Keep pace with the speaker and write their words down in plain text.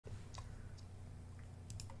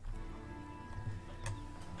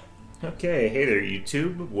Okay, hey there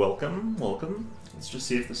YouTube, welcome, welcome. Let's just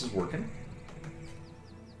see if this is working.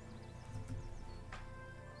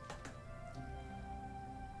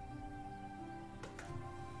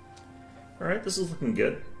 Alright, this is looking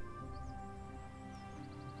good.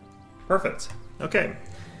 Perfect. Okay.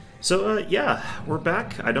 So, yeah, we're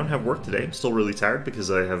back. I don't have work today. I'm still really tired because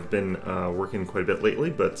I have been working quite a bit lately,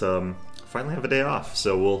 but finally have a day off,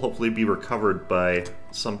 so we'll hopefully be recovered by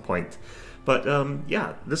some point. But,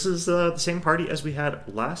 yeah, this is the same party as we had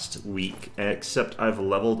last week, except I've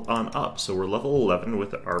leveled on up. So we're level 11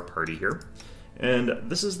 with our party here. And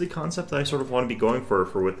this is the concept that I sort of want to be going for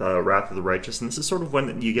with Wrath of the Righteous, and this is sort of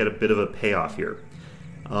when you get a bit of a payoff here.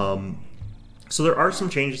 So there are some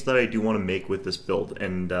changes that I do want to make with this build,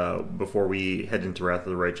 and before we head into Wrath of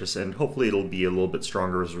the Righteous, and hopefully it'll be a little bit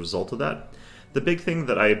stronger as a result of that. The big thing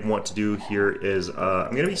that I want to do here is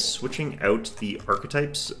I'm going to be switching out the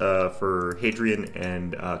archetypes for Hadrian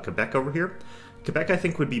and Quebec over here. Quebec I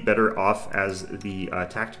think would be better off as the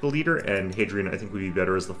tactical leader, and Hadrian I think would be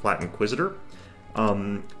better as the flat inquisitor.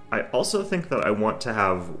 I also think that I want to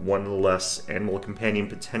have one less animal companion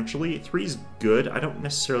potentially. 3's good. I don't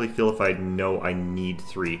necessarily feel if I know I need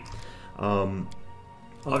 3.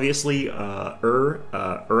 Obviously,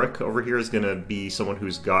 Uruk over here is going to be someone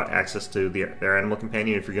who's got access to their animal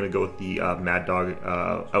companion. If you're going to go with the Mad Dog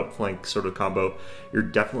outflank sort of combo, you're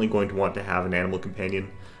definitely going to want to have an animal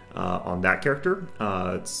companion on that character.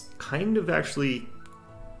 It's kind of actually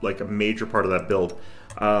like a major part of that build.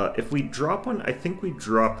 If we drop one, I think we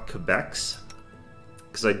drop Quebec's,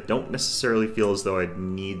 because I don't necessarily feel as though I'd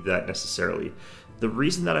need that necessarily. The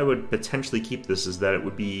reason that I would potentially keep this is that it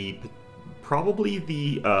would be probably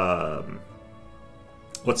the,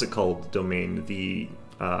 what's it called, domain? The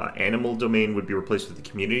animal domain would be replaced with the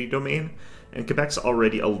community domain, and Quebec's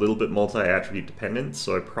already a little bit multi-attribute dependent,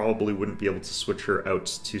 so I probably wouldn't be able to switch her out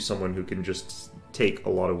to someone who can just take a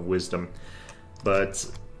lot of wisdom. But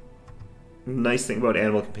nice thing about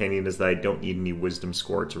Animal Companion is that I don't need any wisdom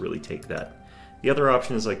score to really take that. The other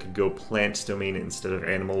option is I could go plant domain instead of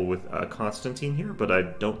animal with Constantine here, but I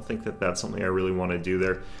don't think that that's something I really want to do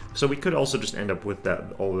there. So we could also just end up with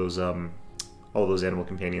that all those animal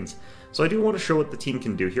companions. So I do want to show what the team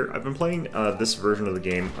can do here. I've been playing this version of the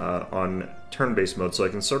game on turn-based mode, so I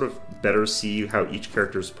can sort of better see how each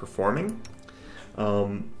character is performing.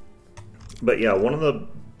 But yeah, one of the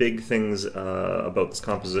big things about this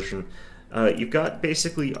composition, you've got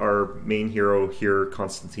basically our main hero here,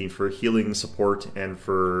 Constantine, for healing support and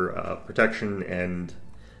for protection and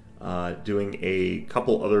doing a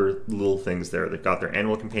couple other little things there. They've got their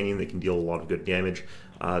animal companion that can deal a lot of good damage.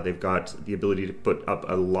 They've got the ability to put up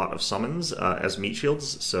a lot of summons as meat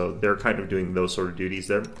shields, so they're kind of doing those sort of duties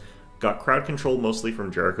there. Got crowd control mostly from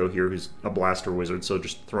Jericho here, who's a blaster wizard, so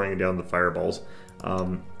just throwing down the fireballs.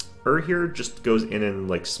 Here just goes in and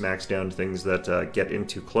like smacks down things that get in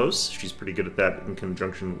too close. She's pretty good at that in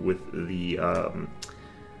conjunction with the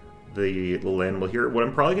little animal here. What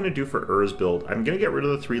I'm probably going to do for Ur's build, I'm going to get rid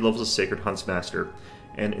of the 3 levels of Sacred Huntsmaster,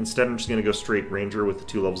 and instead I'm just going to go straight Ranger with the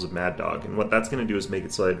 2 levels of Mad Dog. And what that's going to do is make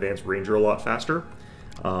it so I advance Ranger a lot faster.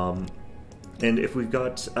 And if we've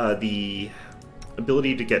got the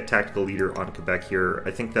ability to get Tactical Leader on Quebec here,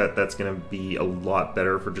 I think that that's going to be a lot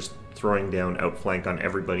better for just throwing down outflank on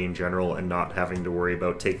everybody in general and not having to worry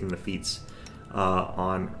about taking the feats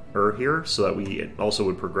on here, so that we also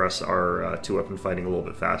would progress our 2-weapon fighting a little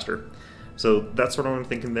bit faster. So that's what I'm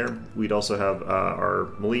thinking there. We'd also have our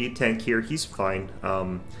melee tank here. He's fine.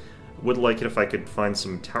 Would like it if I could find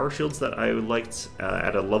some tower shields that I liked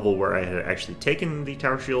at a level where I had actually taken the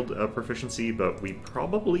tower shield proficiency, but we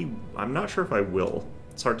probably, I'm not sure if I will.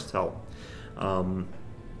 It's hard to tell.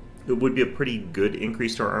 It would be a pretty good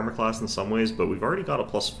increase to our armor class in some ways, but we've already got a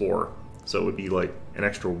 +4, so it would be like an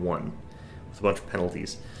extra 1 with a bunch of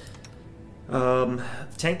penalties.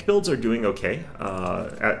 Tank builds are doing okay.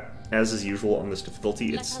 As is usual on this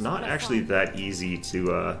difficulty, it's not actually that easy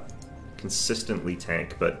to consistently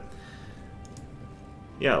tank, but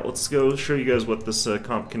yeah, let's go show you guys what this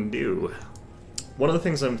comp can do. One of the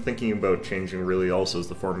things I'm thinking about changing really also is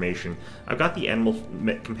the formation. I've got the animal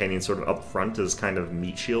companion sort of up front as kind of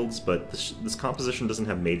meat shields, but this composition doesn't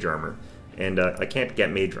have mage armor, and I can't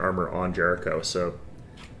get mage armor on Jericho, so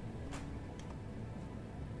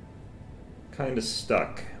kind of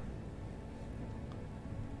stuck.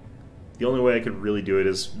 The only way I could really do it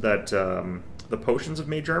is that the potions of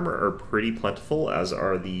mage armor are pretty plentiful, as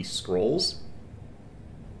are the scrolls.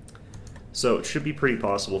 So it should be pretty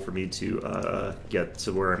possible for me to get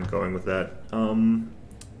to where I'm going with that.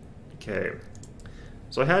 Okay.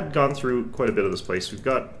 So I had gone through quite a bit of this place. We've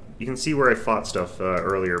got, you can see where I fought stuff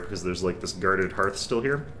earlier, because there's like this guarded hearth still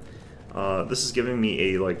here. This is giving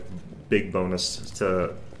me a like big bonus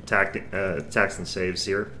to attacks and saves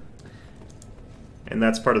here. And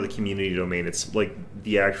that's part of the community domain. It's like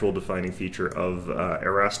the actual defining feature of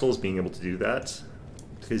Erastil is being able to do that,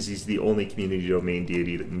 because he's the only community domain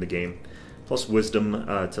deity in the game. Plus wisdom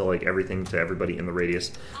to like everything to everybody in the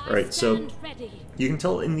radius. Alright, so you can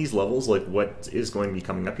tell in these levels like what is going to be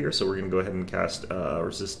coming up here, so we're going to go ahead and cast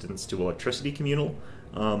Resistance to Electricity Communal.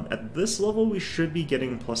 At this level we should be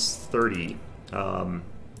getting plus 30,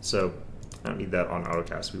 so I don't need that on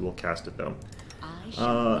autocast, we will cast it though.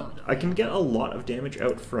 I can get a lot of damage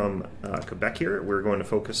out from Quebec here. We're going to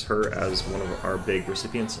focus her as one of our big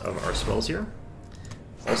recipients of our spells here.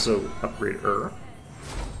 Also upgrade her.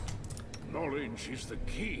 Knowledge is the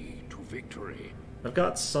key to victory. I've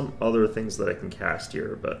got some other things that I can cast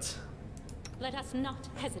here, but let us not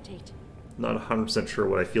hesitate. Not 100% sure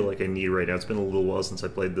what I feel like I need right now. It's been a little while since I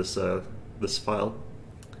played this this file.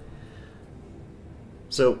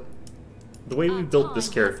 So the way we built this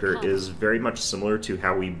character is very much similar to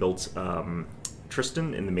how we built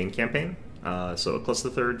Tristan in the main campaign. So a Cluster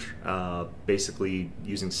Thurge, basically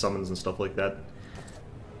using summons and stuff like that.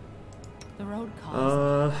 The road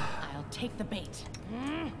calls. I'll take the bait.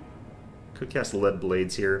 Could cast Lead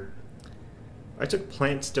Blades here. I took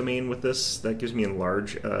Plant Domain with this. That gives me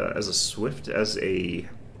Enlarge as a Swift, as a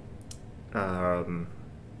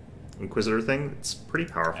Inquisitor thing. It's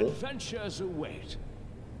pretty powerful. Adventures await.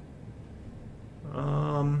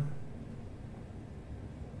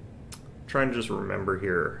 Trying to just remember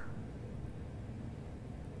here.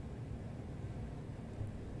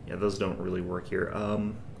 Yeah, those don't really work here.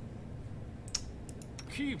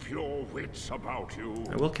 Keep your wits about you.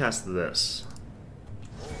 I will cast this.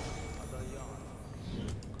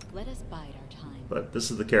 Let us bide our time. But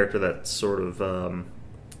this is the character that sort of, I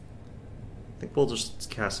think we'll just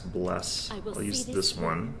cast Bless. I'll use this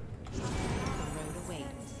one. The road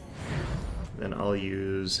awaits. Then I'll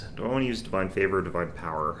use, do I want to use Divine Favor or Divine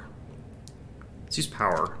Power? Let's use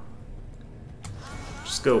Power.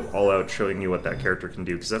 Just go all out showing you what that character can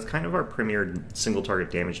do, because that's kind of our premier single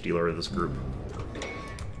target damage dealer of this group.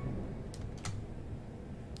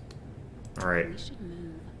 Alright, so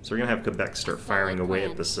we're going to have Quebec start firing away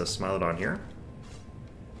at this Smilodon here.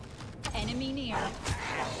 Enemy near.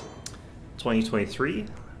 2023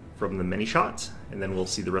 from the mini shot, and then we'll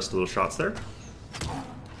see the rest of those shots there.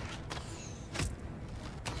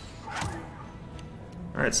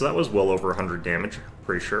 Alright, so that was well over 100 damage,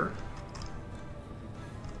 pretty sure.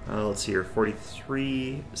 Let's see here,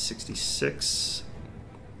 43, 66,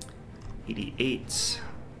 88,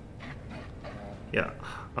 yeah,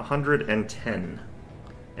 110.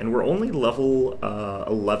 And we're only level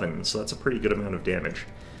 11, so that's a pretty good amount of damage.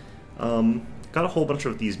 Got a whole bunch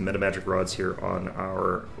of these Metamagic Rods here on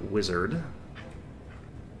our Wizard,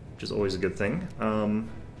 which is always a good thing.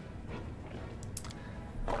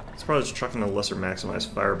 It's probably just chucking a lesser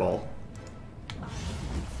maximized Fireball.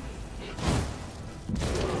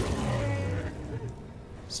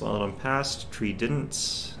 Smilodon passed, Tree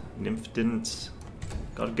didn't, Nymph didn't.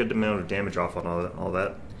 Got a good amount of damage off on all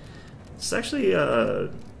that. It's actually,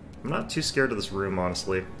 I'm not too scared of this room,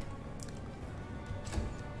 honestly.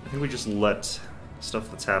 I think we just let stuff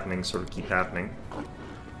that's happening sort of keep happening.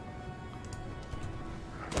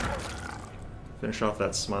 Finish off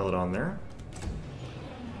that Smilodon there.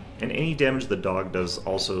 And any damage the dog does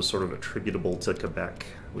also sort of attributable to Quebec,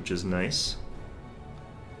 which is nice.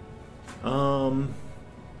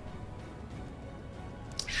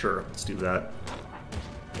 Sure, let's do that.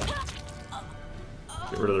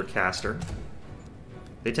 Get rid of their caster.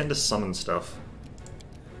 They tend to summon stuff.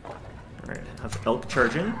 Alright, have Elk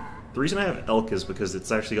charge in. The reason I have Elk is because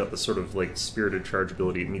it's actually got this sort of like spirited charge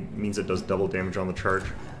ability. It means it does double damage on the charge.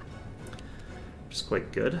 Which is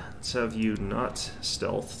quite good. Let's have you not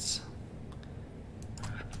stealthed.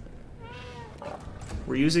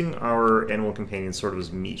 We're using our animal companions sort of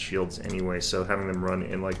as meat shields anyway, so having them run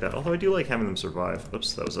in like that. Although I do like having them survive.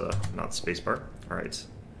 Oops, that was not spacebar. Alright.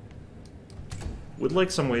 Would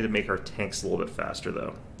like some way to make our tanks a little bit faster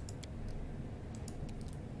though.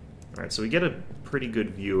 Alright, so we get a pretty good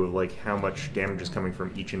view of like how much damage is coming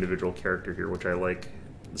from each individual character here, which I like.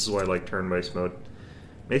 This is why I like turn-based mode.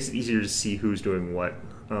 Makes it easier to see who's doing what.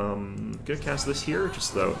 Gonna cast this here,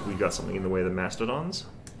 just so we got something in the way of the Mastodons.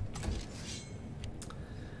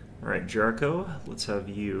 Alright, Jericho, let's have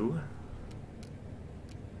you.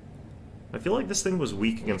 I feel like this thing was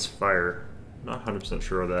weak against fire. Not 100%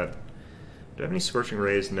 sure of that. Do I have any Scorching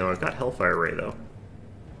Rays? No, I've got Hellfire Ray though.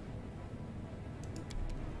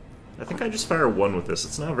 I think I just fire one with this.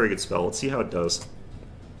 It's not a very good spell. Let's see how it does.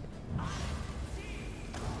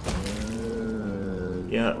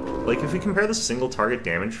 Yeah, like if we compare the single target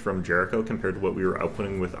damage from Jericho compared to what we were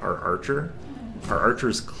outputting with our archer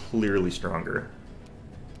is clearly stronger.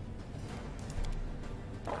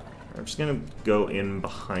 I'm just gonna go in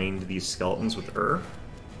behind these skeletons with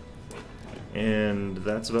and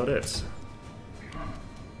that's about it.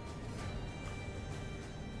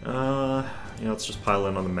 Yeah, let's just pile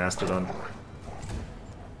in on the Mastodon.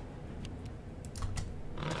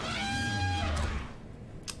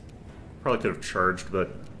 Probably could have charged,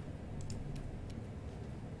 but...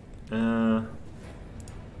 okay,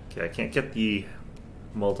 I can't get the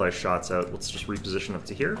multi-shots out. Let's just reposition up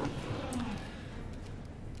to here.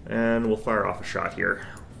 And we'll fire off a shot here.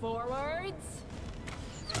 Forwards.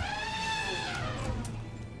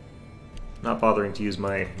 Not bothering to use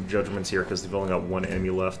my judgments here because they've only got one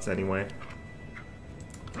enemy left anyway.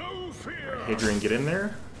 No fear. Hadrian, get in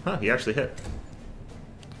there. Huh, he actually hit.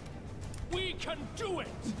 We can do it.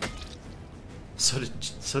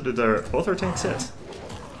 So did both our tanks hit.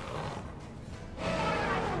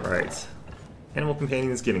 Right. Animal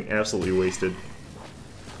Companion is getting absolutely wasted.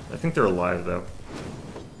 I think they're alive though.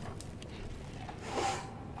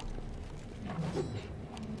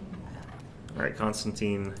 Alright,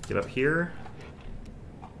 Constantine, get up here.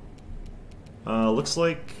 Looks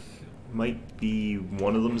like might be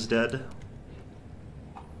one of them's dead.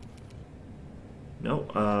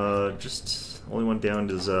 No, just only one down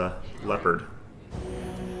is Leopard.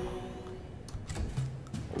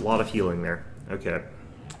 A lot of healing there. Okay,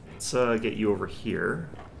 let's get you over here.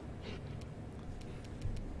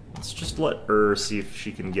 Let's just let see if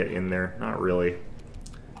she can get in there. Not really.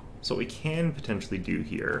 So what we can potentially do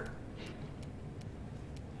here.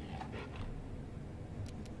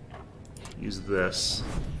 Use this.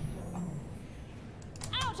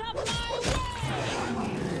 Out of my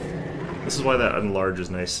way! This is why that unlarge is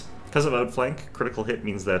nice. Because of outflank, critical hit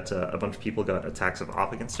means that a bunch of people got attacks of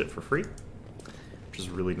op against it for free, which is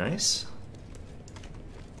really nice.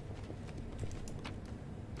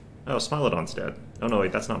 Oh, Smilodon's dead. Oh no,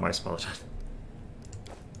 wait, that's not my Smilodon.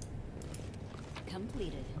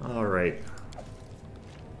 Completed. Alright.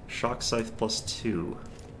 Shock Scythe +2.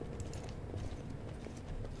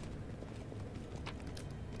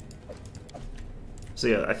 So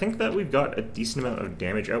yeah, I think that we've got a decent amount of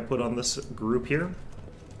damage output on this group here.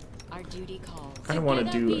 Our duty calls. Kind of want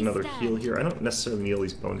to do another stand. heal here. I don't necessarily need all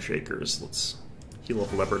these Bone Shakers. Let's heal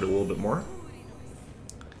up Leopard a little bit more.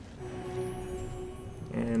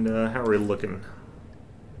 And how are we looking?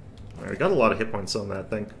 Alright, we got a lot of hit points on that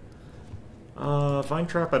thing. Vine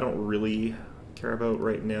Trap I don't really care about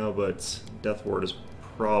right now, but Death Ward is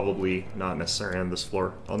probably not necessary on this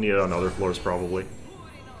floor. I'll need it on other floors probably.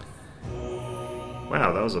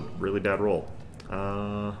 Wow, that was a really bad roll.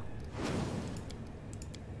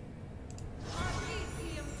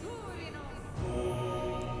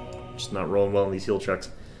 Just not rolling well in these heal checks.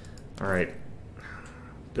 Alright.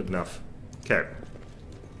 Good enough. Okay.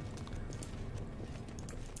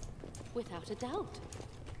 Without a doubt.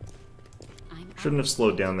 Shouldn't have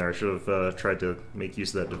slowed down there. I should have tried to make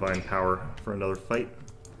use of that divine power for another fight.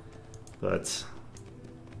 But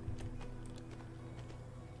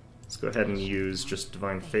let's go ahead and use just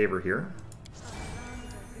divine favor here.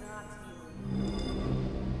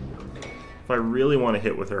 If I really want to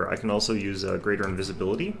hit with her, I can also use greater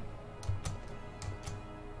invisibility,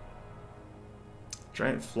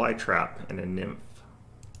 giant fly trap, and a nymph.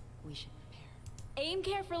 We should prepare. Aim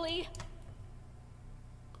carefully.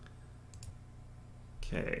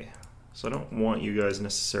 Okay, so I don't want you guys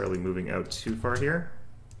necessarily moving out too far here.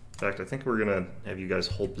 In fact, I think we're gonna have you guys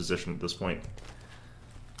hold position at this point.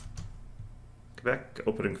 Quebec,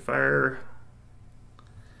 opening fire.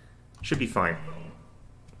 Should be fine.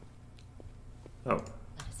 Oh. Let us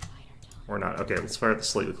bide our time. Or not. Okay, let's fire at the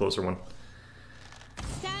slightly closer one.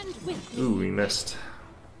 Stand with me. Ooh, we missed.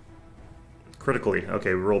 Critically.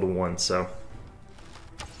 Okay, we rolled a 1, so...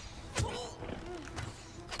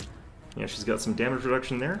 yeah, she's got some damage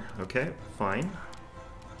reduction there. Okay, fine.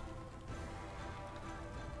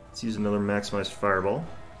 Let's use another maximized fireball.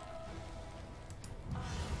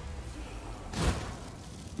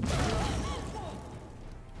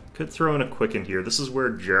 Could throw in a quicken here. This is where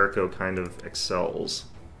Jericho kind of excels.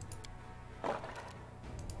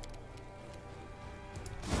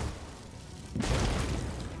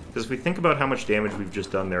 Because if we think about how much damage we've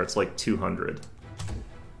just done there, it's like 200.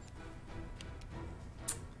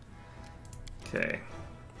 Okay.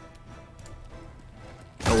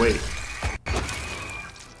 Oh wait.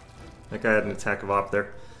 That guy had an attack of op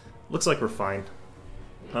there. Looks like we're fine.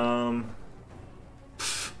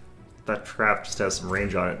 That trap just has some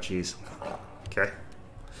range on it, jeez. Okay.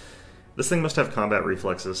 This thing must have combat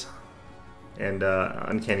reflexes. And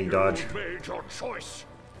uncanny dodge. You made your choice.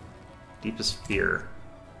 Deepest fear.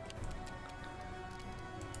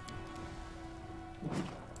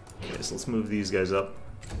 Okay, so let's move these guys up.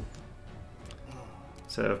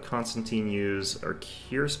 So have Constantine use our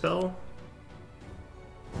Cure spell.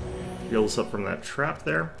 Heal us up from that trap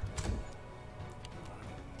there.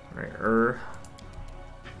 Alright,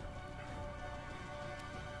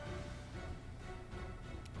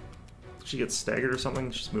 she gets staggered or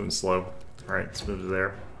something? She's moving slow. Alright, let's move to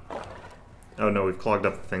there. Oh no, we've clogged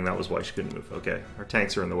up the thing. That was why she couldn't move. Okay, our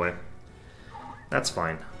tanks are in the way. That's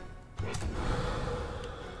fine.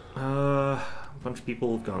 A bunch of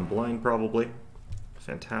people have gone blind, probably.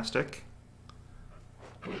 Fantastic.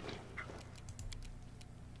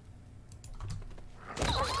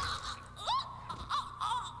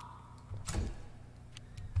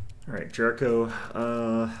 Alright, Jericho,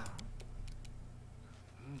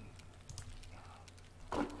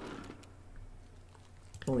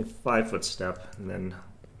 only 5-foot step, and then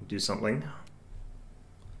do something.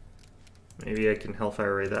 Maybe I can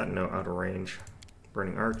Hellfire Ray that, no, out of range.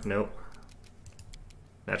 Burning Arc, nope.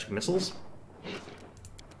 Magic Missiles?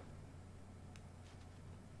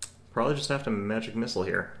 Probably just have to Magic Missile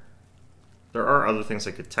here. There are other things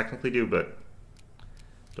I could technically do, but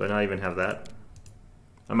do I not even have that?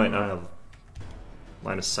 I might not have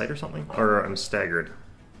line of sight or something? Or I'm staggered.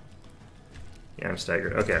 Yeah, I'm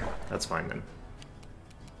staggered. Okay, that's fine then.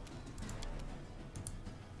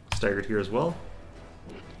 Staggered here as well?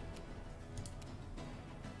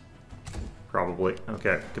 Probably.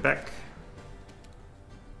 Okay, get back.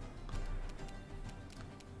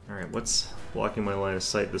 Alright, what's blocking my line of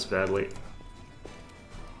sight this badly?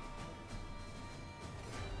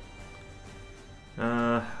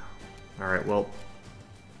 Alright, well,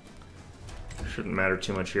 shouldn't matter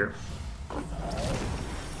too much here. A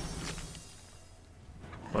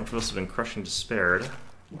bunch of us have been crushed and despaired.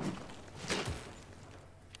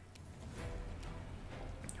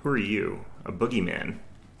 Who are you? A boogeyman.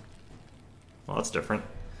 Well, that's different.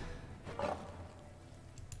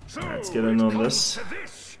 So Alright, let's get in on this.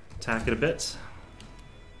 this. Attack it a bit.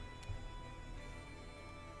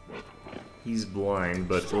 He's blind,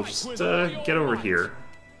 but we'll just get over here.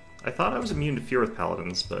 I thought I was immune to fear with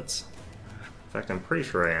paladins, but in fact I'm pretty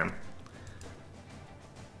sure I am.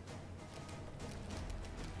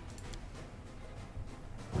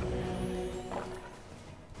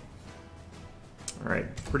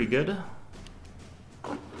 Alright, pretty good.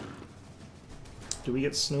 Do we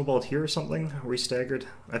get snowballed here or something? Are we staggered?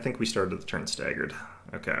 I think we started the turn staggered.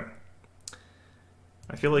 Okay.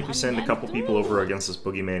 I feel like we send a couple people over against this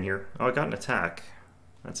boogeyman here. Oh, I got an attack.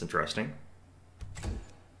 That's interesting.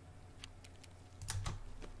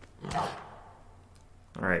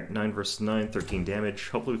 Alright, 9 versus 9, 13 damage.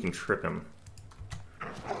 Hopefully we can trip him.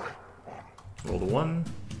 Roll the 1.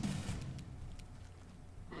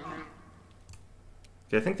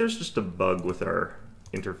 Okay, I think there's just a bug with our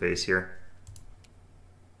interface here.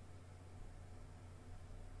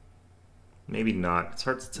 Maybe not. It's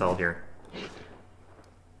hard to tell here.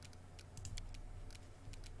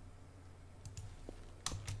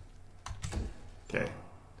 Okay.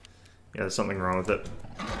 Yeah, there's something wrong with it.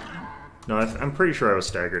 No, I'm pretty sure I was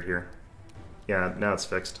staggered here. Yeah, now it's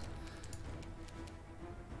fixed.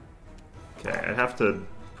 Okay, I'd have to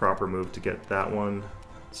proper move to get that one.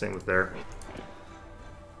 Same with there.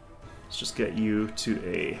 Let's just get you to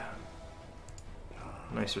a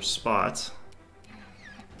nicer spot.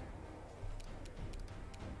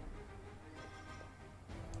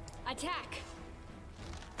 Attack.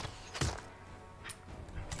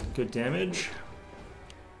 Good damage.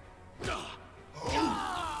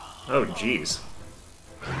 Oh, jeez.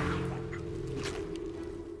 I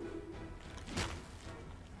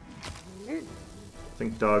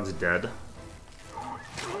think dog's dead.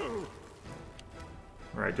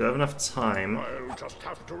 Alright, do I have enough time? I'll just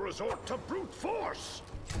have to resort to brute force.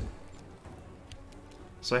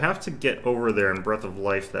 So I have to get over there and Breath of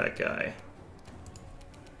Life that guy.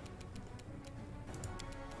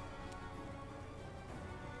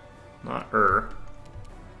 Not her.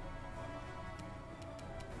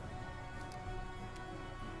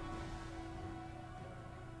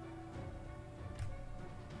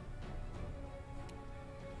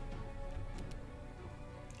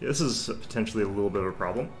 Yeah, this is potentially a little bit of a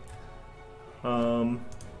problem.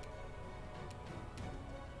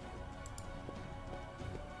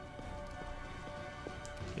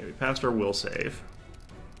 Yeah, we passed our will save.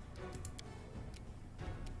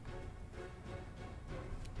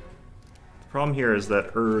 The problem here is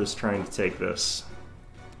that is trying to take this.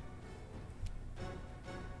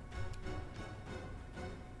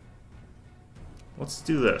 Let's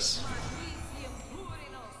do this.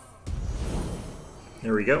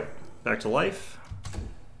 There we go. Back to life.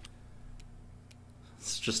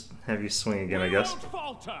 Let's just have you swing again, I guess.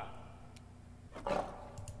 Falter.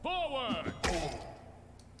 Forward.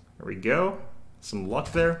 There we go. Some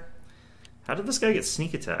luck there. How did this guy get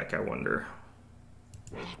sneak attack, I wonder?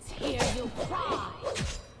 Let's hear you cry.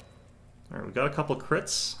 Alright, we got a couple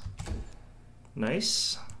crits.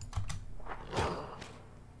 Nice.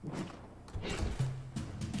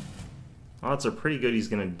 Odds are pretty good he's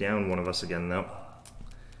gonna down one of us again, though.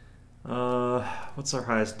 What's our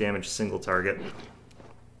highest damage single target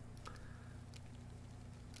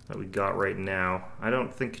that we got right now? I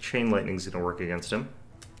don't think Chain Lightning's gonna work against him.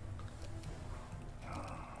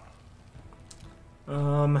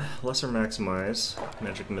 Lesser Maximize,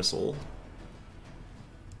 Magic Missile.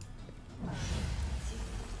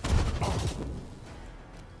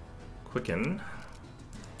 Quicken.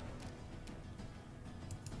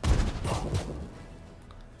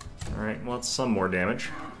 Alright, well, it's some more damage.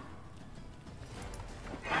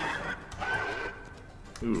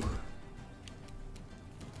 Ooh.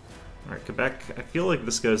 Alright, Quebec. I feel like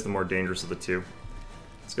this guy's the more dangerous of the two.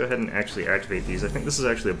 Let's go ahead and actually activate these. I think this is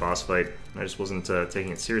actually a boss fight. I just wasn't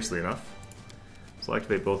taking it seriously enough. So I'll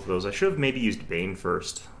activate both of those. I should have maybe used Bane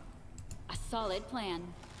first. A solid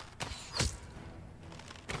plan.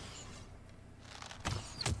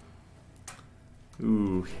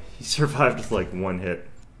 Ooh, he survived with like one hit.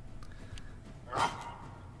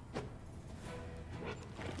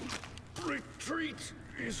 Retreat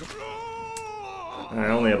is. I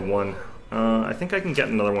only had one. I think I can get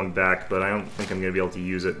another one back, but I don't think I'm going to be able to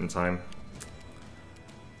use it in time.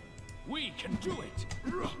 We can do it.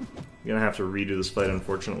 I'm going to have to redo this fight,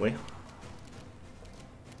 unfortunately.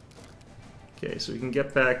 Okay, so we can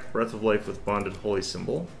get back Breath of Life with Bonded Holy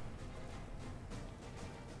Symbol.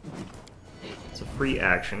 It's a free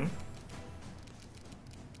action.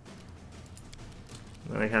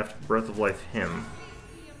 Then I have to Breath of Life him.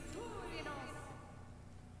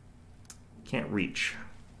 Can't reach.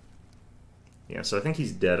 Yeah, so I think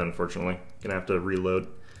he's dead, unfortunately. Gonna have to reload.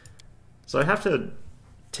 So I have to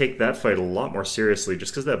take that fight a lot more seriously,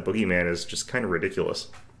 just because that boogeyman is just kind of ridiculous.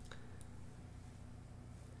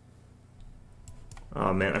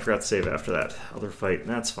 Oh man, I forgot to save after that other fight.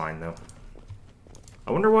 That's fine, though.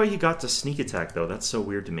 I wonder why he got to sneak attack, though. That's so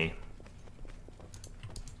weird to me.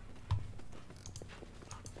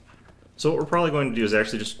 So what we're probably going to do is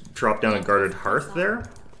actually just drop down a guarded hearth there,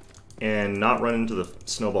 and not run into the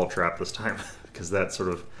snowball trap this time, because that sort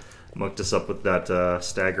of mucked us up with that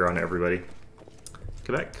stagger on everybody.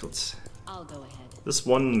 Quebec, I'll go ahead. This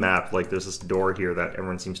one map, like, there's this door here that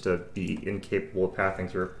everyone seems to be incapable of pathing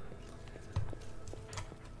through.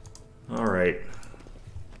 Alright.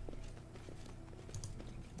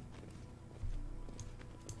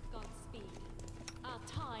 Godspeed. Our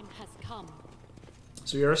time has come.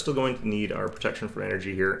 So we are still going to need our protection from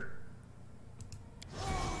energy here.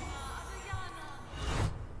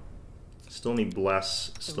 Still need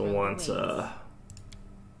Bless, still want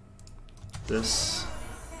this.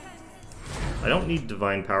 I don't need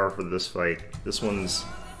Divine Power for this fight. This one's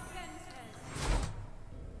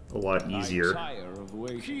a lot easier.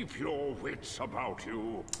 Keep your wits about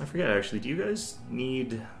you. I forget, actually, do you guys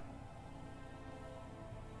need...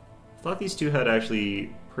 I thought these two had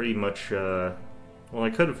actually pretty much, well, I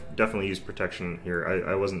could have definitely used protection here.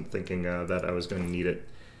 I wasn't thinking that I was going to need it.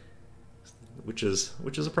 Which is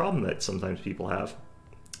a problem that sometimes people have.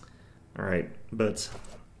 Alright, but...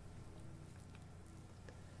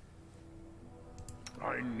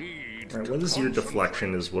 I need. Alright, what is your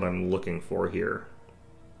deflection is what I'm looking for here.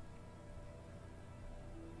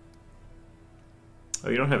 Oh,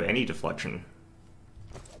 you don't have any deflection.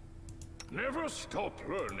 Never stop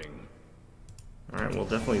learning. Alright, well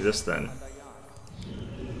definitely this then.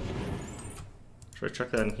 Should I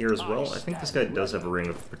check that in here as well? I think this guy does have a ring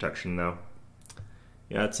of protection though.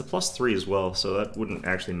 Yeah, it's a +3 as well, so that wouldn't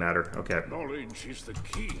actually matter. Okay. Knowledge is the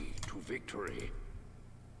key to victory.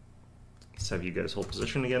 Let's have you guys hold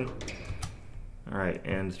position again. Alright,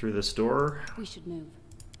 and through this door. We should move.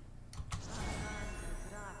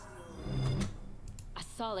 A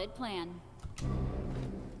solid plan.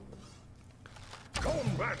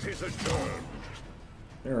 Combat is adjourned.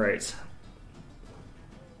 Alright.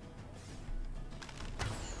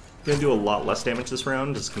 Gonna do a lot less damage this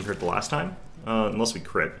round as compared to last time. Unless we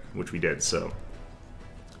crit, which we did, so.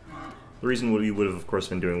 The reason we would have, of course,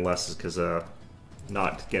 been doing less is because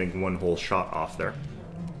not getting one whole shot off there.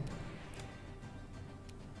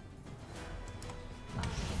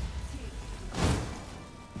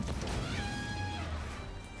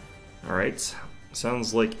 Alright,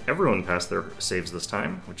 sounds like everyone passed their saves this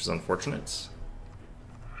time, which is unfortunate.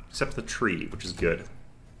 except the tree, which is good.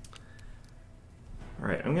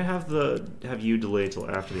 Alright, I'm gonna have you delay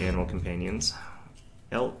till after the animal companions.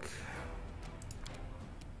 Elk.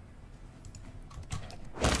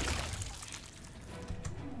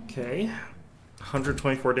 Okay.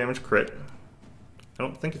 124 damage crit. I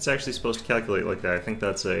don't think it's actually supposed to calculate like that. I think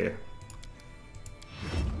that's a...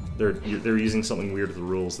 They're using something weird with the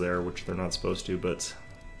rules there, which they're not supposed to, but...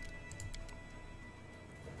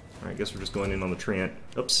 Alright, I guess we're just going in on the treant.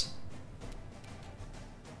 Oops.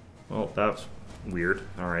 Well, that's weird.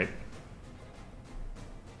 Alright.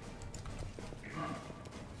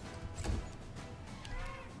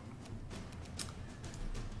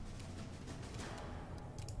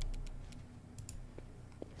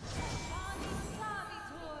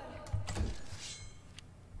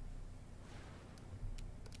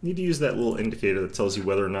 Need to use that little indicator that tells you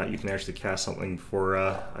whether or not you can actually cast something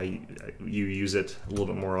before you use it a little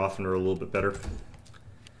bit more often or a little bit better.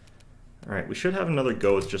 Alright, we should have another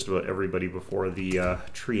go with just about everybody before the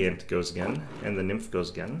treant goes again, and the nymph goes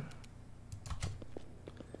again.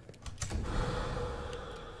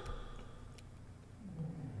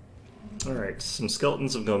 Alright, some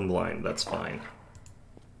skeletons have gone blind, that's fine.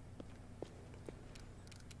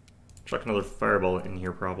 Chuck another fireball in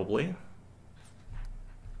here probably.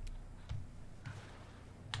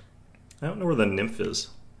 I don't know where the nymph is.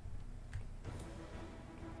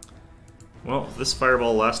 Well, this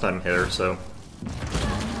fireball last time hit her, so...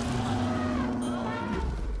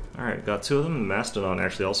 Alright, got two of them. Mastodon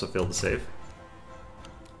actually also failed to save.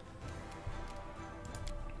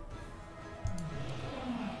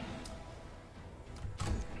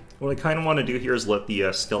 What I kind of want to do here is let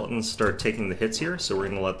the skeletons start taking the hits here, so we're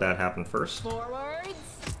going to let that happen first. Forwards.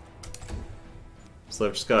 So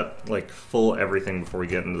I've just got, like, full everything before we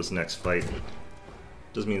get into this next fight.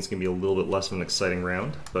 Does mean it's going to be a little bit less of an exciting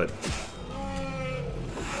round, but...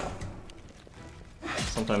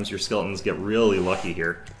 Sometimes your skeletons get really lucky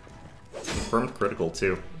here. Confirmed critical,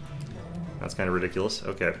 too. That's kind of ridiculous.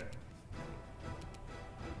 Okay.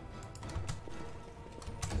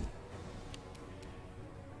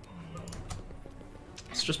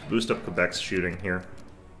 Let's just boost up Quebec's shooting here.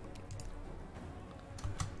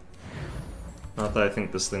 Not that I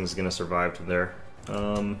think this thing's gonna survive to there.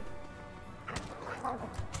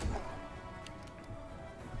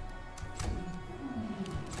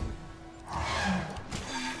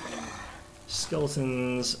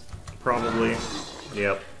 Skeletons, probably.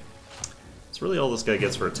 Yep. It's really all this guy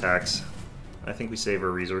gets for attacks. I think we save our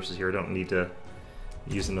resources here. Don't need to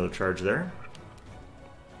use another charge there.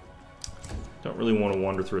 Don't really want to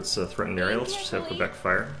wander through its threatened area. Let's just have Quebec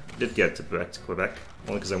fire. Did get to Quebec,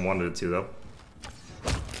 only because I wanted it to, though.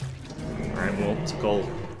 Alright, well, it took all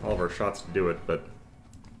of our shots to do it, but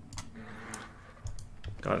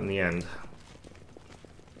got it in the end.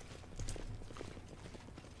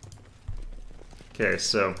 Okay,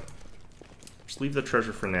 so just leave the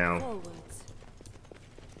treasure for now. Forwards.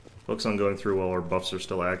 Focus on going through while our buffs are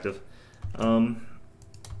still active. Well,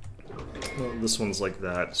 this one's like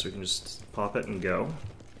that, so we can just pop it and go.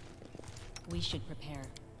 We should prepare.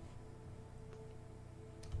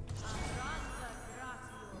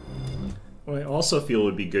 What I also feel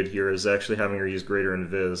would be good here is actually having her use Greater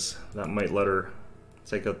Invis. That might let her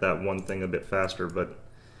take out that one thing a bit faster, but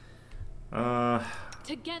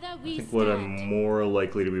Together I we think what I'm more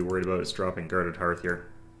likely to be worried about is dropping Guarded Hearth here.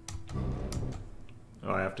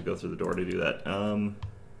 Oh, I have to go through the door to do that.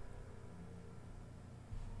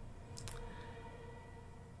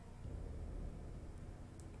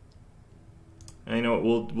 I know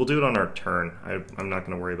what, we'll do it on our turn. I'm not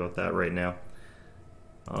going to worry about that right now.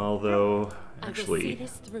 Although, actually,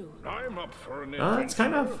 I'm up for an it's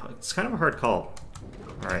kind of a hard call.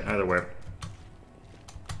 All right, either way.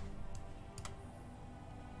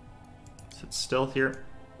 Is it stealth here?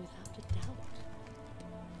 Without a doubt.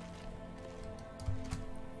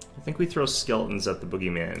 I think we throw skeletons at the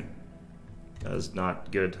boogeyman. That is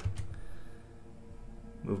not good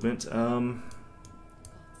movement. Godspeed.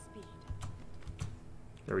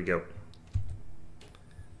 There we go.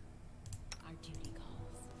 Our duty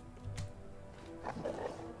calls.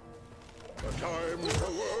 The time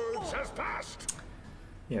for words has passed.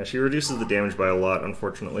 Yeah, she reduces the damage by a lot,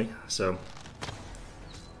 unfortunately, so...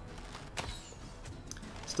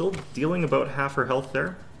 Still dealing about half her health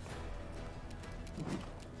there.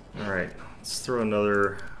 Alright, let's throw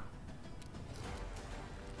another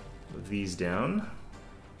of these down.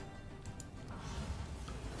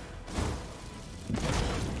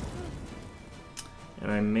 And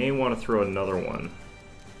I may want to throw another one.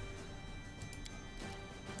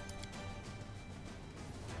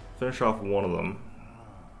 Finish off one of them.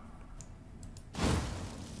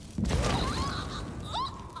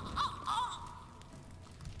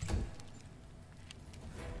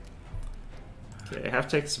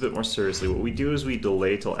 to take this a bit more seriously. What we do is we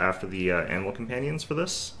delay till after the animal companions for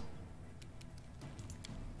this.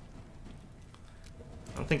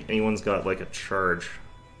 I don't think anyone's got, like, a charge.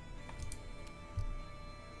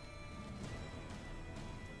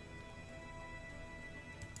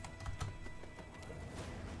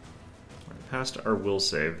 Past our will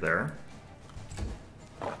save there.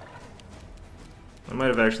 I might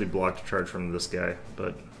have actually blocked a charge from this guy,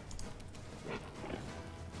 but...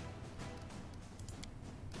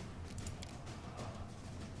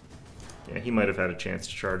 yeah, he might have had a chance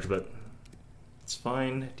to charge, but it's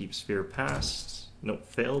fine. Deep Sphere passed. Nope,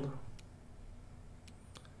 failed.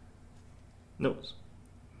 Nope.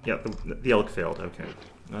 Yeah, the elk failed, okay.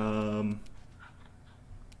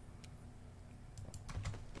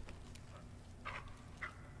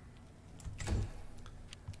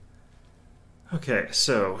 Okay,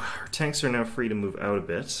 so our tanks are now free to move out a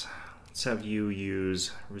bit. Let's have you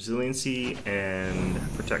use resiliency and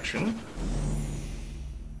protection.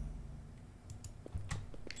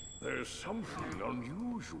 There's something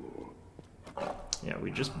unusual. Yeah, we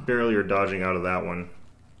just barely are dodging out of that one.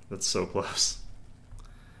 That's so close.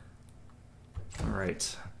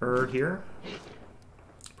 Alright, here.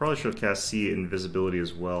 Probably should have cast Sea Invisibility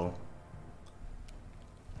as well.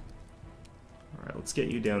 Alright, let's get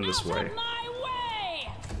you down this way.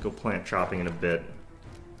 Go plant chopping in a bit.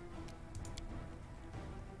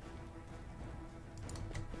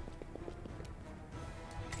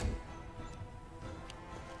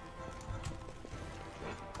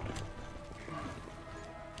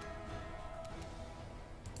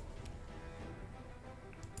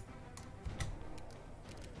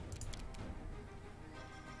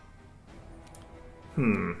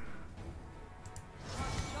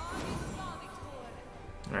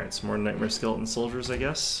 Alright, some more Nightmare Skeleton Soldiers, I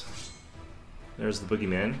guess. There's the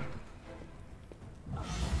Boogeyman.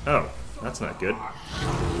 Oh, that's not good.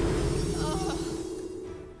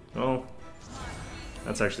 Oh,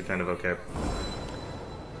 that's actually kind of okay.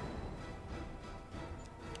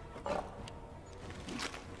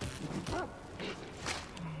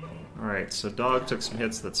 Alright, so Dog took some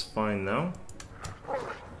hits, that's fine though.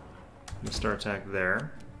 Star attack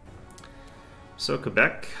there. So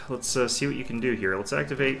Quebec, let's see what you can do here. Let's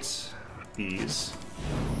activate these.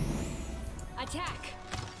 Attack.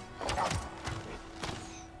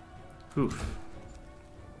 Oof.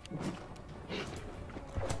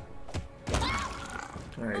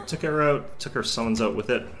 Alright, took her out, took her summons out with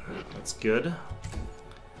it. That's good.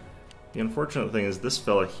 The unfortunate thing is this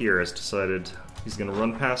fella here has decided he's going to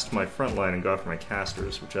run past my front line and go after my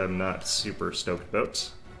casters, which I'm not super stoked about.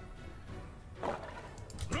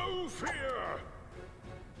 No fear.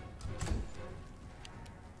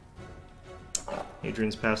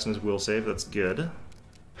 Adrian's passing his will save, that's good.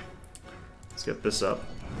 Let's get this up.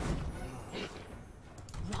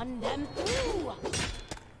 Run them through.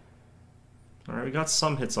 Alright, we got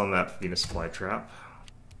some hits on that Venus flytrap.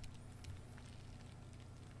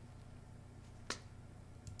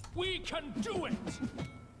 We can do it.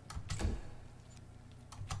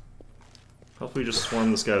 Hopefully just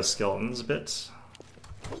swarm this guy's skeletons a bit.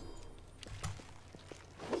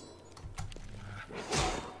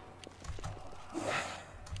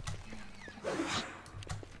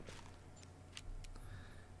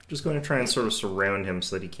 Just going to try and sort of surround him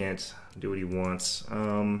so that he can't do what he wants.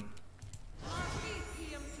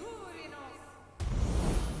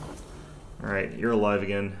 Alright, you're alive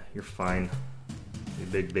again. You're fine. You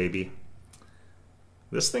big baby.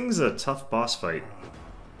 This thing's a tough boss fight.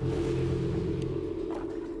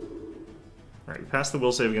 Alright, you passed the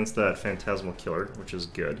will save against that Phantasmal Killer, which is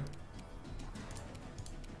good.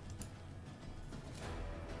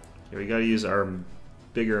 Okay, we gotta use our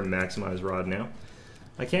bigger Maximize Rod now.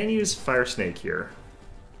 I can use Fire Snake here.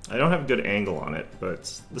 I don't have a good angle on it,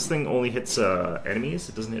 but this thing only hits enemies,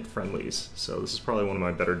 it doesn't hit friendlies, so this is probably one of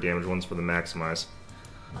my better damage ones for the Maximize.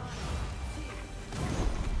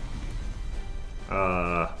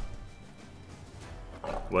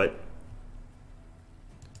 What?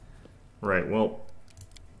 Right, well...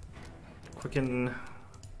 Quicken...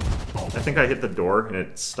 I think I hit the door and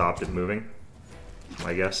it stopped it moving,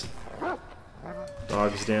 I guess.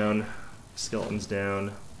 Dog's down. Skeleton's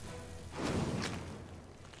down.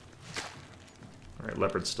 Alright,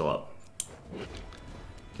 Leopard's still up.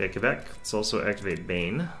 Okay, Quebec. Let's also activate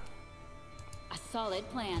Bane. A solid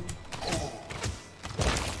plan.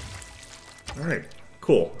 Alright,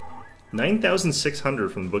 cool.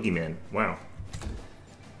 9,600 from the Boogeyman. Wow.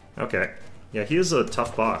 Okay. Yeah, he is a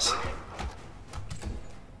tough boss.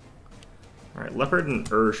 Alright, Leopard and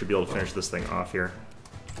should be able to finish this thing off here.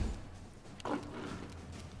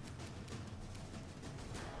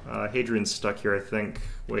 Hadrian's stuck here, I think.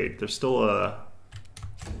 Wait, there's still a...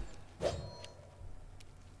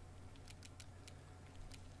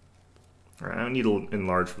 Alright, I don't need to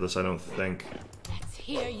enlarge for this, I don't think. Let's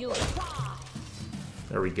hear you cry.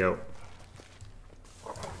 There we go.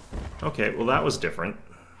 Okay, well that was different.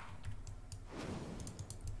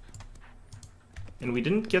 And we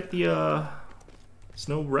didn't get the, there's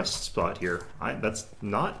no rest spot here. That's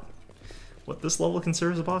not what this level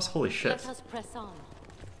considers a boss? Holy shit. Let us press on.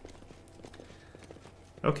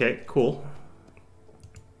 Okay, cool.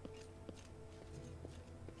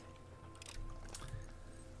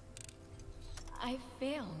 I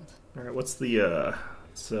failed. Alright, what's the,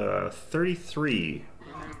 it's 33.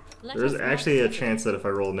 Let There's us actually a not chance that if I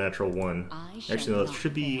roll a natural 1... I shall Actually, no, it not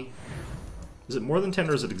should be... fail. Is it more than 10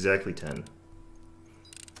 or is it exactly 10?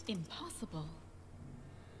 Impossible.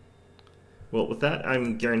 Well, with that,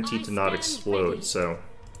 I'm guaranteed I to not stand explode, ready. so...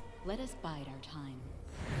 Let us bide our time.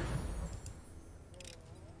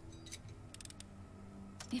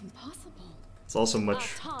 Impossible. It's also Our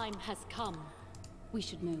much... time has come. We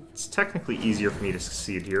should move. It's technically easier for me to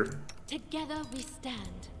succeed here. Together we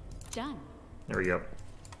stand. Done. There we go.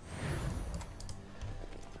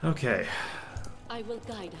 Okay. I will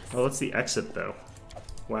guide us. Oh, what's the exit, though?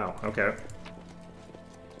 Wow, okay.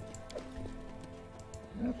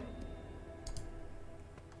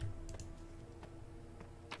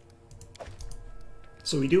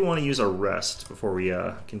 So we do want to use our rest before we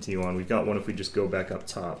continue on. We've got one if we just go back up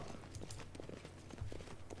top.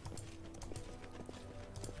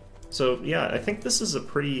 So yeah, I think this is a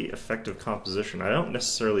pretty effective composition. I don't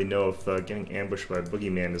necessarily know if getting ambushed by a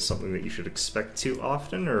boogeyman is something that you should expect too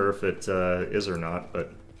often, or if it is or not,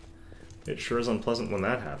 but it sure is unpleasant when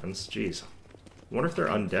that happens. Jeez. I wonder if they're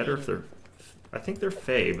undead or if they're... I think they're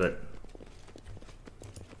Fae, but...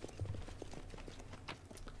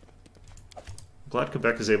 Glad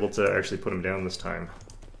Quebec is able to actually put him down this time.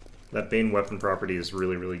 That Bane weapon property is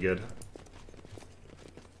really, really good.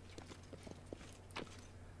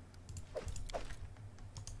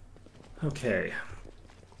 Okay.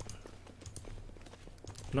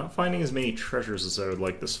 Not finding as many treasures as I would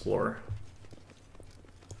like this floor.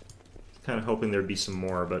 Kind of hoping there'd be some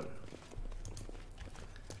more, but...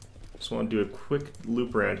 Just want to do a quick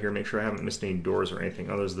loop around here, make sure I haven't missed any doors or anything.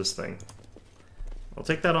 Oh, there's this thing. I'll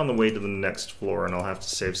take that on the way to the next floor, and I'll have to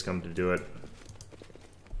save scum to do it.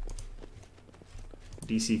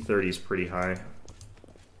 DC 30 is pretty high.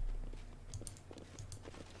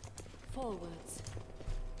 Forwards.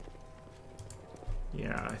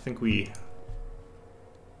 Yeah, I think we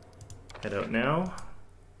head out now.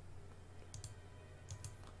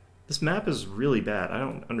 This map is really bad. I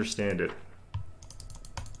don't understand it.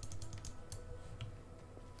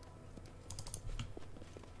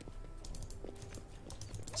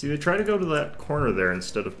 See, they try to go to that corner there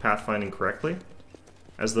instead of pathfinding correctly,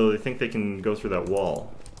 as though they think they can go through that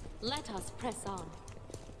wall. Let us press on.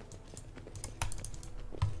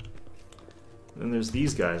 Then there's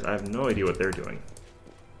these guys. I have no idea what they're doing.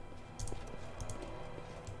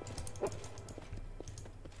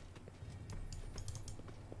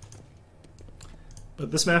 But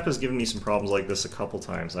this map has given me some problems like this a couple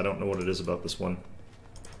times. I don't know what it is about this one.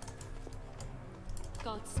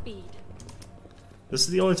 Godspeed. This is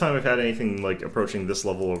the only time I've had anything like approaching this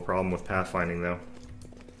level of a problem with pathfinding, though.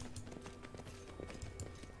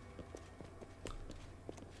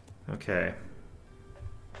 Okay.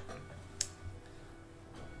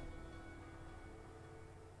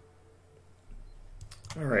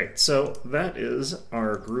 Alright, so that is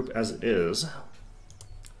our group as it is.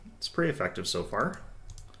 It's pretty effective so far.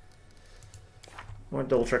 I want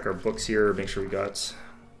to double check our books here, make sure we got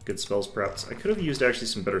good spells prepped. I could have used actually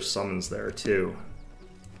some better summons there, too.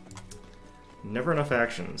 Never enough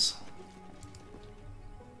actions.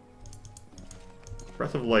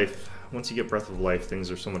 Breath of Life. Once you get Breath of Life,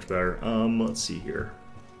 things are so much better. Let's see here.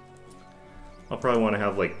 I'll probably want to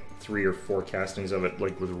have like 3 or 4 castings of it,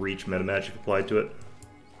 like with Reach Metamagic applied to it.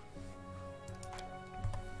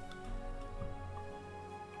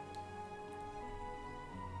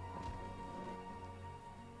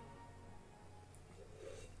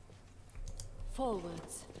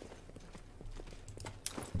 Forwards.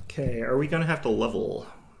 Okay, are we gonna have to level?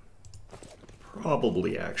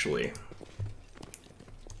 Probably, actually.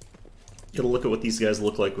 Get a look at what these guys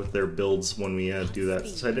look like with their builds when we do that,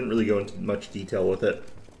 so I didn't really go into much detail with it.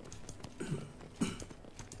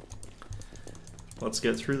 Let's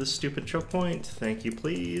get through this stupid choke point. Thank you,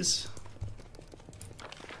 please.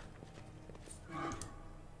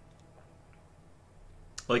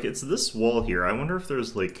 Like, it's this wall here. I wonder if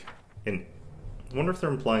there's, like, an... I wonder if they're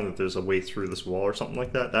implying that there's a way through this wall or something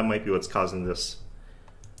like that. That might be what's causing this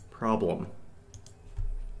problem.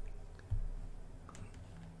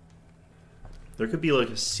 There could be like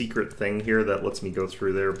a secret thing here that lets me go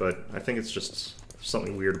through there, but I think it's just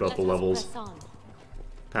something weird about the levels.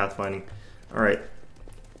 Pathfinding. Alright.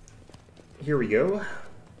 Here we go.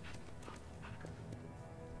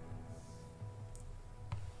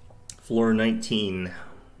 Floor 19.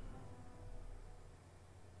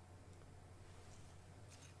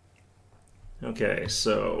 Okay,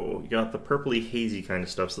 so you got the purpley hazy kind of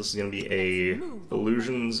stuff, so this is going to be a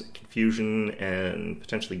illusions, confusion, and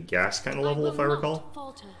potentially gas kind of level, if I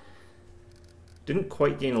recall. Didn't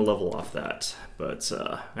quite gain a level off that, but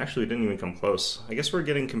actually didn't even come close. I guess we're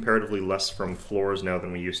getting comparatively less from floors now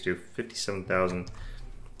than we used to, 57,000.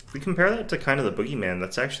 If we compare that to kind of the Boogeyman,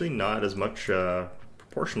 that's actually not as much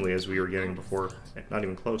proportionally as we were getting before, not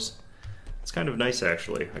even close. It's kind of nice,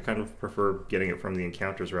 actually. I kind of prefer getting it from the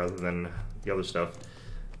encounters rather than the other stuff.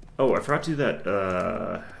 Oh, I forgot to do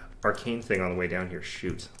that arcane thing on the way down here.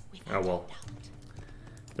 Shoot. Oh, well.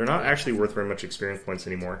 They're not actually worth very much experience points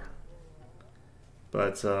anymore.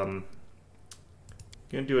 But, I'm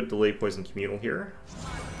going to do a delay poison communal here.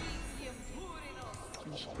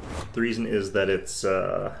 The reason is that it's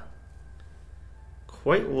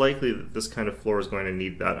quite likely that this kind of floor is going to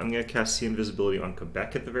need that. I'm going to cast See Invisibility on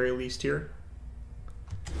Quebec at the very least here.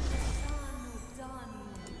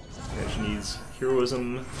 And she needs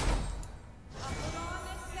heroism.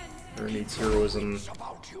 Her needs heroism.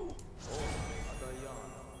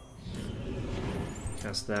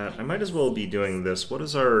 Cast that. I might as well be doing this. What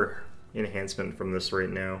is our enhancement from this right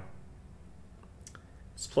now?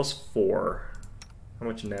 It's +4. How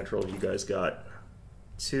much natural have you guys got?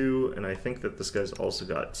 2, and I think that this guy's also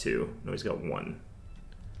got 2. No, he's got 1.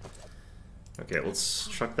 Okay, let's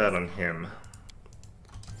chuck that on him.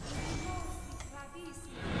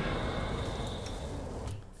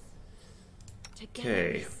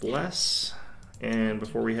 Okay, bless. And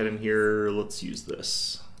before we head in here, let's use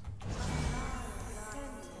this.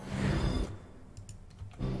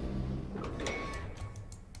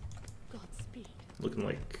 Looking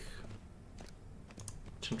like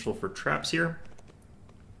potential for traps here.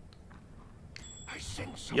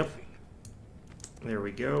 Yep. There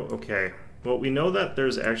we go. Okay. Well, we know that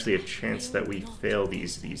there's actually a chance that we fail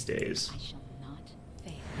these days.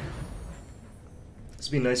 This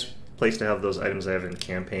would be a nice place to have those items I have in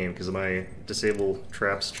campaign, because my disable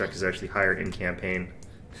traps check is actually higher in campaign.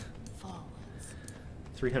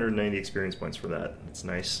 390 experience points for that. That's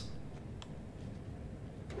nice.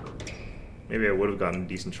 Maybe I would have gotten a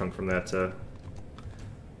decent chunk from that.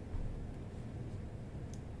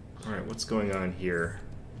 Alright, what's going on here?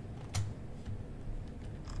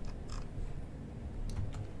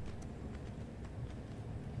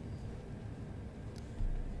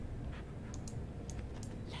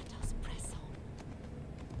 Let us press on.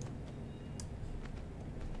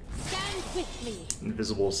 Stand with me.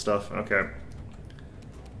 Invisible stuff, okay.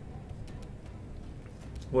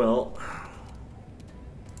 Well,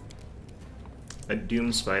 a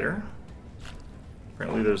Doom Spider.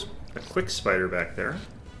 Apparently there's a Quick Spider back there.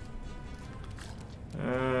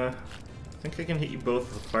 I think I can hit you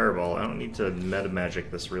both with a Fireball. I don't need to meta magic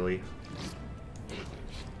this, really.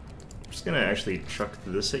 I'm just gonna actually chuck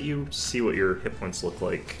this at you, see what your hit points look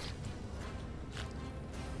like.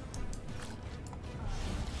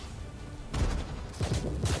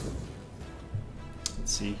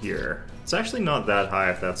 Let's see here. It's actually not that high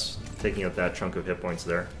if that's taking out that chunk of hit points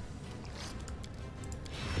there.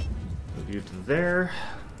 Move you to there.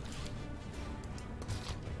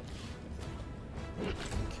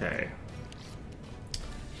 Okay.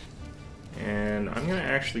 And I'm going to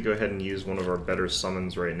actually go ahead and use one of our better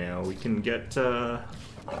summons right now. We can get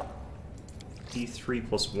D3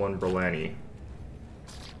 + 1 Berlani.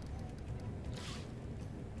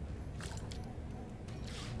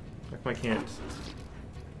 If I can't...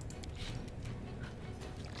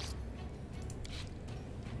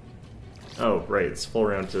 Oh, right, it's full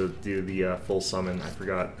round to do the full summon. I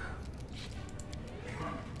forgot.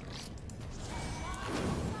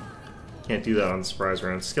 Can't do that on surprise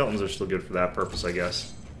round. Skeletons are still good for that purpose, I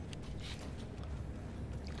guess.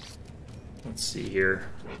 Let's see here.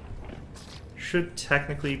 Should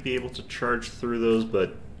technically be able to charge through those,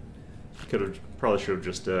 but probably should have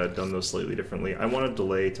just done those slightly differently. I want to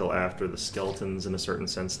delay till after the skeletons in a certain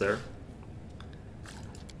sense there.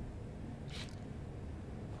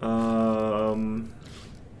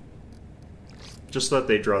 Just so that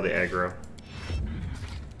they draw the aggro.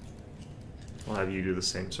 I'll have you do the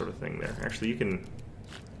same sort of thing there. Actually, you can...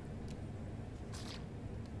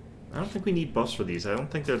 I don't think we need buffs for these. I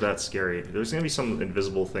don't think they're that scary. There's going to be some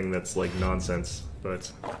invisible thing that's like nonsense,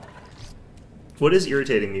 but What is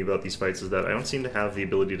irritating me about these fights is that I don't seem to have the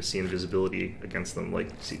ability to see invisibility against them. Like,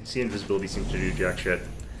 see invisibility seems to do jack shit.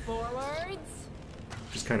 Forwards.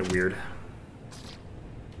 Which is kind of weird.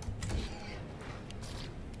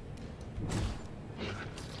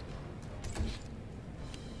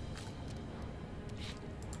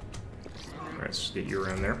 Alright, let's just get you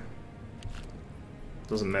around there.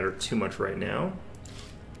 Doesn't matter too much right now.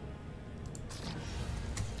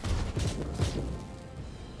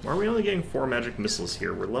 Why are we only getting 4 magic missiles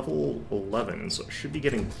here? We're level 11, so I should be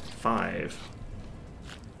getting 5.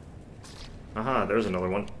 Aha, there's another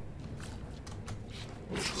one.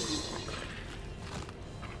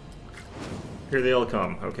 Here they all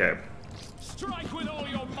come, okay. Strike with all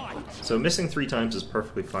your might. So missing 3 times is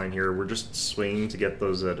perfectly fine here. We're just swinging to get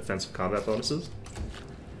those defensive combat bonuses.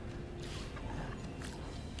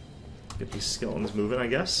 Get these skeletons moving, I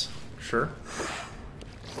guess. Sure.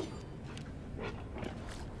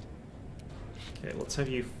 Okay, let's have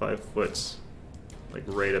you 5 foot, like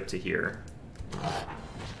right up to here.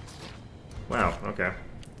 Wow, okay.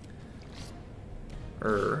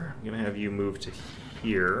 I'm gonna have you move to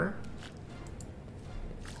here.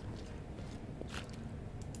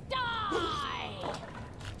 Die!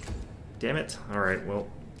 Damn it. Alright, well.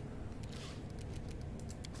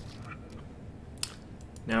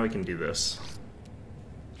 Now we can do this.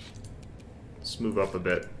 Let's move up a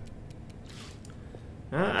bit.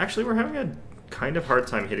 Actually, we're having a kind of hard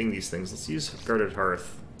time hitting these things. Let's use Guarded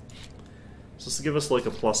Hearth. So this will give us like a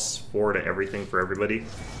 +4 to everything for everybody.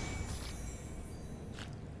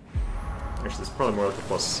 Actually, it's probably more like a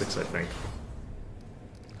 +6, I think.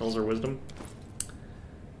 Hell's our wisdom?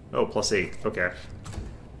 Oh, +8. Okay.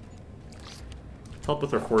 Help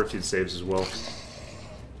with our fortitude saves as well.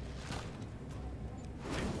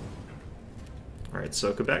 Alright,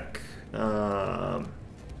 so Quebec.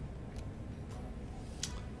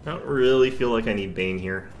 I don't really feel like I need Bane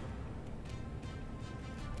here.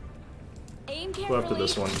 Aim Go after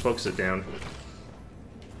this one. Focus it down.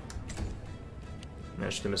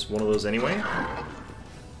 Managed to miss one of those anyway.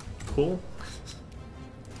 Cool.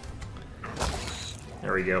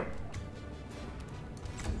 There we go.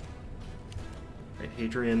 Right,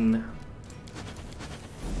 Hadrian.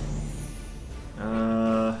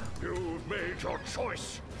 You've made your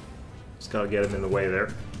choice. Just gotta get him in the way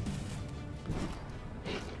there.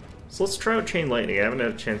 So let's try out Chain Lightning. I haven't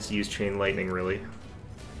had a chance to use Chain Lightning, really.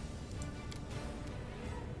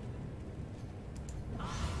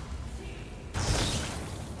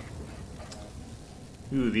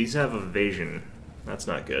 Ooh, these have Evasion. That's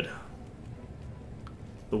not good.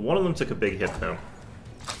 The one of them took a big hit, though.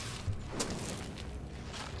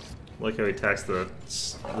 Like how he attacks the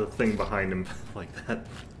thing behind him like that.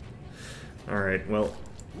 Alright, well.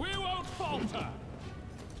 We won't falter.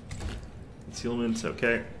 Concealment,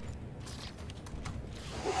 okay.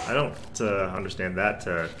 I don't understand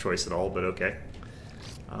that choice at all, but okay.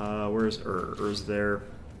 Where's Ur's there?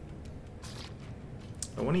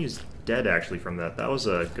 I want to use Dead, actually, from that. That was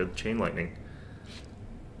a good Chain Lightning.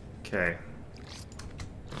 Okay.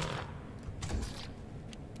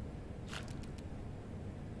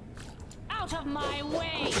 Out of my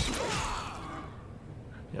way!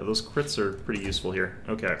 Yeah, those crits are pretty useful here.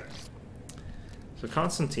 Okay. So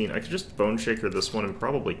Constantine, I could just Bone Shaker this one and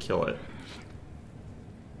probably kill it.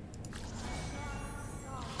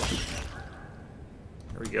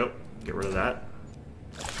 There we go. Get rid of that.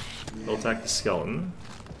 We'll attack the skeleton.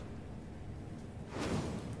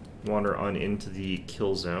 Wander on into the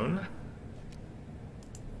kill zone.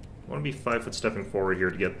 I want to be 5 foot stepping forward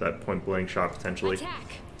here to get that point blank shot potentially.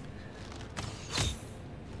 Attack!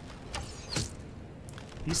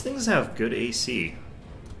 These things have good AC.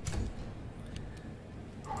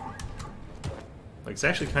 Like, it's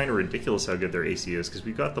actually kind of ridiculous how good their AC is, because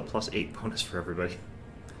we've got the +8 bonus for everybody.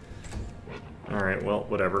 Alright, well,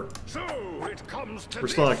 whatever. So it comes to We're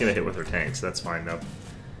still not going to hit with our tanks, that's fine though.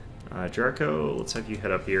 Jericho, let's have you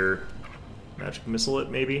head up here. Magic missile it,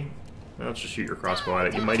 maybe? No, let's just shoot your crossbow at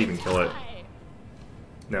it. You might even kill it.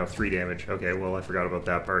 No, 3 damage. Okay, well, I forgot about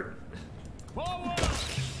that part. forward.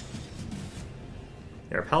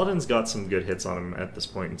 Yeah, our Paladin's got some good hits on him at this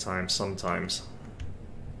point in time, sometimes.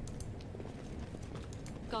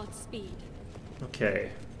 Godspeed.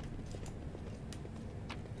 Okay.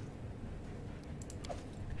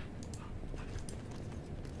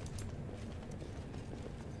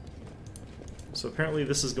 So apparently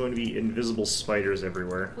this is going to be invisible spiders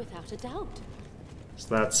everywhere. Without a doubt.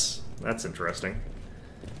 So that's interesting.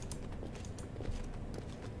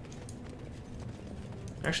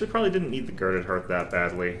 Actually, probably didn't need the Guarded Hearth that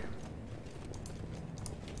badly.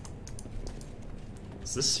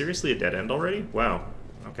 Is this seriously a dead end already? Wow.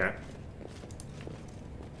 Okay.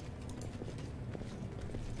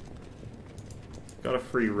 Got a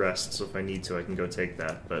free rest, so if I need to, I can go take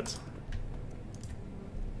that, but...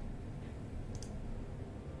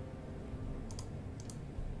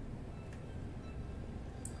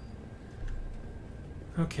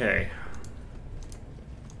 Okay.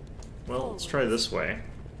 Well, let's try this way.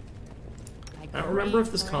 I don't remember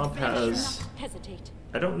if this comp has...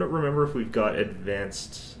 I don't remember if we've got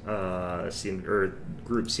advanced group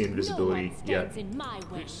C invisibility yet.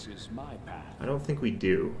 This is my path. I don't think we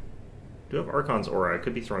do. Do have Archon's Aura? I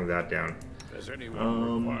could be throwing that down. Does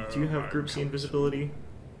anyone require Do you have my group C invisibility?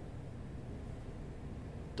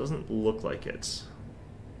 Doesn't look like it.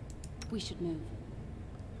 We should move.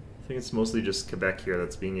 I think it's mostly just Quebec here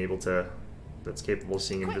that's being able to... that's capable of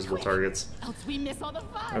seeing invisible targets. Else we miss all the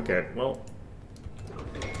fun. Okay, well...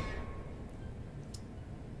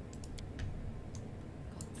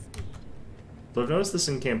 Though I've noticed this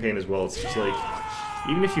in campaign as well, it's just like,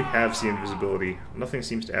 even if you have C invisibility, nothing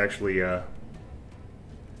seems to actually,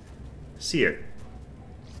 see it.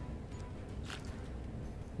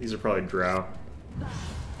 These are probably drow.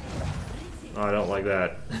 Oh, I don't like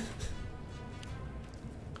that.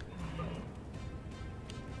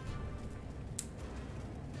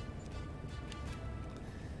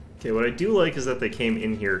 Okay, what I do like is that they came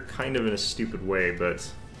in here kind of in a stupid way, but...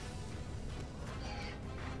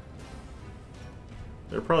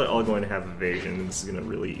 they're probably all going to have evasion, and this is going to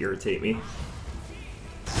really irritate me.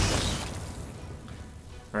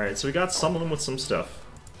 Alright, so we got some of them with some stuff.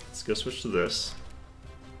 Let's go switch to this.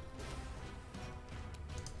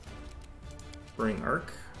 Burning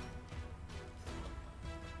Arc.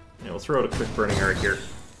 Yeah, we'll throw out a quick Burning Arc here.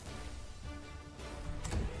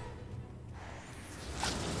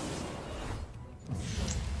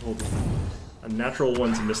 Hold a natural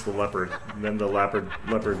one to miss the leopard, and then the leopard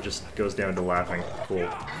just goes down to laughing. Cool.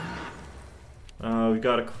 We've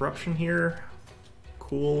got a corruption here.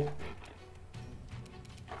 Cool.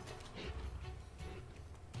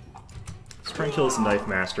 Let's try and kill this Knife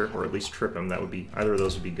Master, or at least trip him. That would be, either of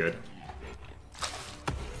those would be good.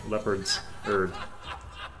 Leopard's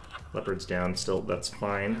down still, that's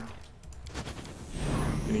fine.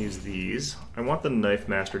 I'm gonna use these. I want the Knife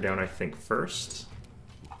Master down, I think, first.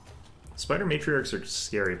 Spider Matriarchs are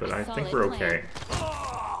scary, but I think we're okay.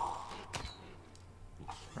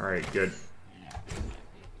 Alright, good.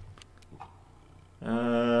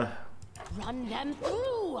 Run them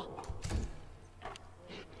through.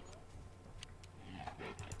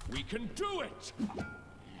 We can do it!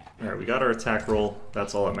 Alright, we got our attack roll.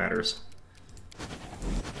 That's all that matters.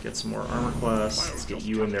 Get some more armor class. Let's get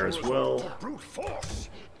you in there as well. Brute force!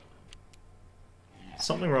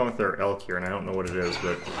 Something wrong with our elk here, and I don't know what it is,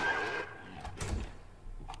 but...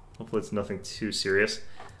 hopefully it's nothing too serious.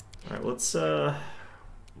 Alright, let's, screw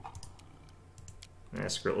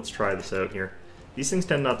it, let's try this out here. These things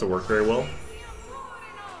tend not to work very well.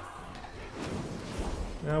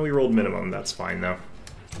 We rolled minimum, that's fine though.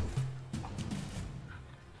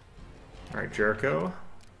 Alright, Jericho.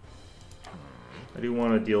 I do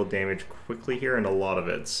want to deal damage quickly here, and a lot of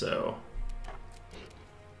it, so...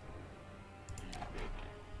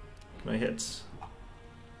 can I hit?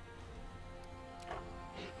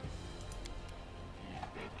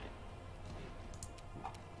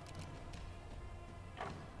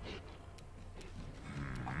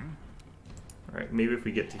 Alright, maybe if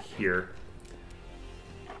we get to here.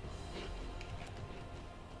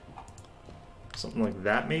 Something like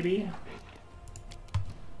that, maybe?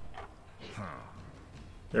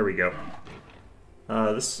 There we go.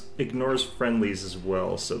 This ignores friendlies as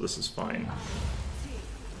well, so this is fine.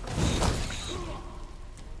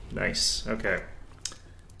 Nice, okay.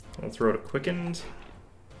 I'll throw out a quickened.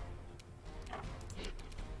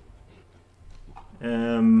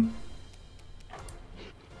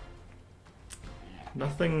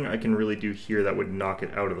 Nothing I can really do here that would knock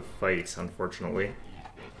it out of the fight, unfortunately.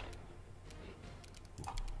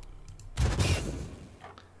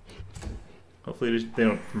 Hopefully they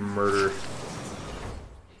don't murder.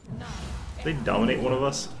 They dominate one of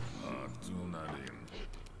us? I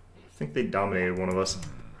think they dominated one of us.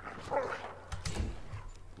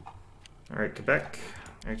 Alright, Quebec.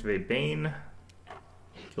 Activate Bane.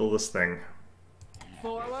 Kill this thing.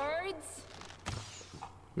 Forwards.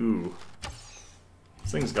 Ooh.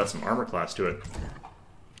 This thing's got some armor class to it.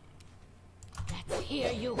 Let's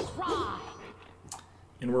hear you cry.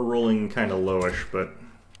 And we're rolling kind of lowish, but...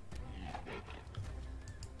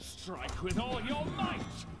 Strike with all your might!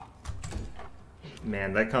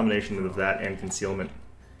 man, that combination of that and concealment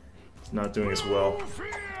is not doing as well.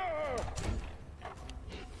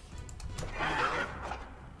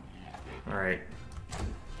 Alright.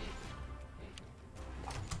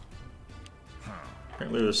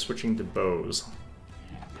 Apparently they're switching to bows.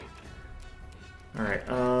 Alright,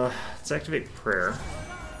 let's activate prayer.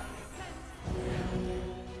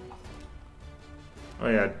 Oh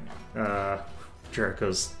yeah,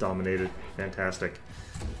 Jericho's dominated. Fantastic.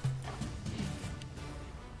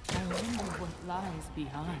 I wonder what lies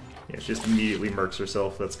behind. Yeah, she just immediately murks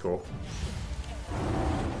herself. That's cool.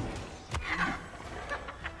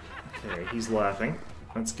 Okay, he's laughing.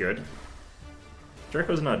 That's good.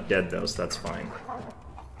 Jericho's not dead though, so that's fine.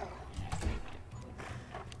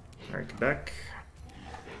 Alright, Quebec.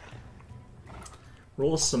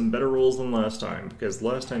 Roll some better rolls than last time, because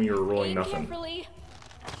last time you were rolling nothing. Carefully.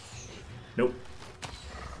 Nope.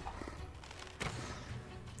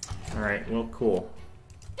 Alright, well, cool.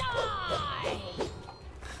 Die!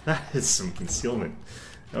 That is some concealment.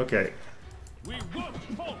 Okay. We won't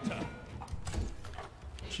falter.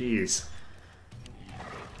 Jeez.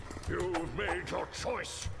 You've made your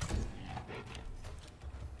choice.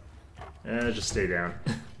 Just stay down.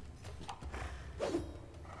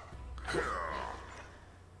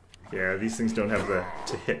 Yeah, these things don't have the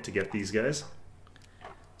to hit to get these guys.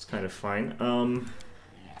 It's kind of fine.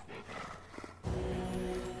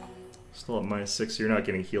 Still at -6, so you're not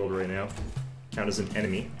getting healed right now. Count as an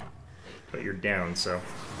enemy, but you're down, so.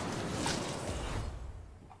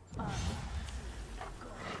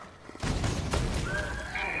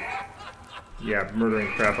 Yeah,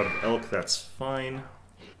 murdering crap out of elk, that's fine.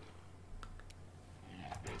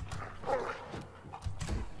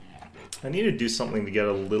 I need to do something to get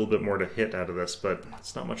a little bit more to hit out of this, but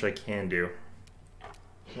it's not much I can do.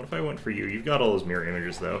 What if I went for you? You've got all those mirror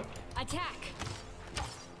images, though. Attack!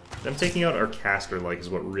 Them taking out our caster, like, is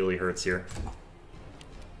what really hurts here.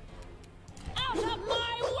 Out of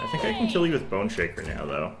my way! I think I can kill you with Bone Shaker now,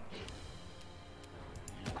 though.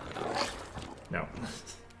 No.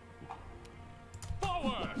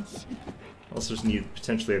 Forwards. Unless there's need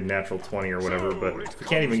potentially a natural 20 or whatever, but if we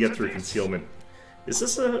can't even get through concealment. Is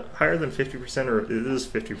this a higher than 50%, or it is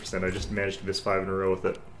 50%? I just managed to miss 5 in a row with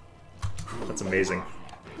it. That's amazing.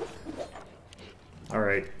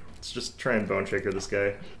 Alright, let's just try and Bone Shaker this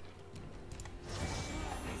guy.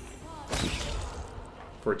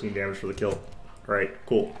 14 damage for the kill. Alright,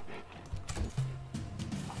 cool.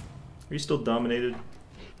 Are you still dominated?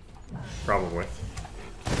 Probably.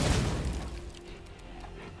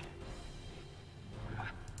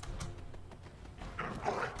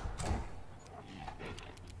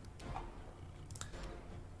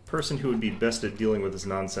 Person who would be best at dealing with this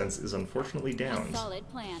nonsense is unfortunately down. Solid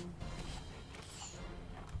plan.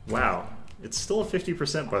 Wow. It's still a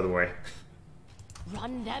 50%, by the way.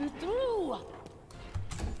 Run them through!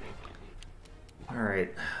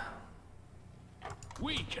 Alright.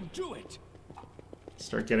 We can do it.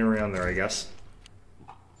 Start getting around there, I guess.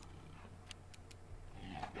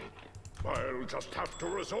 I'll just have to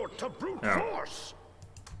resort to brute Oh. force.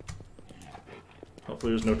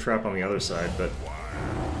 Hopefully there's no trap on the other side, but...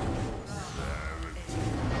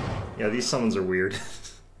 Yeah, these summons are weird.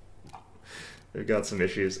 They've got some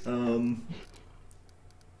issues.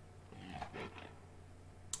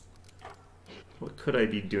 What could I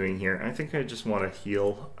be doing here? I think I just want to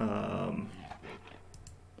heal.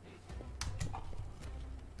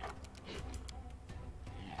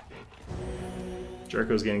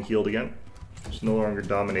 Jericho's getting healed again. She's no longer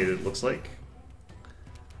dominated, it looks like.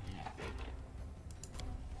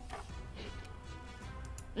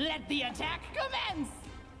 Let the attack commence!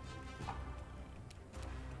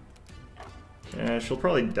 Yeah, she'll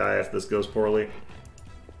probably die if this goes poorly.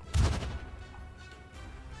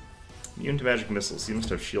 Immune to magic missiles. He must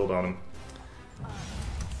have shield on him.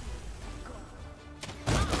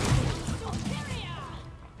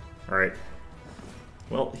 Alright.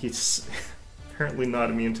 Well, he's apparently not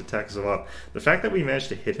immune to attacks of up. The fact that we managed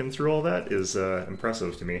to hit him through all that is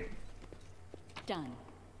impressive to me. Done.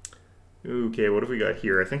 Okay, what have we got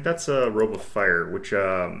here? I think that's a Robe of Fire, which,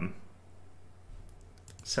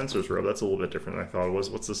 Sensor's Robe, that's a little bit different than I thought it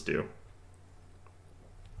was. What's this do?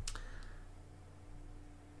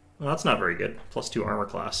 Well, that's not very good. +2 armor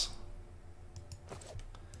class.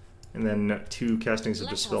 And then 2 castings of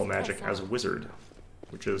Dispel Magic as a wizard,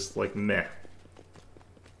 which is, like, meh.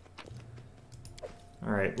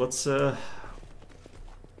 Alright, let's, This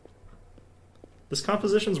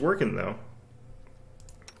composition's working, though.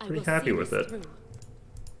 Pretty happy with it. Through.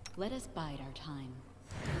 Let us bide our time.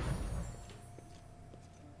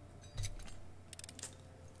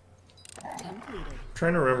 Completed.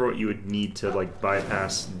 Trying to remember what you would need to, like,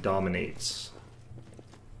 bypass dominates.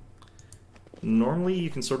 Normally you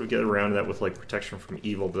can sort of get around that with, like, protection from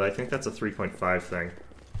evil, but I think that's a 3.5 thing.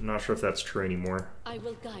 I'm not sure if that's true anymore. I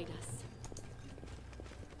will guide us.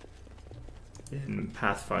 In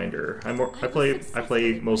Pathfinder, I play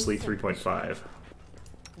mostly 3.5.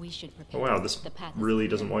 We should Oh prepare. wow, this The path is really clear.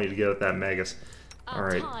 doesn't want you to get at that Magus. Our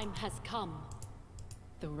Alright. time has come.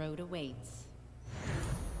 The road awaits.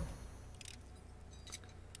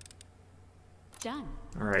 Done.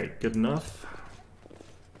 Alright, good enough.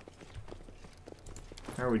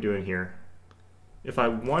 How are we doing here? If I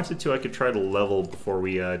wanted to, I could try to level before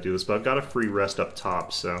we do this, but I've got a free rest up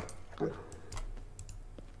top, so...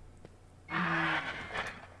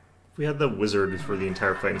 If we had the wizard for the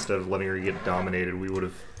entire fight instead of letting her get dominated, we would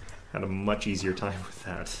have had a much easier time with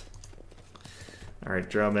that. Alright,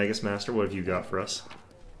 Drow Magus Master, what have you got for us?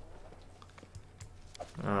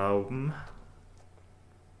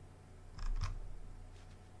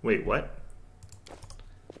 Wait, what?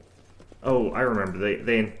 Oh, I remember.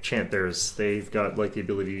 They enchant theirs. They've got, like, the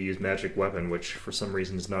ability to use Magic Weapon, which, for some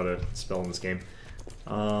reason, is not a spell in this game.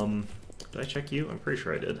 Did I check you? I'm pretty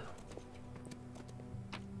sure I did.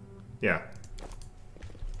 Yeah.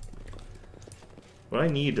 What I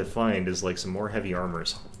need to find is, like, some more heavy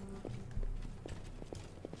armors.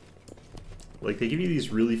 Like, they give you these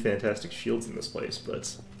really fantastic shields in this place,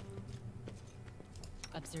 but...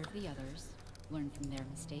 Observe the others. Learn from their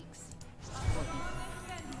mistakes.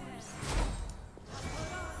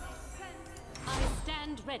 I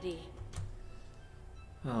stand ready.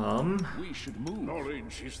 We should move.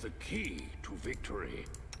 Knowledge is the key to victory.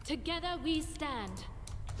 Together we stand.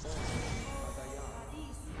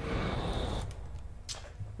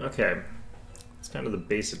 Okay. It's kind of the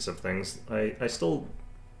basics of things. I still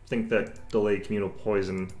think that delayed communal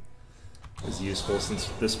poison is useful, since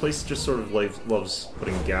this place just sort of loves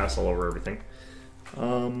putting gas all over everything.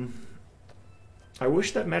 I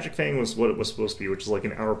wish that Magic Fang was what it was supposed to be, which is like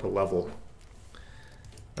an hour per level.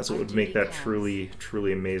 That's what would make that truly,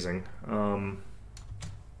 truly amazing.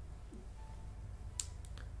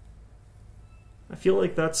 I feel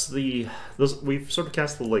like that's we've sort of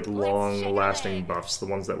cast the like long-lasting buffs, the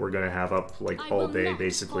ones that we're gonna have up like all day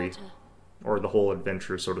basically, or the whole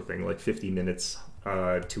adventure sort of thing, like 50 minutes,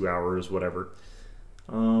 2 hours, whatever.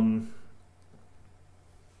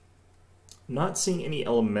 Not seeing any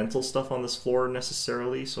elemental stuff on this floor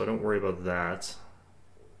necessarily, so I don't worry about that.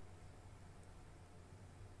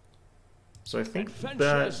 So I think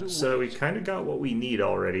so we kind of got what we need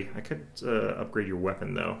already. I could upgrade your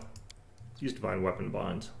weapon though. Let's use Divine Weapon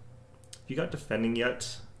Bond. Have you got Defending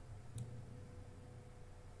yet?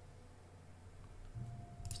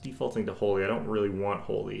 It's defaulting to Holy. I don't really want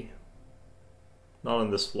Holy. Not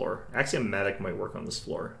on this floor. Axiomatic might work on this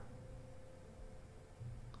floor.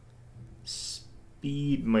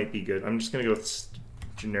 Speed might be good. I'm just going to go with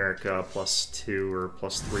generic +2 or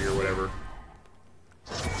 +3 or whatever.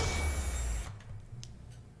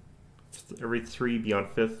 Every 3 beyond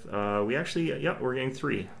 5th. We actually, yeah, we're getting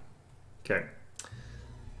 3. Okay.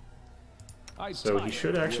 So he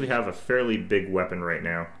should actually have a fairly big weapon right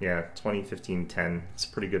now. Yeah, 20, 15, 10. It's a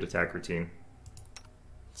pretty good attack routine.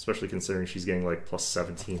 Especially considering she's getting like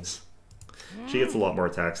 +17s. She gets a lot more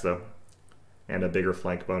attacks though. And a bigger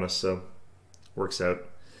flank bonus, so works out.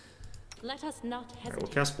 Let us not hesitate. Alright,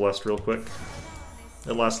 we'll cast Blessed real quick.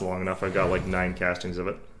 It lasts long enough. I've got like 9 castings of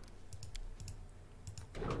it.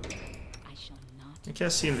 I shall not. I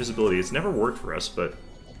cast See Invisibility. It's never worked for us, but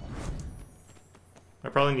I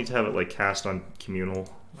probably need to have it like cast on Communal.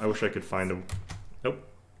 I wish I could find a... Nope.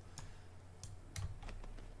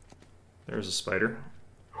 There's a spider.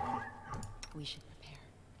 We should prepare.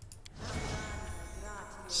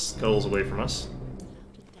 Scuttles away from us. Without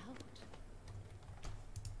a doubt.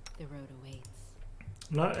 The road awaits.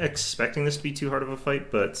 I'm not expecting this to be too hard of a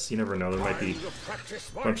fight, but you never know. There might be a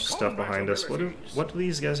bunch of stuff behind us. What do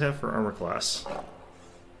these guys have for armor class?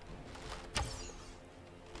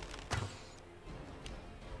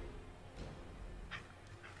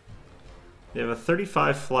 They have a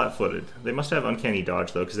 35 flat-footed. They must have Uncanny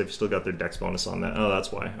Dodge, though, because they've still got their Dex bonus on that. Oh,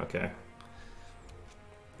 that's why. Okay.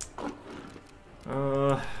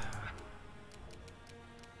 I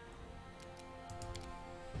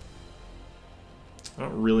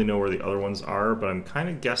don't really know where the other ones are, but I'm kind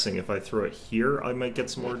of guessing if I throw it here, I might get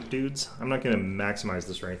some more dudes. I'm not going to maximize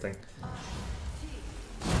this or anything.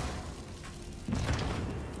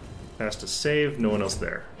 Has to save, no one else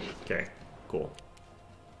there. Okay, cool.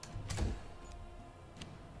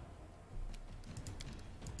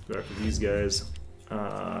 Go after these guys.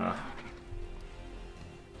 I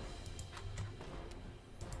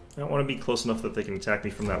don't want to be close enough that they can attack me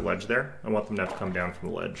from that ledge there. I want them to have to come down from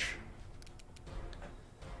the ledge.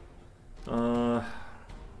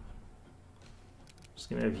 Just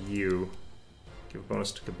gonna have you give a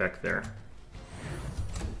bonus to Quebec there.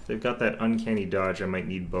 If they've got that Uncanny Dodge, I might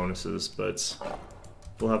need bonuses, but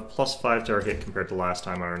we'll have +5 to our hit compared to last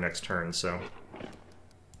time on our next turn, so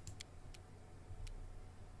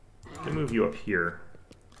me move you up here.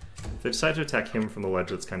 If they decide to attack him from the ledge,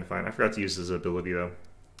 that's kind of fine. I forgot to use his ability, though.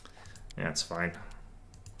 Yeah, it's fine.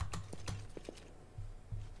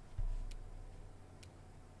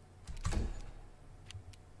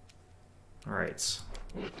 Alright.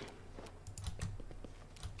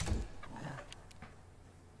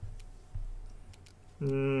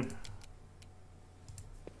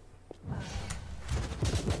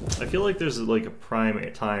 I feel like there's like a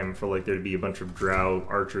prime time for like there to be a bunch of drow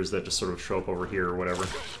archers that just sort of show up over here or whatever.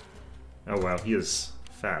 Oh wow, he is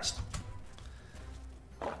fast.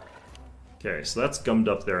 Okay, so that's gummed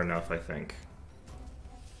up there enough, I think.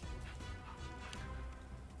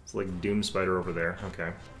 It's like Doom Spider over there.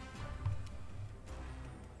 Okay.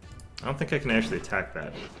 I don't think I can actually attack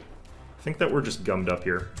that. I think that we're just gummed up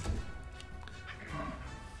here.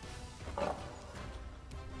 Okay,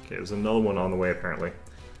 there's another one on the way apparently.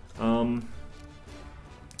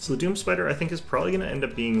 So the Doom Spider I think is probably going to end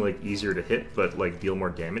up being like easier to hit, but like deal more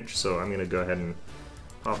damage, so I'm going to go ahead and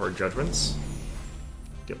pop our Judgments.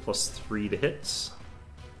 Get +3 to hits.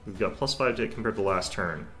 We've got +5 to hit compared to last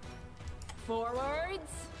turn. Forwards.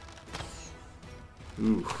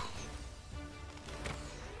 Ooh.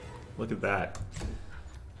 Look at that.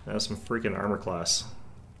 That was some freaking armor class.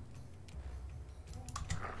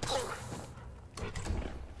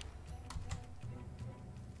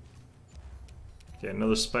 Okay,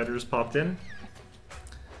 another spider has popped in.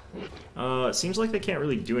 It seems like they can't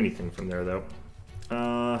really do anything from there, though.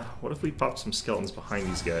 What if we pop some skeletons behind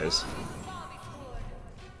these guys?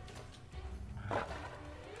 I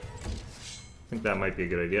think that might be a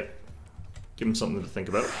good idea. Give him something to think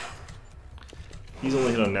about. He's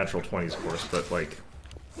only hit on natural 20s, of course, but, like,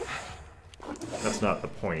 that's not the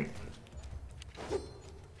point.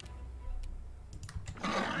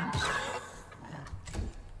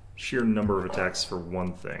 Sheer number of attacks for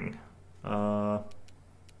one thing. Let's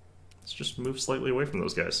just move slightly away from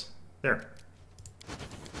those guys. There.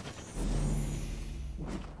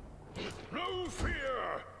 No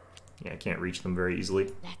fear. Yeah, I can't reach them very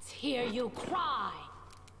easily. Let's hear you cry.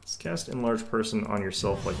 Let's cast Enlarge Person on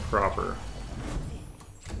yourself like proper.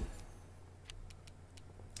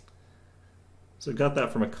 So I got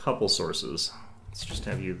that from a couple sources. Let's just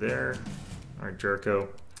have you there. Alright, Jericho.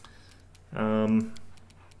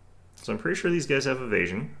 So I'm pretty sure these guys have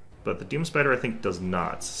evasion, but the Doom Spider I think does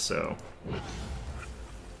not, so...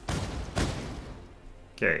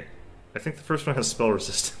 Okay. I think the first one has spell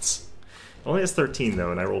resistance. It only has 13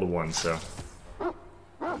 though, and I rolled a 1, so...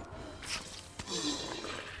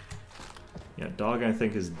 Yeah, dog I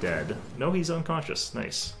think is dead. No, he's unconscious.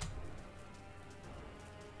 Nice.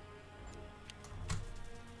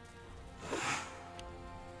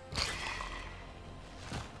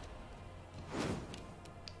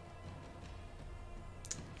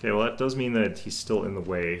 Okay, well that does mean that he's still in the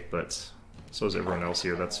way, but so is everyone else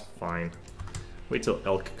here, that's fine. Wait till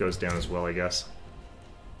Elk goes down as well, I guess.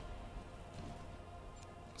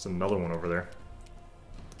 There's another one over there.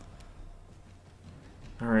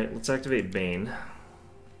 Alright, let's activate Bane.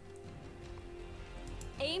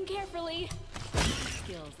 Aim carefully.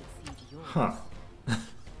 Skills exceed yours. Huh.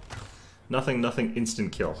 Nothing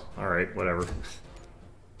instant kill. Alright, whatever.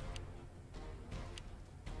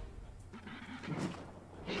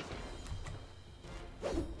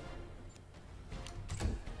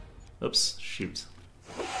 Oops, shoot.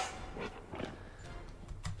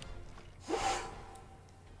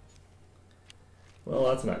 Well,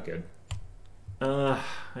 that's not good.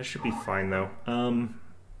 I should be fine though.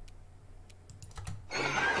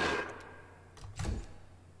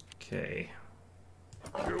 Okay.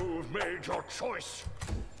 You've made your choice.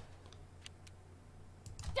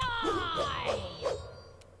 Die!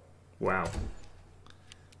 Wow.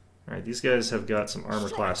 Alright, these guys have got some armor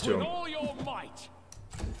class to them. all your might.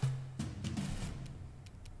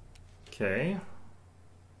 Okay.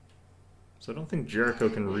 So I don't think Jericho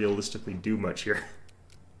can realistically do much here.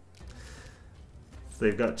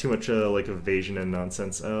 They've got too much like evasion and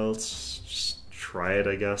nonsense. Let's just try it,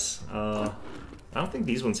 I guess. I don't think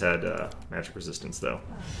these ones had magic resistance, though.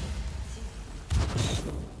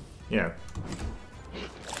 Yeah.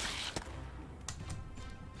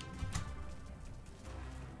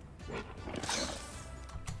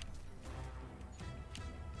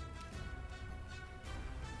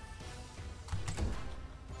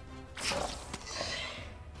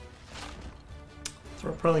 So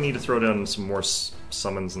I'll probably need to throw down some more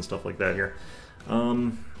summons and stuff like that here.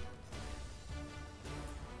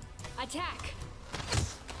 Attack!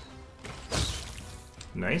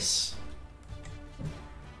 Nice.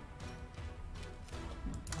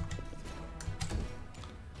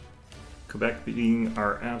 Quebec being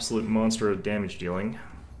our absolute monster of damage dealing.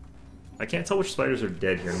 I can't tell which spiders are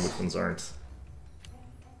dead here and which ones aren't.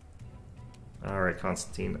 Alright,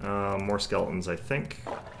 Constantine. More skeletons, I think.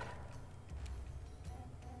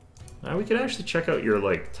 We could actually check out your,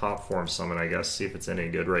 like, top form summon, I guess, see if it's any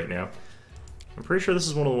good right now. I'm pretty sure this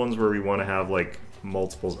is one of the ones where we want to have, like,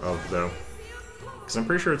 multiples of, though. Because I'm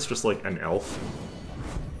pretty sure it's just, like, an elf.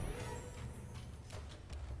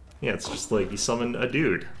 Yeah, it's just like you summon a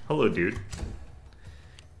dude. Hello, dude.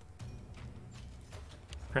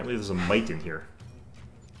 Apparently there's a mite in here.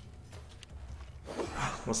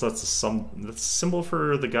 Unless that's that's a symbol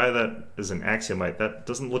for the guy that is an axiomite. That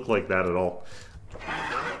doesn't look like that at all.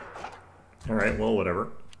 Alright, well, whatever.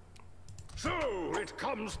 So it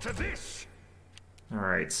comes to this.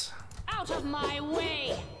 Alright. Out of my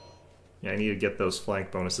way! Yeah, I need to get those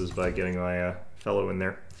flank bonuses by getting my fellow in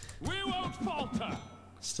there. We won't falter.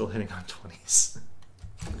 Still hitting on 20s.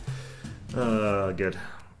 Good.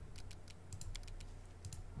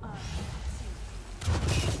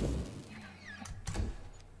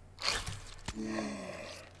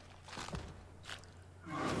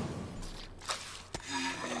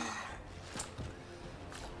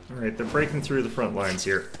 Alright, they're breaking through the front lines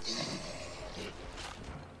here.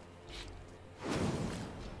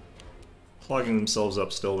 Clogging themselves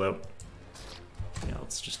up still, though. Yeah,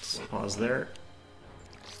 let's just pause there.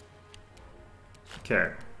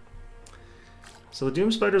 Okay. So the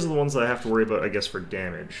Doom Spiders are the ones that I have to worry about, I guess, for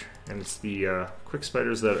damage. And it's the quick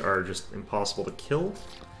spiders that are just impossible to kill.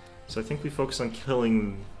 So I think we focus on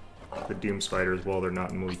killing the Doom Spiders while they're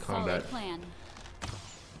not in melee combat. Plan.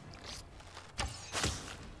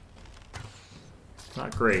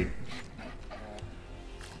 Not great.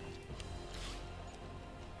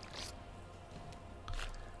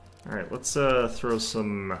 Alright, let's throw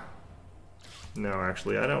some... No,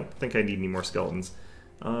 actually, I don't think I need any more skeletons.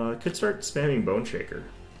 I could start spamming Bone Shaker.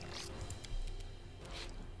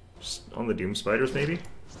 Just on the Doom Spiders, maybe?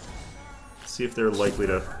 See if they're likely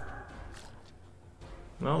to...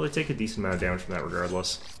 Well, they take a decent amount of damage from that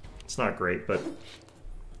regardless. It's not great, but...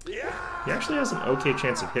 He actually has an okay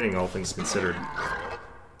chance of hitting, all things considered.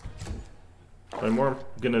 But I'm more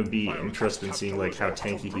gonna be interested in seeing, like, how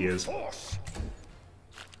tanky he is.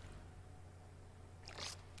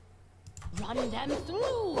 Run them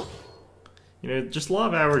through! You know, just law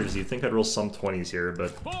of averages, you'd think I'd roll some 20s here,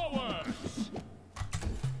 but...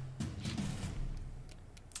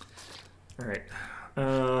 Alright.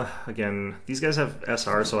 Again, these guys have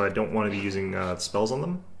SR, so I don't want to be using spells on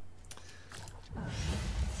them.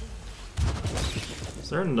 Is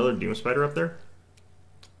there another Doom Spider up there?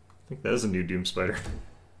 I think that is a new Doom Spider.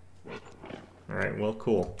 Alright, well,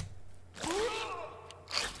 cool.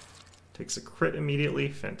 Takes a crit immediately,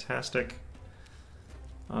 fantastic.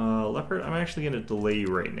 Leopard, I'm actually going to delay you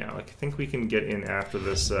right now. I think we can get in after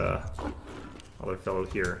this other fellow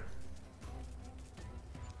here.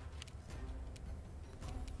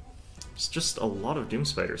 It's just a lot of Doom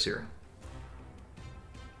Spiders here.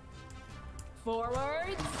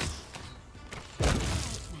 Forwards.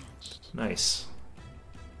 Nice.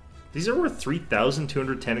 These are worth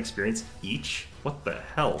 3,210 experience each? What the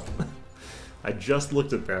hell? I just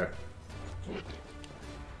looked at that.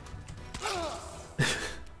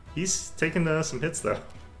 He's taking some hits, though.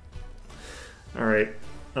 Alright.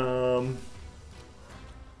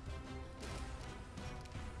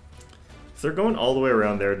 If they're going all the way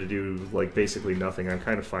around there to do, like, basically nothing, I'm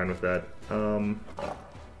kind of fine with that.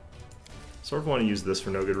 Sort of want to use this for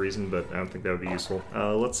no good reason, but I don't think that would be useful.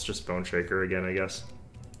 Let's just Bone Shaker again, I guess.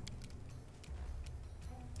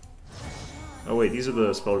 Oh wait, these are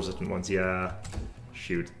the spell-resistant ones. Yeah.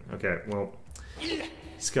 Shoot. Okay, well...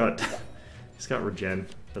 He's got regen.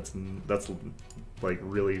 That's like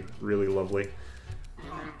really, really lovely.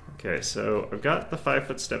 Okay, so I've got the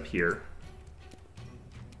 5-foot step here.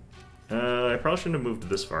 I probably shouldn't have moved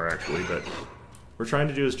this far actually, but what we're trying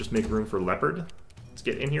to do is just make room for Leopard to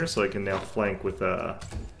get in here, so I can now flank with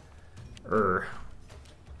Alright,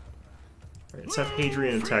 let's have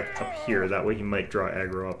Hadrian attack up here. That way he might draw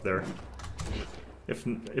aggro up there.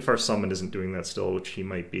 If our summon isn't doing that still, which he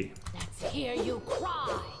might be. Let's hear you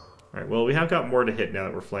cry. Alright, well, we have got more to hit now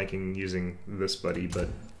that we're flanking using this buddy, but...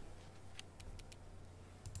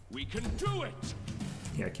 We can do it!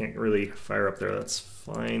 Yeah, I can't really fire up there, that's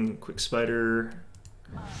fine. Quick Spider...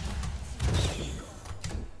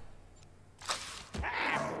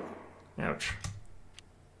 Ouch.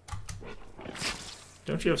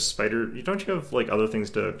 Don't you have spider... Don't you have, like, other things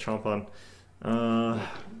to chomp on?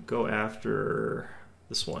 Go after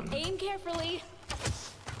this one. Aim carefully.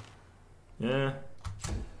 Yeah.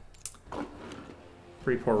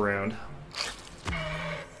 Pretty poor round.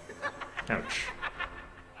 Ouch.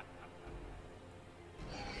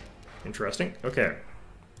 Interesting. Okay.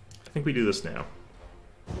 I think we do this now.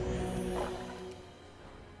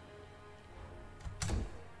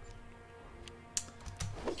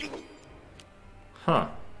 Huh.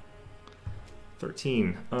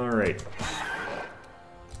 13. Alright.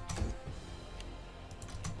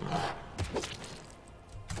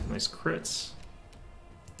 Nice crits.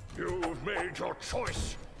 You've made your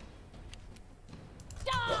choice.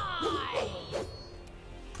 Die!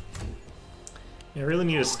 Yeah, I really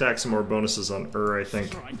need to stack some more bonuses on I think.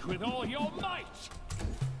 Strike with all your might.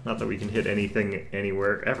 Not that we can hit anything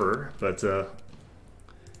anywhere ever, but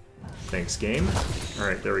thanks, game.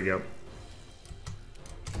 Alright, there we go.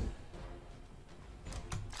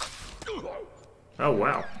 Oh,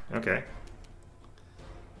 wow. Okay.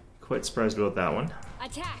 Quite surprised about that one.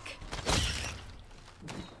 Attack!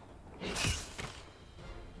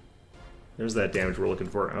 There's that damage we're looking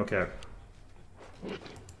for. Okay.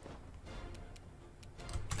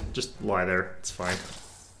 Just lie there. It's fine.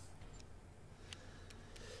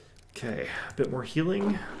 Okay. A bit more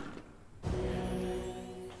healing.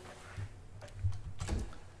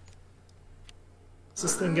 Is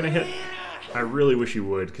this thing gonna hit? I really wish you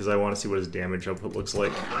would, because I want to see what his damage output looks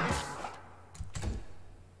like.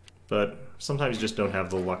 But sometimes you just don't have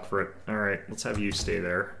the luck for it. Alright, let's have you stay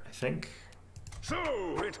there, I think. So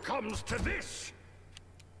it comes to this.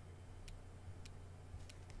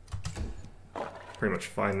 Pretty much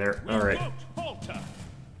fine there. Alright. Won't falter.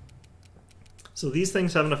 So these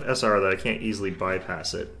things have enough SR that I can't easily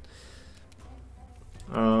bypass it.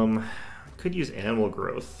 Could use animal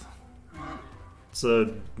growth. It's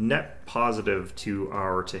a net positive to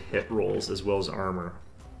our to hit rolls as well as armor.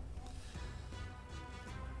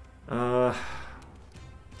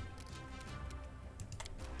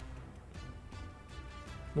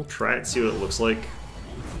 We'll try it, see what it looks like.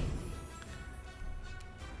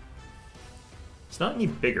 It's not any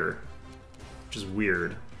bigger, which is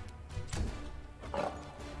weird. A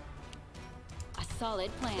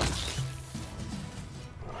solid plan.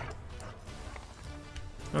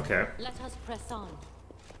 Okay. Let us press on.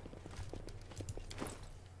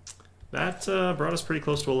 That brought us pretty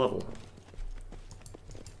close to a level.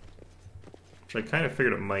 Which I kind of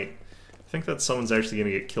figured it might. I think that someone's actually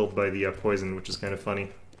going to get killed by the poison, which is kind of funny.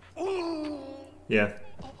 Yeah.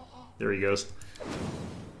 There he goes.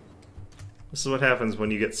 This is what happens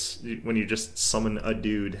when you just summon a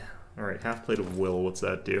dude. Alright, half plate of will, what's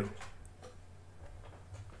that do?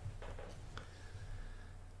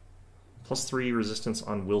 +3 resistance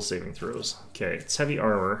on will saving throws. Okay, it's heavy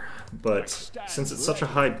armor, but since it's such a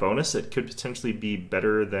high bonus, it could potentially be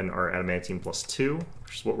better than our adamantium +2,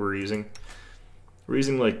 which is what we're using. We're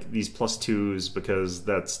using like these +2s because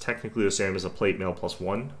that's technically the same as a plate mail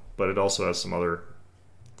 +1, but it also has some other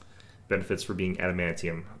benefits for being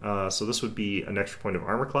adamantium. So this would be an extra point of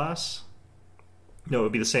armor class. No, it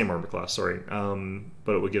would be the same armor class, sorry.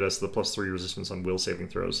 But it would get us the +3 resistance on will saving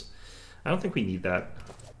throws. I don't think we need that.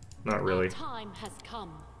 Not really. Our time has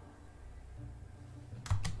come.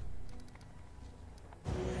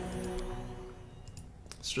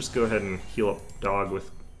 Let's just go ahead and heal up dog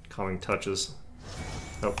with calming touches.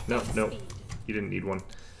 Oh, no, no. You didn't need one.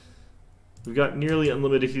 We've got nearly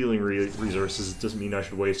unlimited healing resources. It doesn't mean I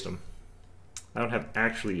should waste them. I don't have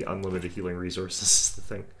actually unlimited healing resources, is the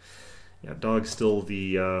thing. Yeah, dog's still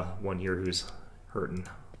the one here who's hurting.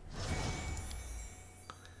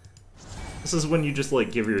 This is when you just,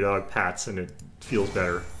 like, give your dog pats and it feels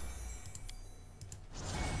better.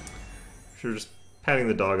 Sure, just patting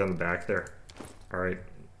the dog on the back there. Alright.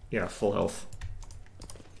 Yeah, full health.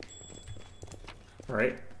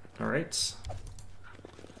 Alright. Alright.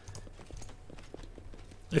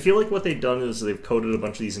 I feel like what they've done is they've coded a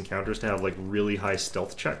bunch of these encounters to have, like, really high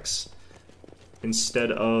stealth checks,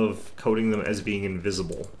 instead of coding them as being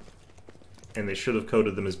invisible. And they should have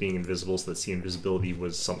coded them as being invisible so that see invisibility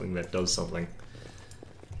was something that does something.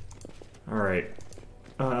 Alright.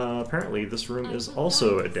 Apparently this room is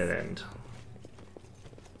also a dead end.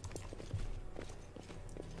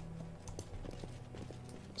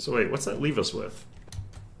 So wait, what's that leave us with?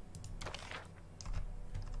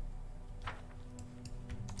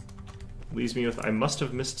 Leaves me with, I must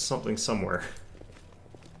have missed something somewhere.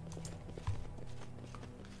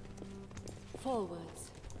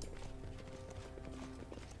 Forwards.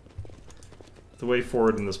 The way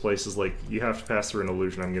forward in this place is like, you have to pass through an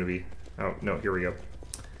illusion. I'm gonna be... Oh, no, here we go.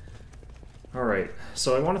 Alright,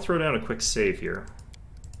 so I want to throw down a quick save here.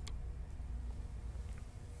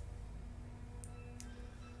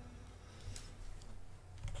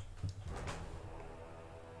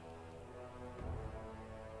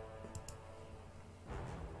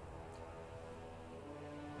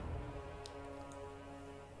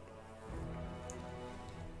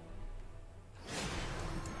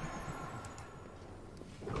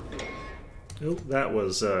 Oh, that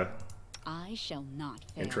was I shall not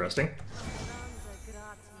fail. interesting.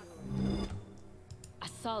 A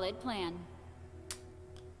solid plan.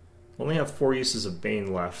 Only have 4 uses of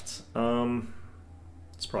Bane left.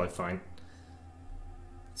 It's probably fine.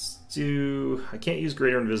 Let's do... I can't use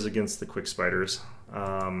Greater Invis against the quick spiders.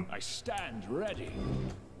 I stand ready.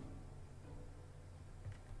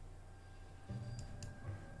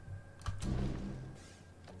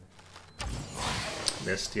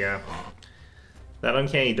 Missed, yeah. That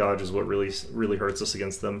uncanny dodge is what really hurts us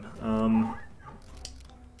against them.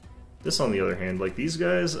 This, on the other hand, like, these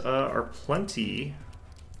guys are plenty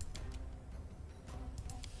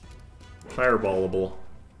fireballable.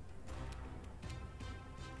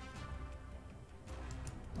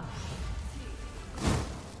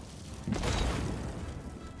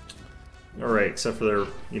 Alright, except for their,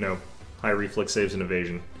 you know, high reflex saves and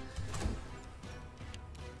evasion.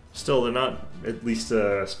 Still, they're not at least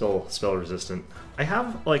spell resistant. I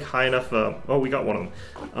have, like, high enough... oh, we got one of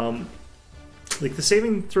them. Like, the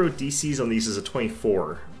saving throw DCs on these is a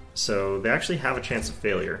 24, so they actually have a chance of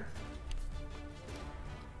failure.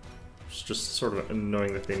 It's just sort of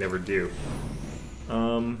annoying that they never do.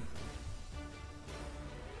 Oh,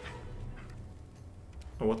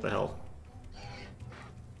 what the hell?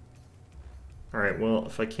 Alright, well,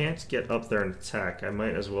 if I can't get up there and attack, I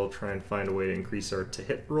might as well try and find a way to increase our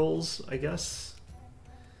to-hit rolls, I guess.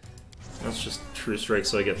 That's just True Strike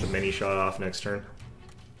so I get the mini shot off next turn.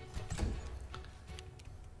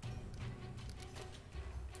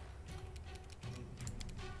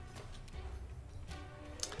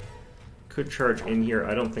 Could charge in here.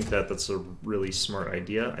 I don't think that's a really smart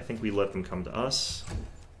idea. I think we let them come to us.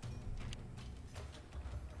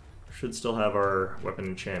 Should still have our weapon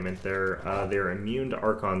enchantment there. They're immune to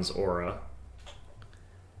Archon's aura.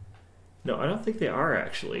 No, I don't think they are,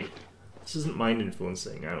 actually. This isn't mind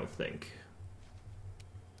influencing, I don't think.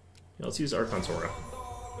 Yeah, let's use Archon's aura.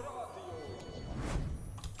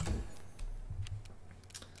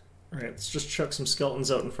 Alright, let's just chuck some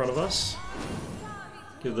skeletons out in front of us.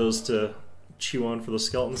 Give those to chew on for the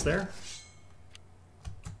skeletons there.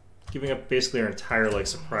 Giving up basically our entire, like,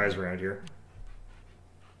 surprise round here.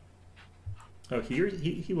 Oh,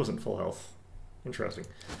 he wasn't full health. Interesting.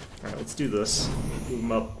 Alright, let's do this. Move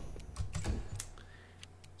him up.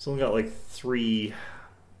 He's only got like 3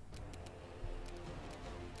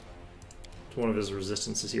 to one of his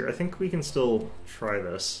resistances here. I think we can still try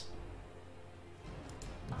this.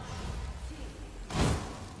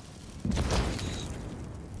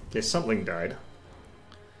 Okay, something died.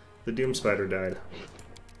 The Doom Spider died.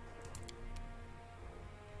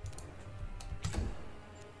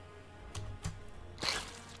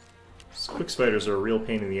 Quick spiders are a real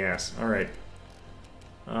pain in the ass. Alright.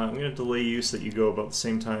 I'm going to delay you so that you go about the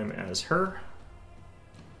same time as her.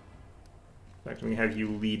 In fact, I'm going to have you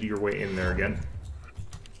lead your way in there again.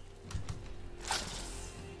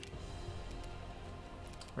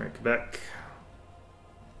 Alright, Quebec.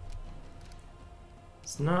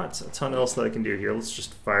 There's not a ton else that I can do here. Let's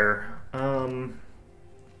just fire. I'll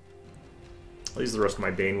use the rest of my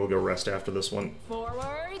Bane. We'll go rest after this one.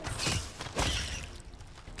 Forwards.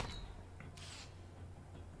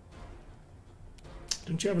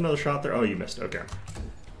 Didn't you have another shot there? Oh, you missed. Okay.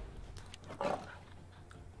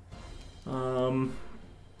 Gonna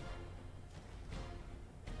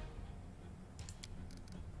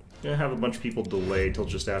have a bunch of people delay till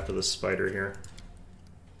just after the spider here.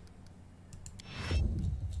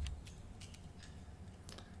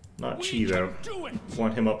 Not Chi, though.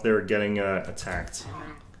 Want him up there getting attacked.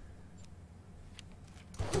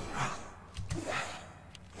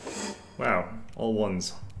 Wow, all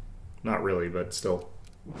ones. Not really, but still.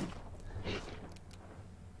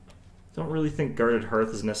 Don't really think Guarded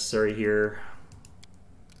Hearth is necessary here.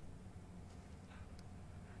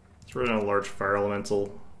 Throw down a large fire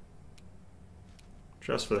elemental.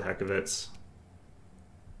 Just for the heck of it. This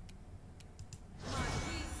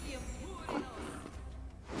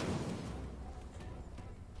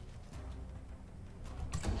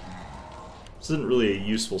isn't really a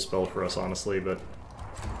useful spell for us, honestly, but...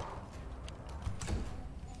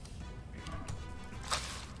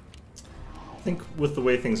 I think with the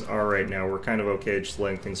way things are right now, we're kind of okay just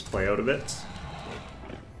letting things play out a bit.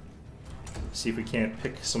 See if we can't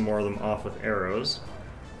pick some more of them off with arrows.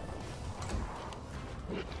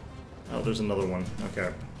 Oh, there's another one.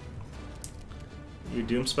 Okay. You a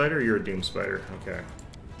Doom Spider or you're a Doom Spider? Okay.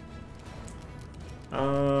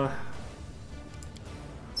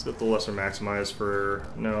 Let's get the Lesser Maximize for...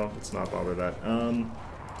 No, let's not bother that.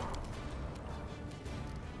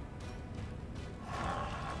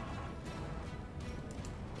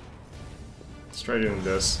 Let's try doing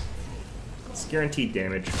this. guaranteed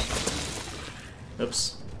damage.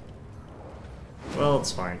 Oops. Well,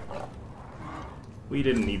 it's fine. We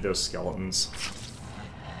didn't need those skeletons.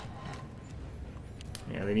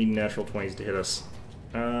 Yeah, they need natural 20s to hit us.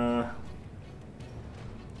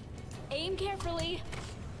 Aim carefully.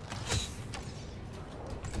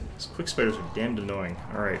 These quick spiders are damned annoying.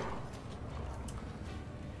 Alright.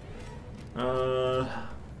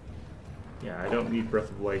 Yeah, I don't need Breath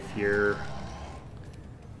of Life here.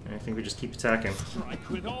 I think we just keep attacking. Strike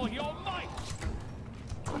with all your might.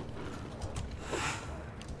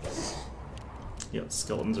 Yeah,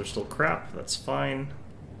 skeletons are still crap. That's fine.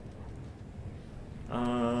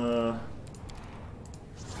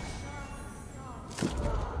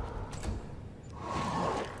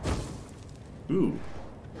 Ooh.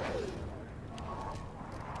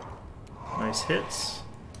 Nice hits.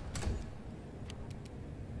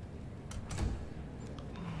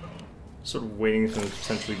 Sort of waiting for them to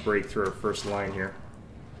potentially break through our first line here.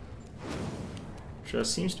 Which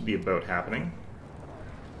seems to be about happening.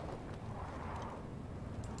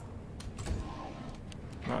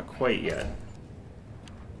 Not quite yet.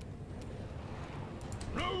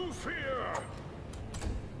 No fear.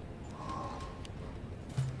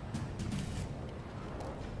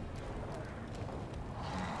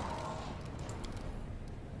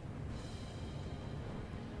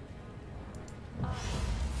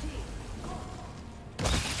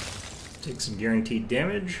 Take some guaranteed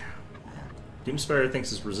damage. Doomspire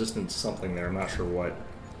thinks it's resistant to something there, I'm not sure what.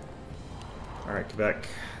 Alright, Quebec,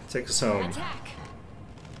 take us home. Attack.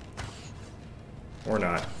 Or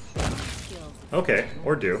not. Skills. Okay,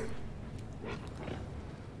 or do.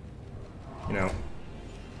 You know.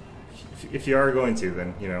 If you are going to,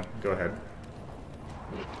 then, you know, go ahead.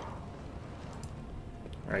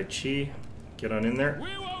 Alright, Chi, get on in there.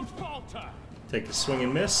 We won't falter. Take the swing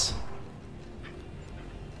and miss.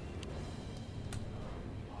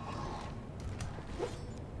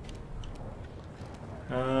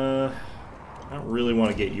 I don't really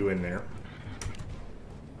want to get you in there.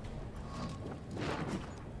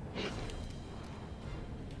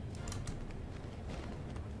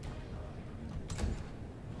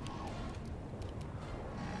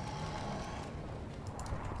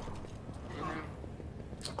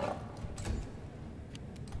 I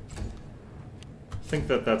think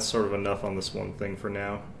that that's sort of enough on this one thing for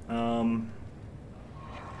now. Nah,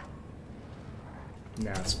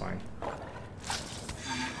 it's fine.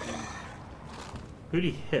 Who'd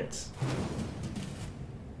he hit?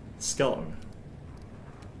 Skeleton.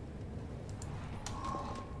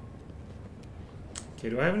 Okay,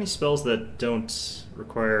 do I have any spells that don't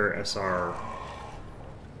require SR?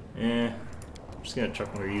 I'm just gonna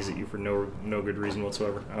chuck one of these at you for no good reason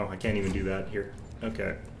whatsoever. Oh, I can't even do that here.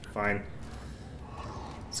 Okay, fine.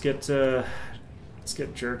 Let's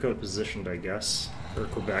get Jericho positioned, I guess, for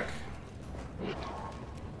Quebec.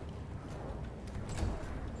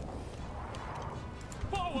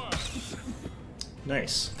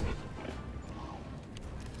 Nice.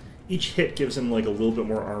 Each hit gives him like a little bit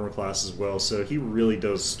more armor class as well, so he really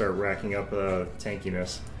does start racking up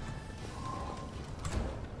tankiness.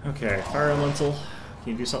 Okay, Fire Elemental.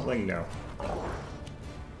 Can you do something? No.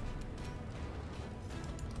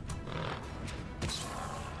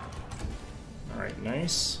 Alright,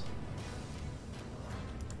 nice.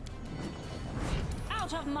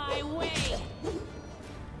 Out of my way.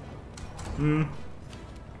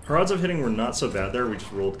 Our odds of hitting were not so bad there, we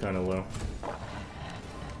just rolled kind of low.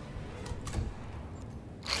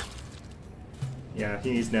 Yeah,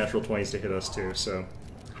 he needs natural 20s to hit us too, so...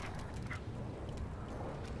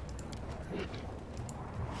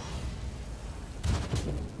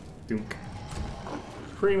 Dunk.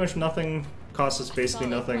 Pretty much nothing, costs us basically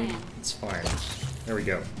nothing, it's fine. There we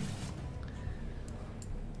go.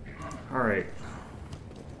 Alright.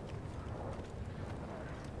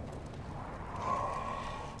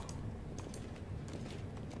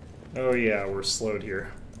 Oh yeah, we're slowed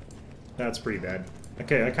here. That's pretty bad.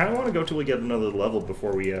 Okay, I kind of want to go till we get another level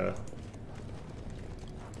before we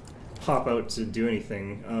hop out to do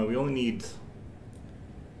anything. We only need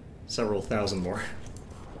several thousand more.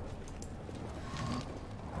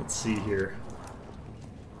 Let's see here.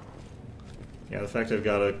 Yeah, the fact I've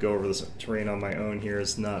got to go over this terrain on my own here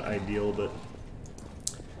is not ideal, but...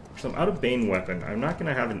 So I'm out of Bane weapon. I'm not going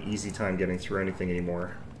to have an easy time getting through anything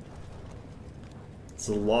anymore. It's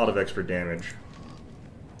a lot of extra damage.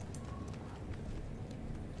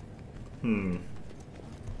 Yeah,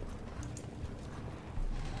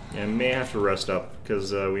 I may have to rest up,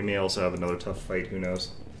 because we may also have another tough fight, who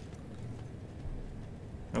knows.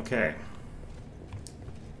 Okay.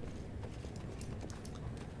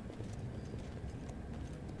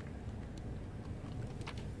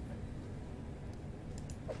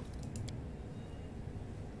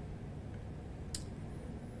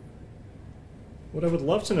 What I would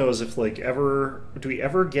love to know is if, like, do we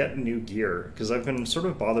ever get new gear? Because I've been sort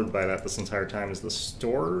of bothered by that this entire time, is the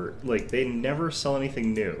store, like, they never sell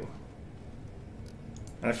anything new.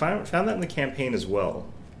 And I found that in the campaign as well.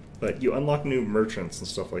 But you unlock new merchants and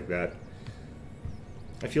stuff like that.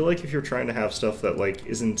 I feel like if you're trying to have stuff that, like,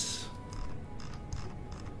 isn't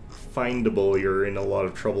findable, you're in a lot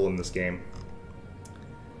of trouble in this game.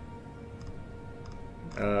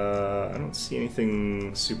 I don't see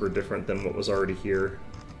anything super different than what was already here.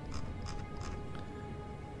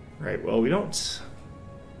 Right, well, we don't...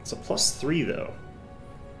 It's a +3, though.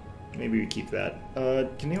 Maybe we keep that.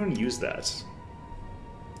 Can anyone use that?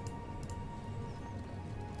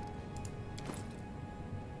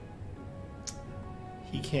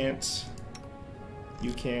 He can't.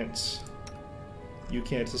 You can't. You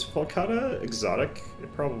can't. Is Falcata exotic?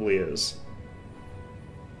 It probably is.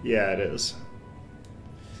 Yeah, it is.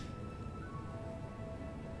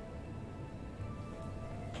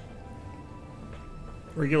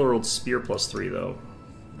 Regular old spear +3, though.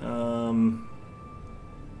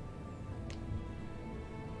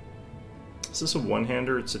 Is this a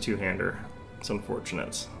one-hander? It's a two-hander. It's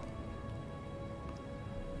unfortunate.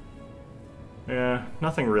 Yeah,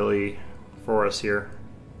 nothing really for us here.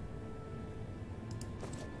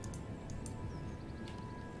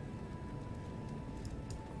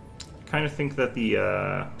 I kind of think that the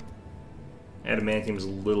adamantium is a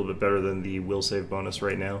little bit better than the will save bonus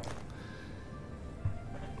right now.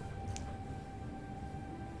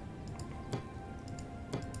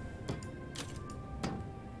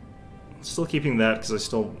 Still keeping that because I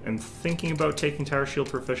still am thinking about taking Tower Shield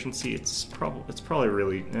proficiency. It's probably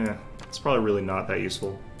really not that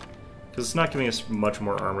useful because it's not giving us much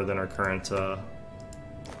more armor than our current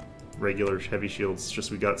regular heavy shields. It's just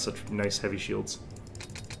we got such nice heavy shields.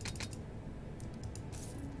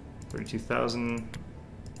 32,000.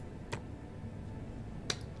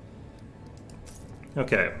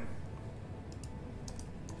 Okay.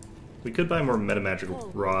 We could buy more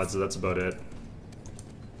metamagical rods. That's about it.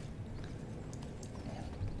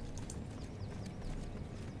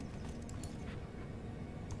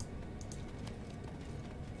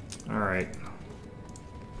 Alright.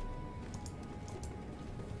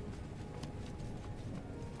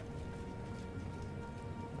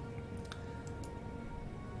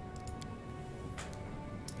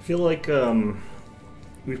 I feel like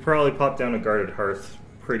we probably popped down a guarded hearth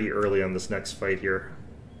pretty early on this next fight here.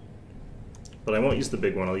 But I won't use the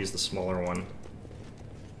big one, I'll use the smaller one.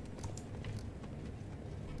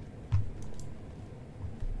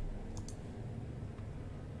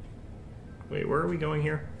 Wait, where are we going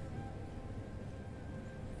here?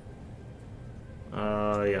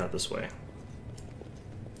 Yeah, this way.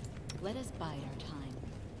 Let us bide our time.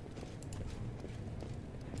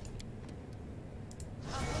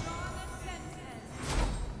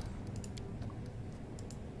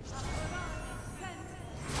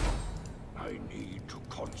 I need to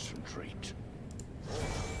concentrate.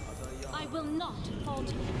 I will not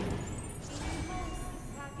falter.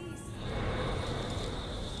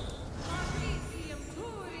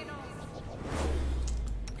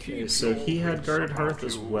 Okay, so he had guarded hearth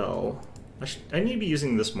as well. I need to be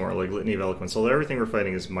using this more, like Litany of Eloquence, although everything we're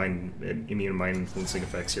fighting is immune mind influencing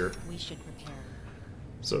effects here. We should prepare.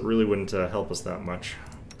 So it really wouldn't help us that much.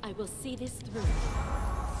 I will see this through.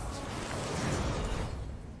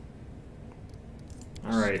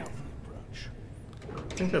 Alright.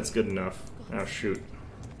 I think that's good enough. Oh shoot.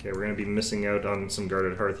 Okay, we're gonna be missing out on some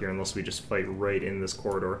guarded hearth here unless we just fight right in this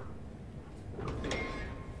corridor.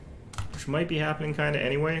 Which might be happening kinda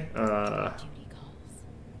anyway.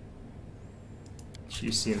 Should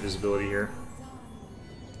you see invisibility here?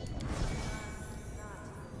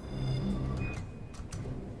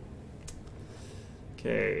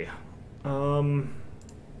 Okay. The road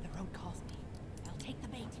calls me. I'll take the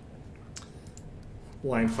bait.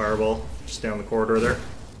 Blind fireball, just down the corridor there.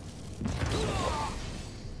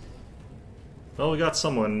 Well, we got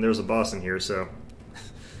someone. There's a boss in here, so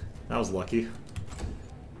that was lucky.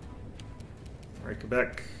 Alright,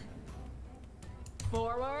 Quebec.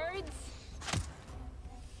 Forwards.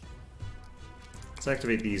 Let's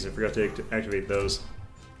activate these. I forgot to activate those.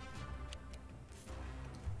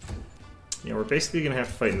 Yeah, we're basically gonna have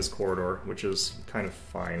to fight in this corridor, which is kind of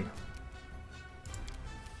fine.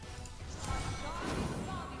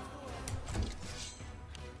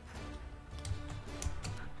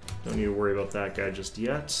 Don't need to worry about that guy just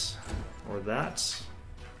yet. Or that.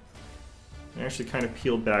 I actually kind of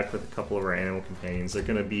peeled back with a couple of our animal companions. They're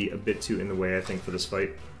gonna be a bit too in the way, I think, for this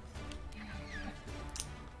fight.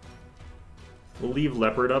 We'll leave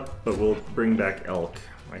Leopard up, but we'll bring back Elk,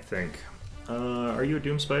 I think. Are you a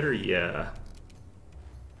Doom Spider? Yeah.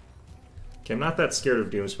 Okay, I'm not that scared of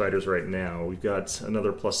Doom Spiders right now. We've got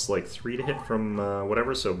another plus like 3 to hit from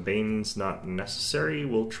whatever, so Bane's not necessary.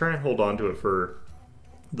 We'll try and hold on to it for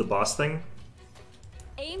the boss thing.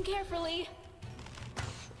 Aim carefully.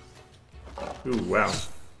 Ooh, wow.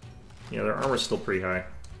 Yeah, their armor's still pretty high.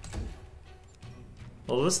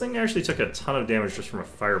 Well, this thing actually took a ton of damage just from a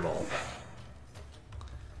fireball.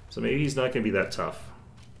 So maybe he's not going to be that tough.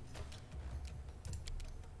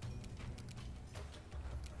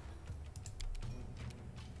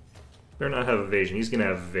 Better not have evasion. He's going to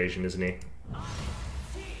have evasion, isn't he?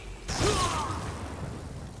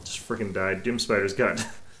 Just freaking died. Doom Spider's got...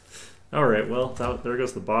 Alright, well, there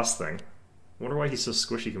goes the boss thing. I wonder why he's so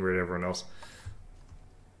squishy compared to everyone else.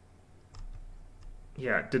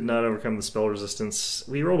 Yeah, did not overcome the spell resistance.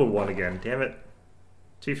 We rolled a 1 again, damn it.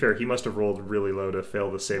 To be fair, he must have rolled really low to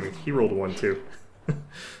fail the saving. He rolled a 1 too.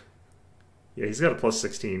 Yeah, he's got a plus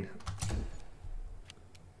 16.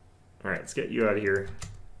 Alright, let's get you out of here.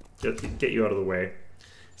 Get you out of the way.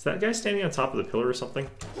 Is that guy standing on top of the pillar or something?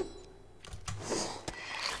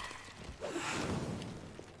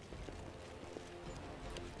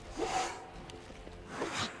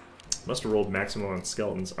 Must have rolled maximum on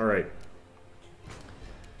skeletons. Alright.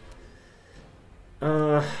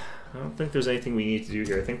 I don't think there's anything we need to do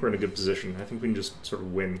here. I think we're in a good position. I think we can just sort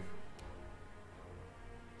of win.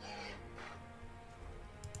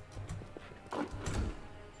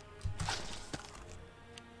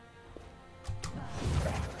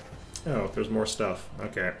 Oh, there's more stuff.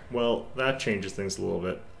 Okay. Well, that changes things a little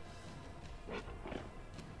bit.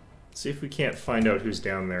 See if we can't find out who's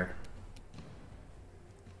down there.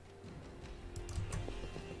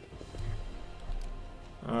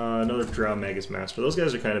 Another Drow Magus Master. Those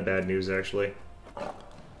guys are kind of bad news, actually. Well,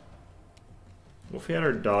 if we had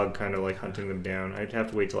our dog kind of like hunting them down, I'd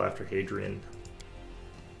have to wait till after Hadrian.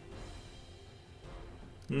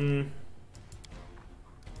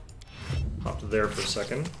 Hop to there for a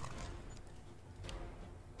second.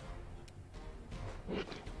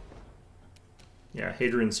 Yeah,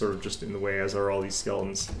 Hadrian's sort of just in the way, as are all these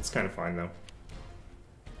skeletons. It's kind of fine, though.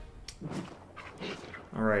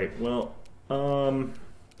 Alright, well,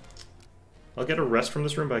 I'll get a rest from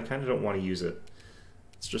this room, but I kind of don't want to use it.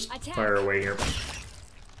 Let's just fire away here.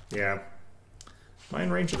 Yeah. Am I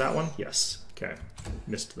in range of that one? Yes. Okay.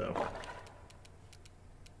 Missed, though.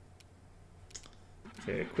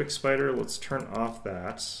 Okay, quick spider. Let's turn off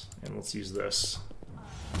that, and let's use this.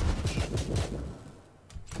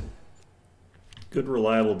 Good,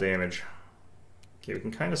 reliable damage. Okay, we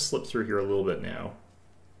can kind of slip through here a little bit now.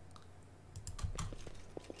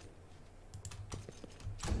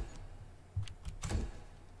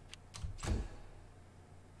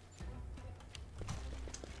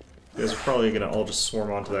 You guys are probably going to all just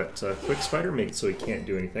swarm onto that quick spider, make it so he can't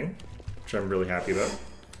do anything, which I'm really happy about.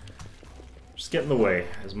 Just get in the way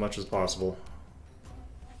as much as possible.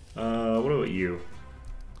 What about you?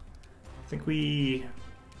 I think we...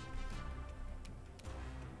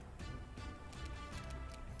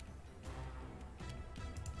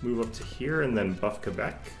 move up to here and then buff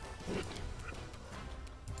Quebec.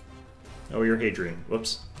 Oh, you're Hadrian.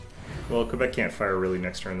 Whoops. Well, Quebec can't fire really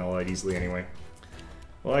next turn all that easily anyway.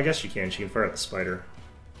 Well, I guess she can. She can fire at the spider.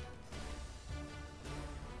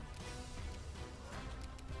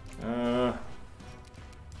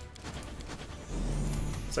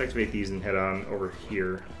 Let's activate these and head on over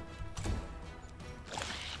here.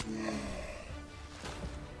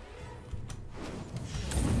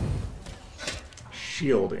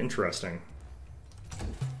 Shield, interesting.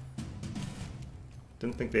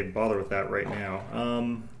 Didn't think they'd bother with that right now.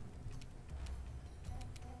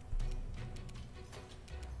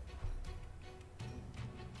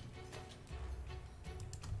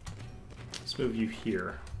 Let's move you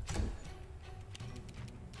here.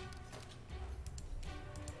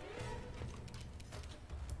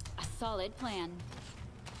 A solid plan.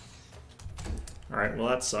 Alright, well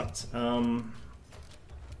that sucked.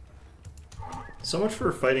 So much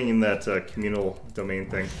for fighting in that communal domain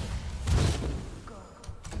thing.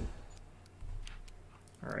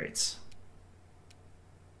 Alright.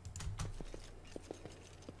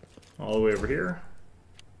 All the way over here.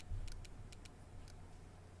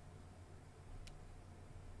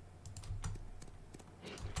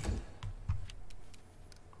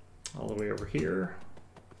 All the way over here.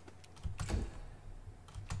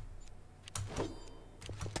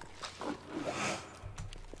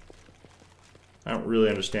 I don't really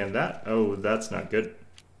understand that. Oh, that's not good.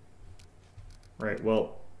 Right,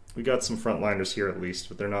 well, we got some frontliners here at least,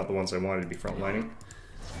 but they're not the ones I wanted to be frontlining.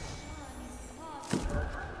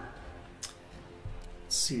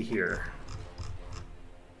 Let's see here.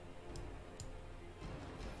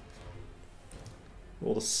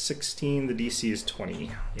 Roll to 16, the DC is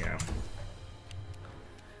 20. Yeah.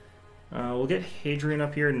 We'll get Hadrian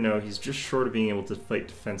up here. No, he's just short of being able to fight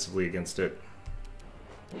defensively against it.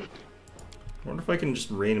 I wonder if I can just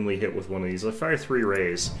randomly hit with one of these. I'll fire 3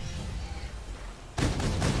 rays.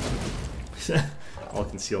 All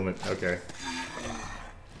concealment, okay.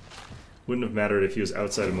 Wouldn't have mattered if he was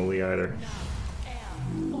outside of melee either.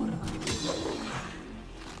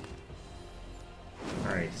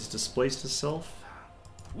 Alright, he's displaced himself.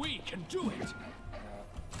 We can do it.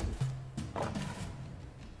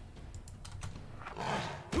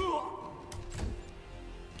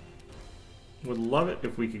 Would love it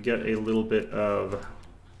if we could get a little bit of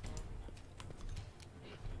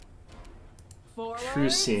true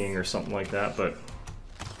seeing or something like that, but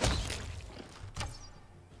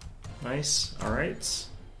nice. Alright.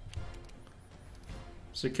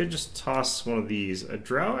 So we could just toss one of these. A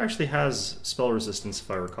drow actually has spell resistance if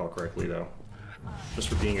I recall correctly though. Just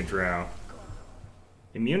for being a drow.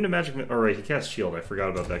 Immune to magic. Alright, he casts shield. I forgot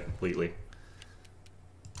about that completely.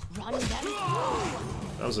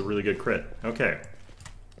 That was a really good crit. Okay.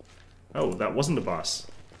 Oh, that wasn't a boss.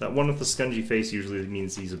 That one with the scungy face usually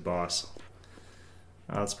means he's a boss.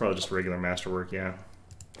 That's probably just regular masterwork, yeah.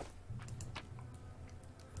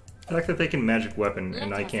 The fact that they can magic weapon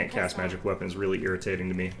and I can't cast magic weapon is really irritating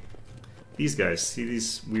to me. These guys, see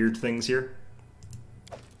these weird things here?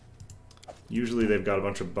 Usually they've got a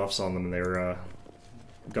bunch of buffs on them and they're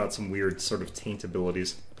got some weird sort of taint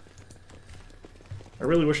abilities. I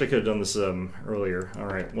really wish I could have done this earlier.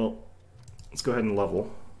 Alright, well, let's go ahead and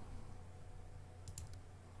level.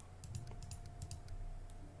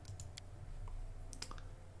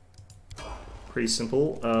 Pretty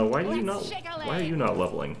simple. Why are you not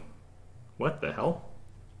leveling? What the hell?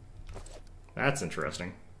 That's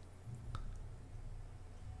interesting.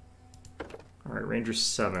 Alright, Ranger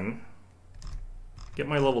 7. Get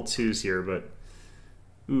my level 2s here, but...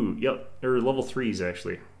 Ooh, yep, or level 3s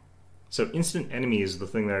actually. So instant enemy is the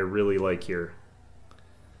thing that I really like here.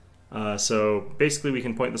 So basically we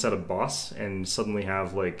can point this at a boss and suddenly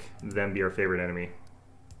have like them be our favorite enemy.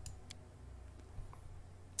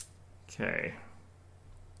 Okay.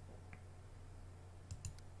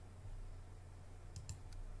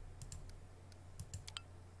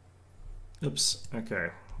 Oops, okay.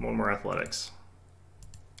 One more athletics.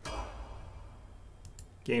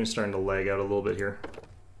 Game's starting to lag out a little bit here.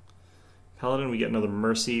 Paladin, we get another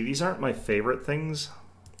mercy. These aren't my favorite things.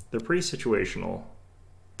 They're pretty situational.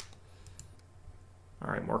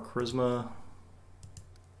 Alright, more charisma.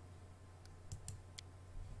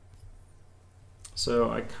 So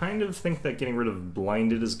I kind of think that getting rid of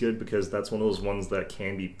blinded is good because that's one of those ones that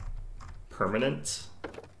can be permanent.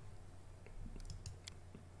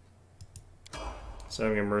 So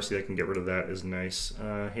having a mercy that can get rid of that is nice.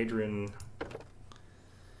 Hadrian...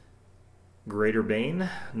 Greater Bane,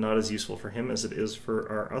 not as useful for him as it is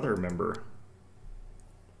for our other member.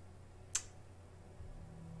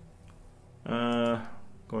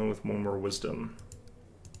 Going with one more wisdom.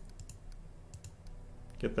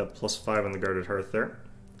 Get that +5 on the guarded hearth there.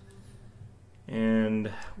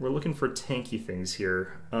 And we're looking for tanky things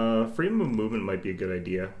here. Freedom of movement might be a good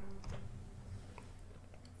idea.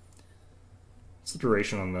 What's the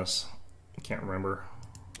duration on this? I can't remember.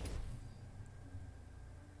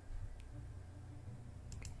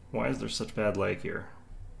 Why is there such bad lag here?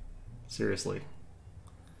 Seriously.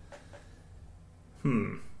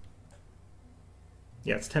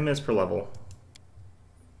 Yeah, it's 10 minutes per level.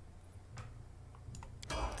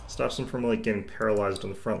 Stops them from like getting paralyzed on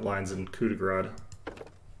the front lines in Coup de Grace.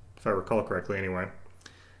 If I recall correctly anyway.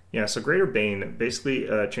 Yeah, so Greater Bane basically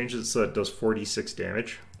changes it so that it does 46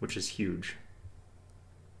 damage, which is huge.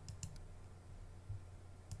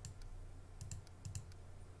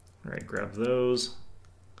 Alright, grab those.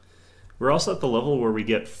 We're also at the level where we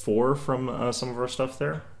get 4 from some of our stuff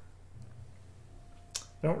there.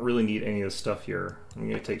 I don't really need any of this stuff here. I'm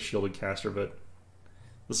going to take Shielded Caster, but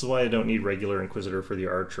this is why I don't need regular Inquisitor for the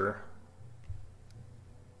Archer.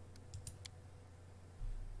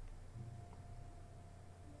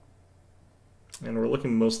 And we're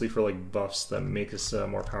looking mostly for like buffs that make us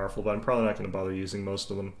more powerful, but I'm probably not going to bother using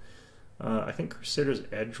most of them. I think Crusader's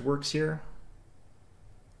Edge works here.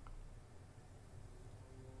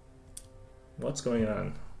 What's going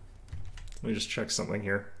on? Let me just check something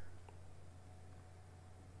here.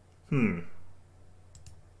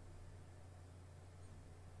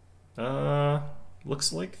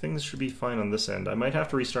 Looks like things should be fine on this end. I might have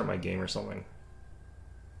to restart my game or something.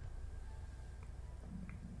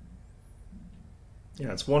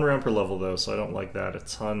 Yeah, it's 1 round per level though, so I don't like that a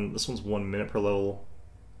ton. This one's 1 minute per level.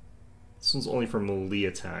 This one's only for melee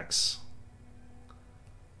attacks.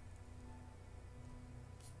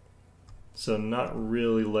 So not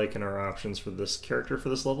really liking our options for this character for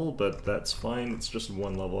this level, but that's fine. It's just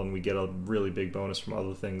one level and we get a really big bonus from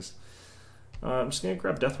other things. I'm just going to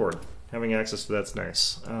grab Death Ward. Having access to that's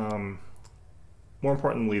nice. More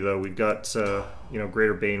importantly, though, we've got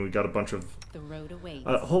Greater Bane. We've got a bunch of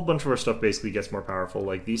a whole bunch of our stuff basically gets more powerful.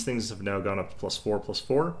 Like these things have now gone up to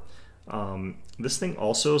 +4/+4. This thing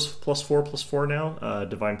also is +4/+4 now,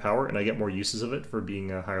 Divine Power, and I get more uses of it for being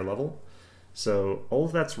a higher level. So all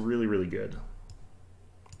of that's really, really good.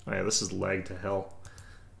 Oh yeah, this is lag to hell.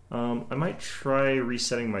 I might try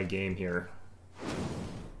resetting my game here.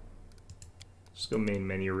 Just go main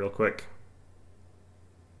menu real quick.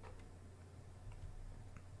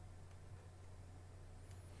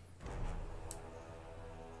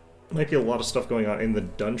 Might be a lot of stuff going on in the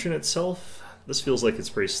dungeon itself. This feels like it's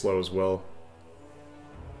pretty slow as well.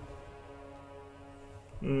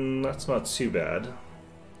 That's not too bad.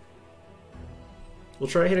 We'll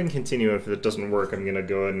try hitting continue. If it doesn't work, I'm gonna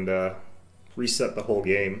go ahead and reset the whole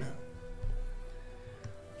game.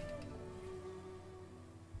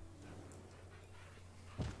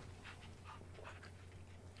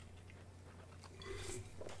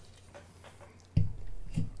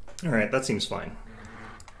 Alright, that seems fine.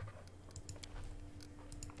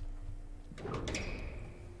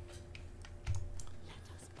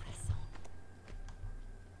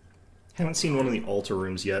 Haven't seen one of the altar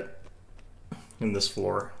rooms yet in this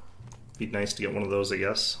floor. Be nice to get one of those, I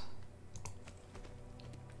guess.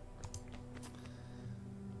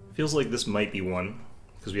 Feels like this might be one,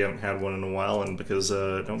 because we haven't had one in a while and because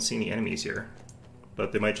I don't see any enemies here.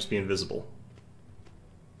 But they might just be invisible.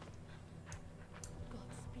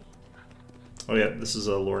 Oh yeah, this is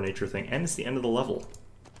a lore nature thing, and it's the end of the level.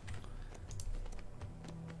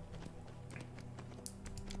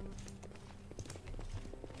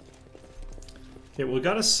 Okay, well, we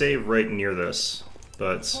gotta save right near this,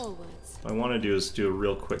 but what I want to do is do a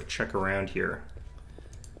real quick check around here.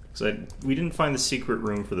 Because we didn't find the secret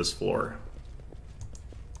room for this floor.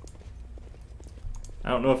 I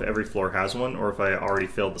don't know if every floor has one, or if I already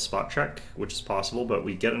failed the spot check, which is possible, but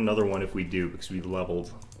we get another one if we do, because we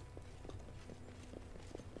leveled.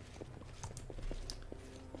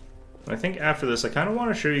 I think after this, I kind of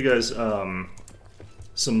want to show you guys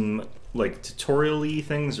some like tutorial-y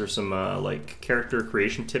things or some like character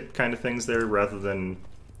creation tip kind of things there, rather than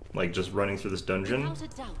like just running through this dungeon.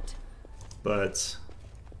 Without a doubt. But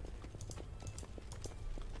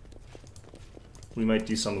we might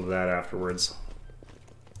do some of that afterwards.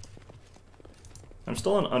 I'm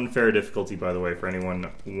still on unfair difficulty, by the way, for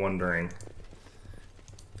anyone wondering.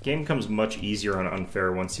 The game becomes much easier on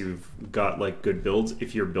unfair once you've got like good builds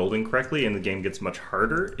if you're building correctly, and the game gets much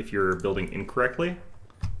harder if you're building incorrectly.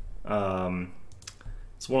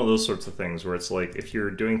 It's one of those sorts of things where it's like if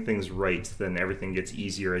you're doing things right, then everything gets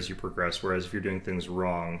easier as you progress, whereas if you're doing things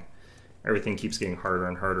wrong, everything keeps getting harder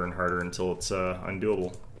and harder and harder until it's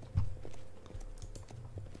undoable.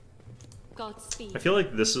 Godspeed. I feel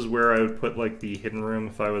like this is where I would put like the hidden room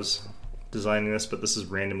if I was designing this, but this is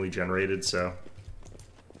randomly generated, so...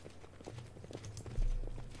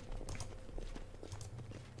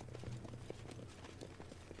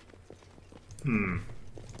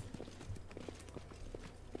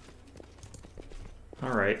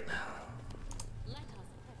 Alright.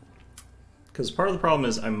 Because part of the problem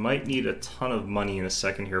is I might need a ton of money in a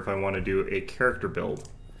second here if I want to do a character build.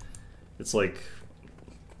 It's like...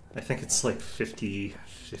 I think it's like 50,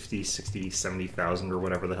 60, 70,000 or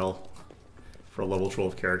whatever the hell for a level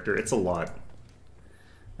 12 character. It's a lot.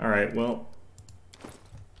 Alright, well...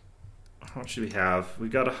 How much should we have?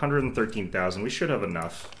 We've got 113,000. We should have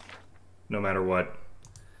enough, no matter what.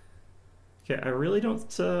 Okay, I really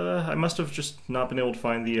don't... I must have just not been able to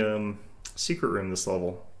find the secret room this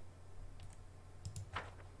level.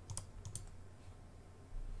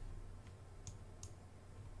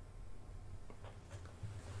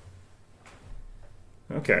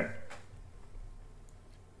 Okay.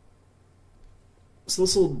 So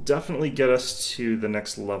this will definitely get us to the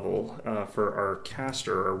next level for our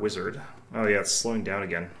caster, our wizard. Oh yeah, it's slowing down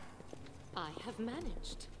again. I have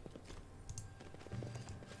managed.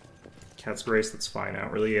 Cat's Grace, that's fine. I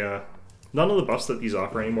don't really, none of the buffs that these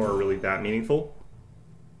offer anymore are really that meaningful.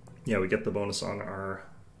 Yeah, we get the bonus on our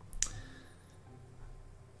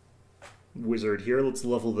wizard here. Let's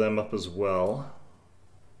level them up as well.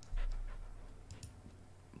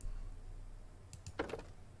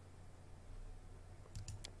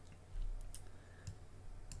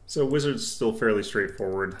 So wizard's still fairly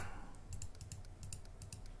straightforward.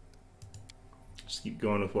 Just keep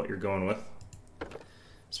going with what you're going with.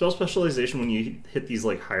 Spell specialization, when you hit these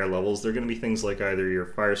like higher levels, they're going to be things like either your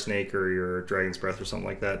Fire Snake or your Dragon's Breath or something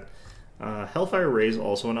like that. Hellfire Ray is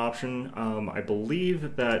also an option. I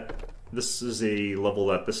believe that this is a level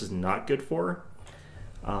that this is not good for.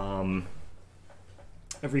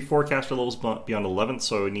 Every 4 caster levels beyond 11th,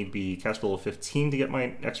 so I would need to be caster level 15 to get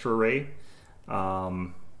my extra ray.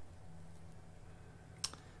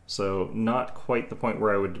 So not quite the point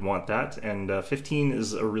where I would want that, and 15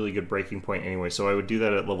 is a really good breaking point anyway, so I would do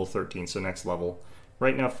that at level 13, so next level.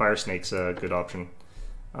 Right now Fire Snake's a good option,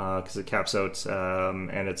 because it caps out,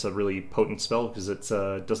 and it's a really potent spell because it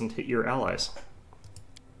doesn't hit your allies.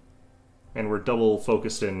 And we're double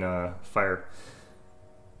focused in fire.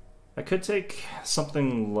 I could take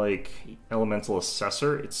something like Elemental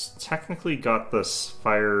Assessor. It's technically got this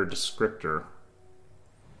fire descriptor.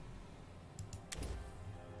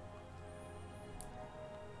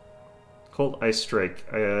 Cold Ice Strike.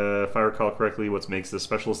 If I recall correctly, what makes this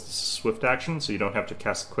special is the swift action, so you don't have to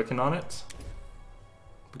cast Quicken on it.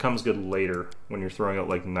 Becomes good later when you're throwing out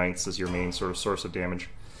like Knights as your main sort of source of damage.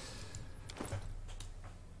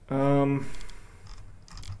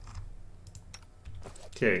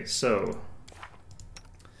 Okay, so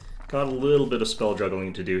got a little bit of spell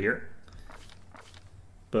juggling to do here,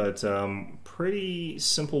 but pretty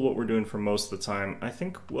simple what we're doing for most of the time. I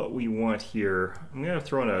think what we want here, I'm going to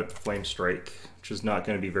throw in a Flame Strike, which is not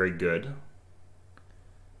going to be very good,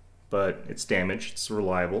 but it's damage, it's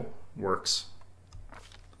reliable, works.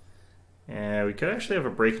 And we could actually have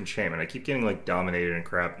a Break Enchantment. I keep getting like dominated and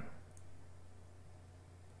crap.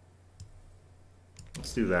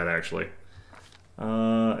 Let's do that actually.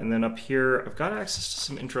 And then up here, I've got access to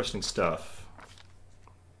some interesting stuff.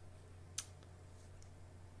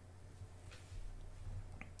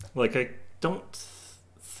 Like, I don't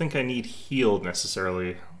think I need healed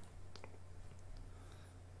necessarily.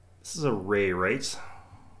 This is a ray, right?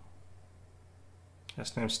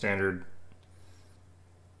 Cast time standard.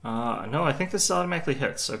 No, I think this automatically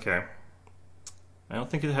hits. Okay. I don't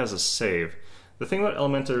think it has a save. The thing about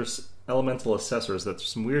Elemental Assessor is that there's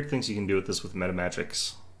some weird things you can do with this with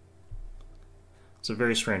metamagics. It's a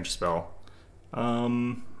very strange spell.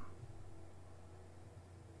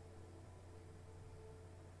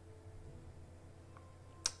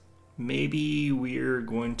 Maybe we're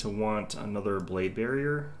going to want another Blade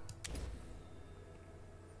Barrier.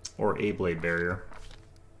 Or a Blade Barrier.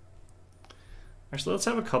 Actually, let's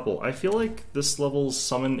have a couple. I feel like this level's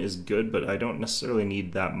summon is good, but I don't necessarily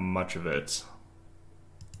need that much of it.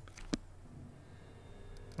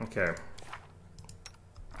 Okay.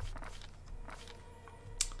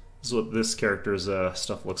 This is what this character's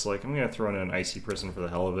stuff looks like. I'm going to throw in an Icy Prison for the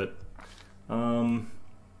hell of it.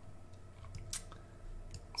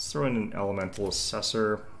 Let's throw in an Elemental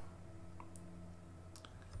Assessor.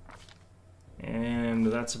 And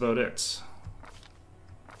that's about it.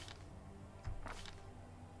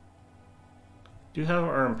 Do have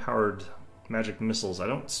our empowered magic missiles. I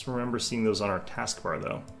don't remember seeing those on our taskbar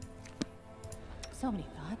though. So many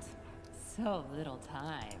thoughts, so little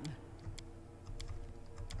time.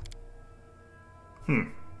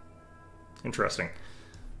 Interesting.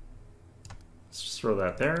 Let's just throw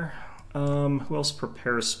that there. Who else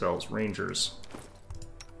prepares spells? Rangers.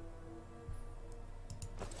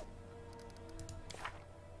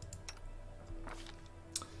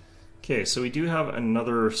 Okay, so we do have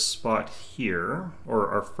another spot here, or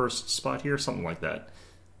our first spot here, something like that.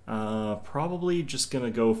 Probably just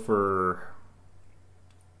gonna go for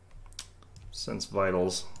Sense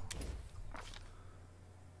Vitals.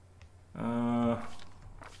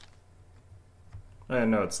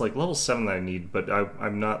 No, it's like level 7 that I need, but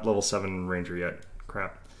I'm not level 7 Ranger yet.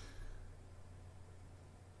 Crap.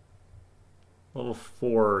 Level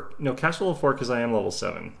 4. No, cast level 4 because I am level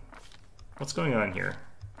 7. What's going on here?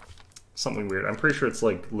 Something weird. I'm pretty sure it's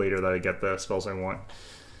like later that I get the spells I want.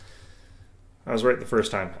 I was right the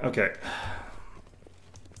first time. Okay.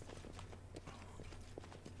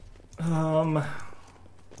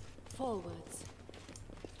 Forwards.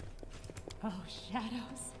 Oh,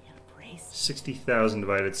 shadows, embrace. 60,000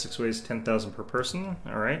 divided 6 ways, 10,000 per person.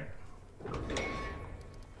 Alright.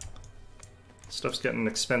 Stuff's getting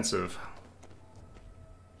expensive.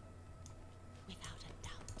 Without a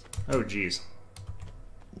doubt. Oh, geez.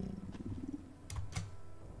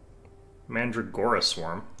 Mandragora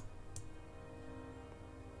Swarm.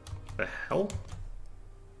 The hell?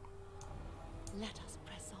 Let us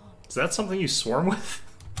press on. Is that something you swarm with?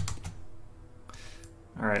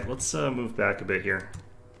 Alright, let's move back a bit here.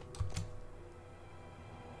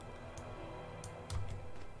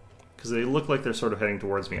 Because they look like they're sort of heading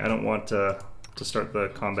towards me. I don't want to start the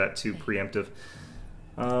combat too preemptive.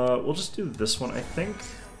 We'll just do this one, I think.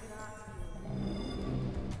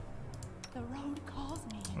 The road calls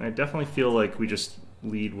me. And I definitely feel like we just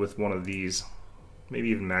lead with one of these. Maybe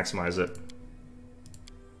even maximize it.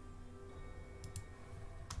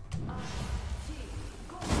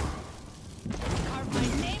 Carve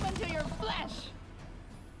my name into your flesh.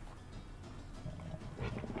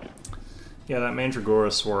 Yeah, that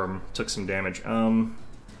Mandragora swarm took some damage.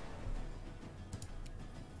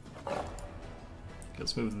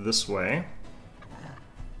 Let's move this way.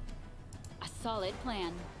 A solid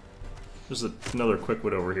plan. There's another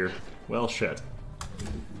Quickwood over here. Well, shit.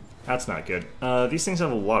 That's not good. These things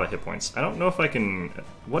have a lot of hit points. I don't know if I can...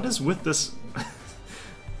 What is with this...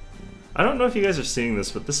 I don't know if you guys are seeing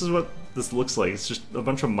this, but this is what this looks like. It's just a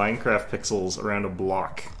bunch of Minecraft pixels around a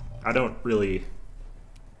block. I don't really...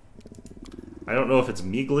 I don't know if it's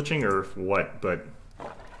me glitching or what, but...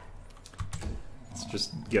 Let's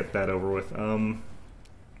just get that over with.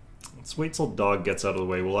 Let's wait till Dog gets out of the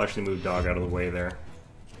way. We'll actually move Dog out of the way there.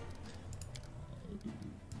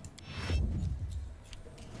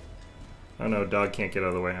 Oh no, Dog can't get out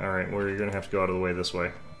of the way. Alright, well, you're gonna have to go out of the way this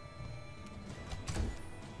way.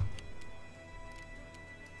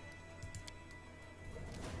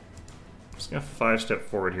 I'm just gonna 5-step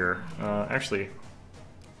forward here. Actually,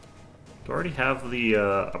 do I already have the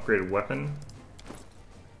upgraded weapon?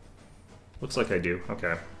 Looks like I do.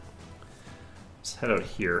 Okay. Let's head out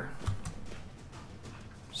here.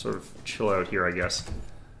 Sort of chill out here, I guess.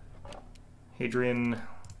 Hadrian...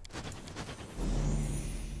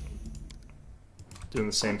 doing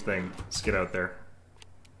the same thing. Let's get out there.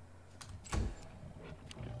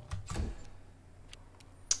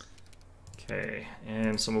 Okay,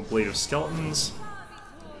 and some Ablative Skeletons.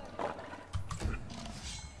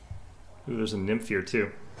 Ooh, there's a Nymph here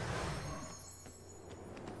too.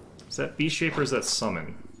 Is that B-shape or is that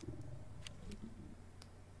summon?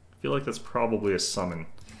 I feel like that's probably a summon.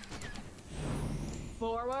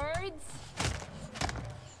 Forwards.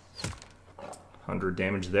 100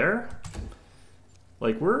 damage there.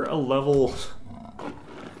 Like, we're a level...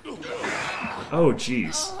 Oh,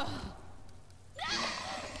 jeez.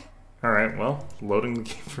 Alright, well, loading the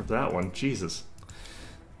game for that one. Jesus.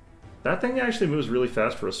 That thing actually moves really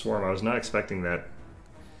fast for a swarm. I was not expecting that.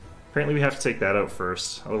 Apparently we have to take that out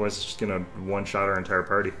first. Otherwise it's just gonna one-shot our entire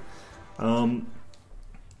party.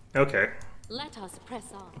 Okay. Let us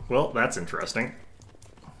press on. Well, that's interesting.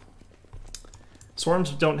 Swarms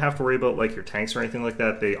don't have to worry about, like, your tanks or anything like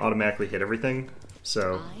that. They automatically hit everything.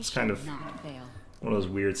 So it's kind of one of those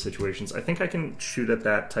weird situations. I think I can shoot at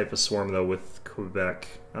that type of swarm, though, with Quebec.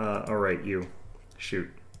 Alright, you.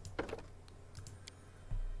 Shoot.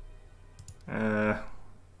 So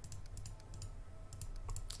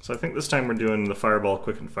I think this time we're doing the Fireball,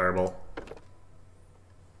 Quicken Fireball.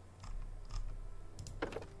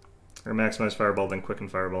 Or Maximize Fireball, then Quicken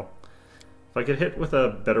Fireball. If I could hit with a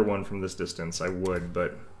better one from this distance, I would,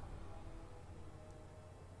 but...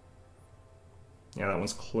 Yeah, that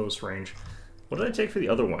one's close range. What did I take for the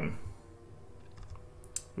other one?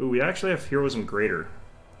 Ooh, we actually have Heroism Greater.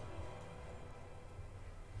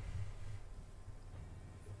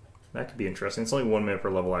 That could be interesting. It's only 1 minute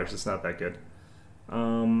per level, actually. It's not that good.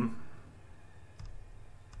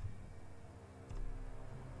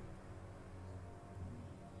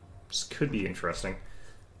 This could be interesting.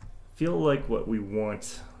 Feel like what we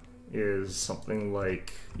want is something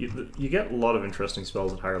like you get a lot of interesting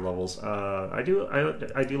spells at higher levels. I do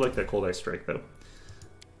like that Cold Ice Strike though.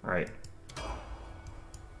 All right.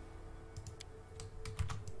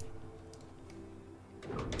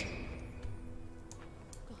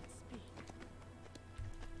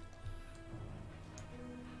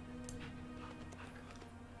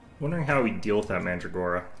 Wondering how we deal with that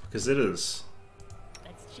Mandragora, because it is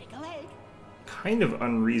Let's shake a leg. kind of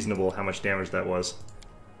unreasonable how much damage that was.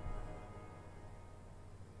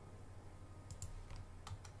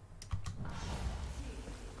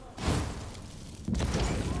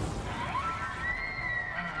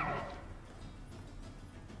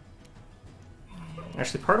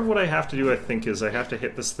 Actually, part of what I have to do, I think, is I have to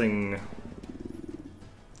hit this thing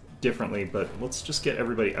differently, but let's just get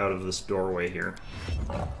everybody out of this doorway here.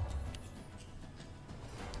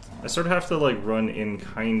 I sort of have to, like, run in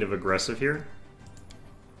kind of aggressive here.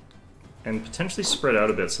 And potentially spread out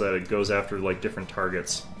a bit so that it goes after, like, different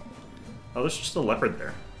targets. Oh, there's just a leopard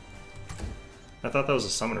there. I thought that was a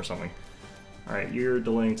summon or something. Alright, you're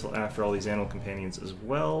delaying till after all these animal companions as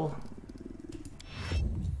well.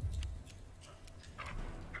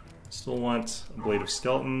 Still want a Blade of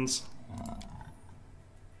Skeletons.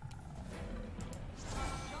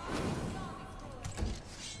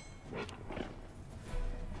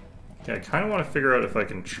 Okay, I kind of want to figure out if I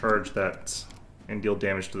can charge that and deal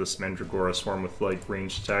damage to this Mandragora swarm with, like,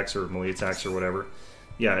 ranged attacks or melee attacks or whatever.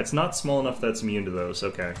 Yeah, it's not small enough that's immune to those.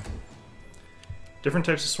 Okay. Different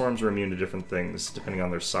types of swarms are immune to different things, depending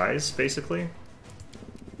on their size, basically.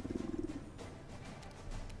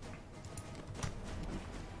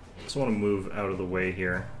 Just want to move out of the way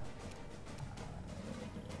here.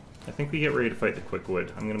 I think we get ready to fight the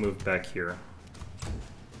Quickwood. I'm going to move back here.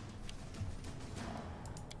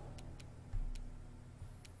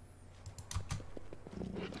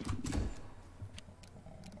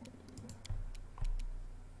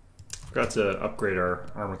 Forgot to upgrade our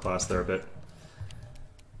armor class there a bit.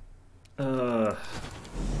 I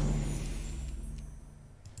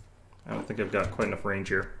don't think I've got quite enough range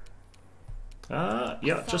here.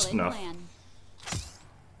 Yeah, just enough.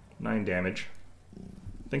 9 damage.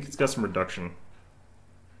 I think it's got some reduction.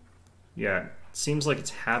 Yeah, it seems like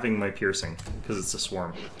it's halving my piercing, because it's a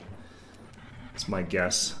swarm. That's my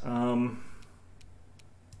guess.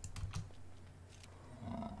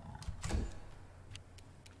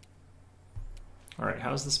 Alright,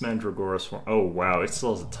 how's this Mandragora swarm? Oh wow, it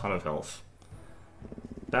still has a ton of health.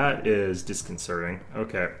 That is disconcerting.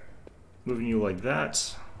 Okay. Moving you like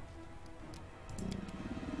that.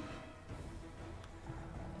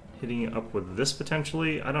 Hitting it up with this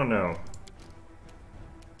potentially? I don't know.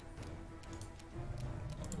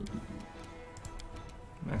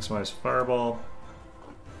 Maximize fireball.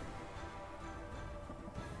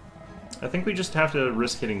 I think we just have to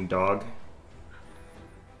risk hitting dog.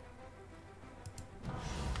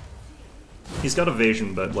 He's got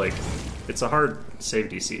evasion, but like, it's a hard save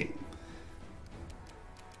DC.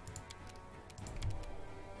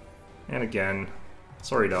 And again,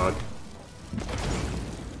 sorry dog.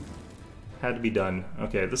 Had to be done.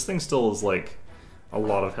 Okay, this thing still is like a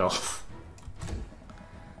lot of health.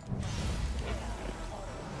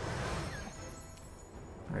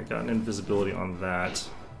 Alright, got an invisibility on that.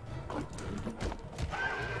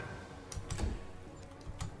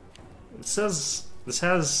 It says this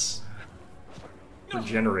has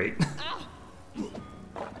regenerate.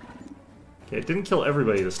 Okay, it didn't kill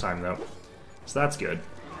everybody this time though, so that's good.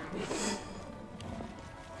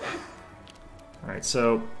 Alright,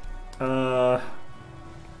 so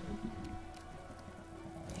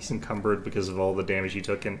he's encumbered because of all the damage he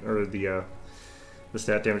took, or the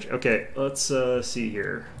stat damage. Okay, let's see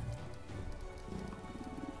here.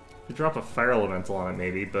 Could drop a fire elemental on it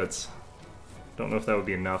maybe, but don't know if that would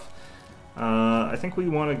be enough. I think we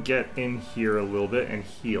want to get in here a little bit and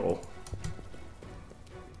heal.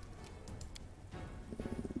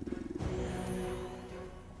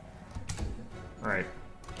 Alright.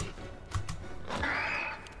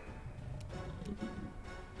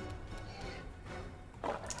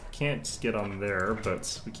 Can't get on there,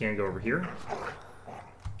 but we can go over here.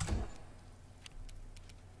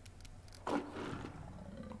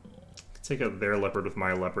 Take out their leopard with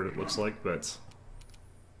my leopard, it looks like, but...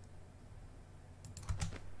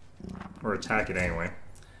 or attack it anyway.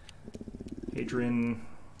 Hadrian...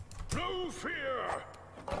 No fear!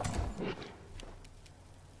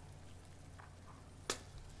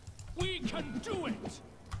 We can do it!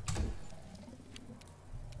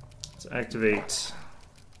 Let's activate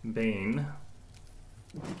Bane.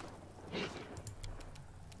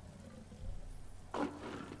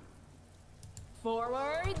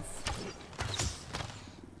 Forwards.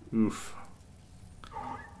 Oof.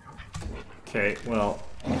 Okay, well...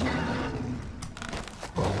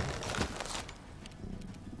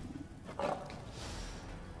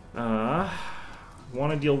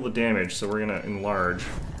 want to deal the damage, so we're gonna enlarge.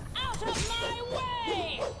 Out of my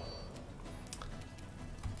way!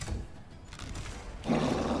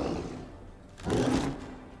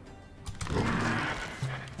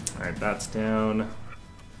 Alright, that's down.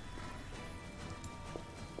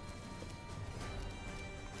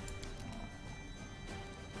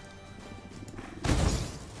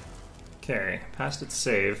 Okay, passed its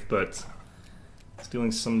save, but it's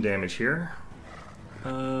doing some damage here.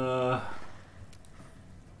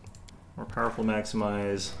 More powerful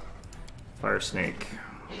maximize. Fire snake.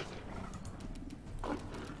 I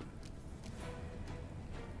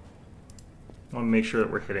want to make sure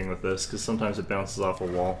that we're hitting with this, because sometimes it bounces off a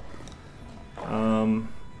wall. Alright,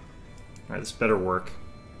 this better work.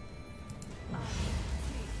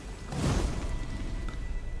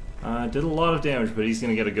 Did a lot of damage, but he's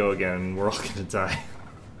gonna get a go again, and we're all gonna die.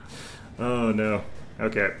 Oh no.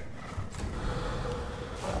 Okay.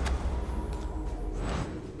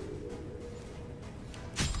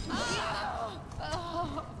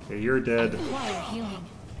 Okay, you're dead.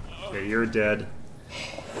 Okay, you're dead.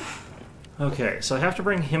 Okay, so I have to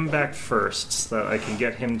bring him back first, so that I can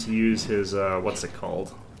get him to use his, what's it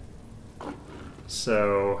called?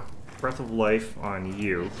 So, Breath of Life on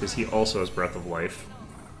you, because he also has Breath of Life.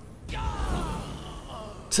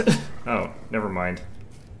 Oh, never mind.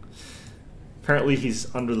 Apparently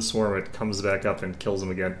he's under the swarm, it comes back up and kills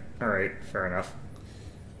him again. Alright, fair enough.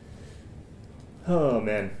 Oh,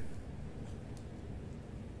 man.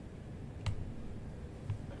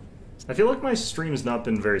 I feel like my stream's not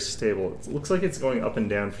been very stable. It looks like it's going up and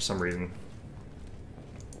down for some reason.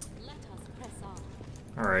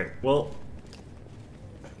 Alright, well...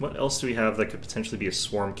 what else do we have that could potentially be a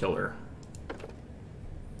swarm killer?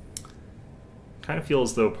 Kind of feel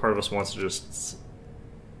as though part of us wants to just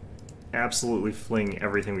absolutely fling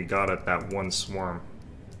everything we got at that one swarm.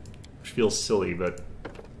 Which feels silly, but...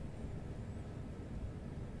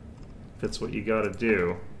 if it's what you gotta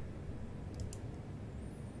do...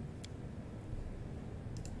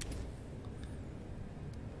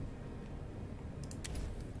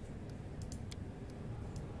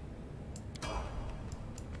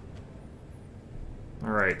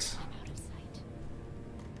 Alright.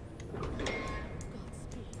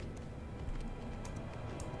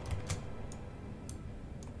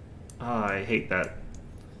 Ah, I hate that. I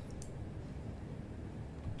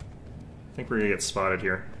think we're gonna get spotted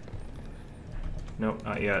here. Nope,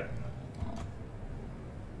 not yet.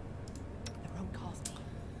 The road calls me.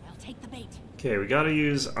 I'll take the bait. Okay, we gotta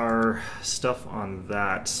use our stuff on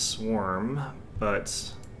that swarm,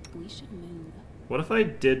 but... We should move. what if I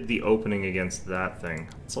did the opening against that thing?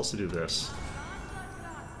 Let's also do this.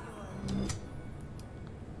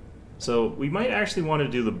 So we might actually want to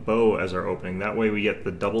do the bow as our opening. That way we get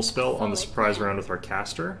the double spell on the surprise round with our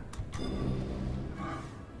caster.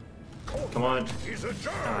 Come on.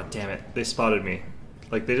 Ah, damn it. They spotted me.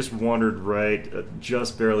 Like, they just wandered right,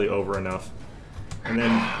 just barely over enough. And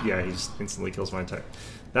then, yeah, he just instantly kills my attack.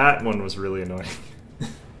 That one was really annoying.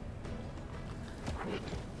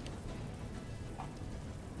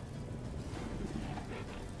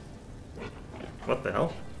 What the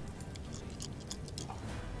hell?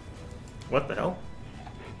 What the hell?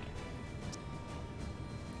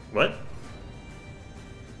 What?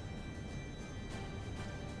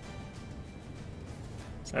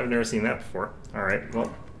 I've never seen that before. Alright,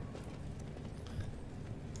 well.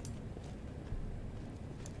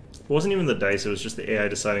 It wasn't even the dice, it was just the AI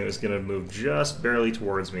deciding it was going to move just barely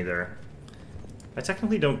towards me there. I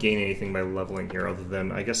technically don't gain anything by leveling here other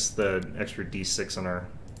than, I guess, the extra d6 on our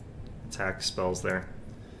attack spells there.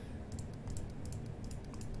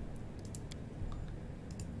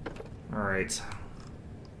 Alright.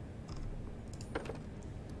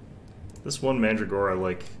 This one Mandragora,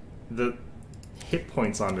 like, the hit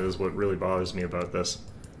points on it is what really bothers me about this.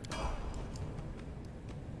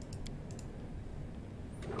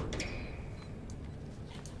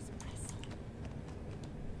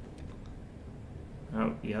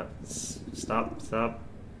 Oh, yeah. Stop, stop.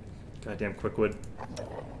 Goddamn Quickwood.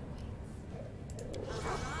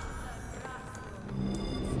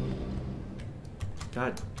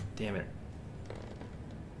 God damn it.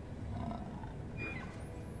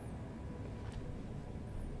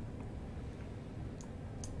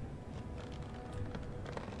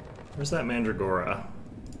 Where's that Mandragora?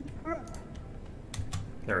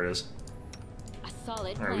 There it is. A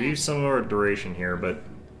solid Alright, we use some of our duration here, but...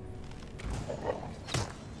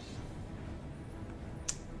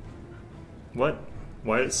 what?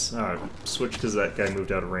 Why is... switch because that guy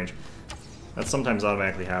moved out of range. That sometimes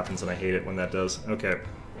automatically happens, and I hate it when that does. Okay.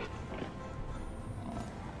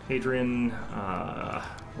 Hadrian,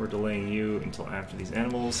 we're delaying you until after these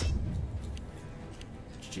animals.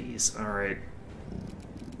 Jeez, alright.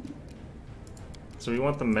 So we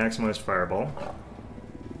want the maximized fireball.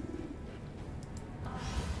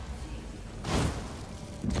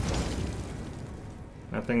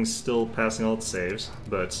 That thing's still passing all its saves,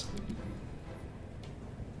 but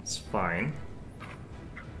it's fine.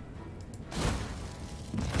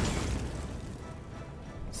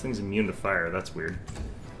 This thing's immune to fire, that's weird.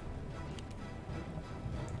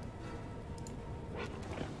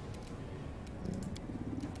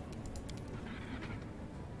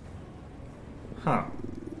 Huh.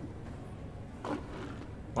 Well,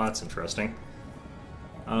 that's interesting.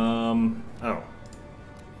 Oh.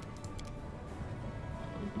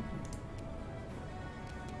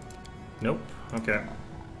 Nope. Okay.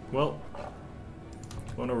 Well,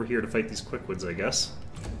 going over here to fight these Quickwoods, I guess.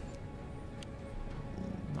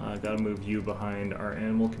 Gotta move you behind our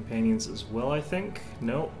animal companions as well, I think.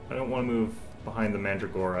 No, I don't want to move behind the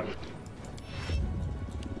Mandragora.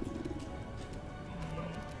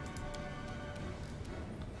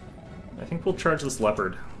 I think we'll charge this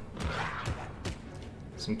leopard.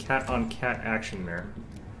 Some cat-on-cat action there.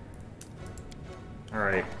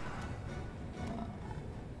 Alright.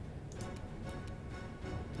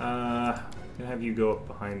 Gonna have you go up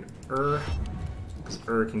behind because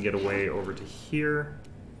can get away over to here.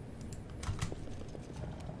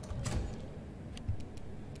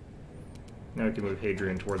 Now we can move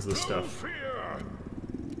Hadrian towards this stuff.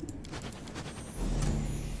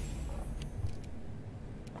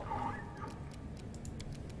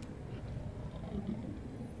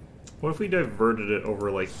 What if we diverted it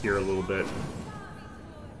over, like, here a little bit?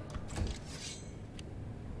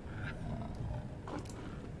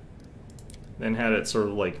 Then had it sort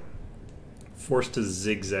of, like, forced to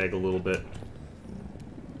zigzag a little bit.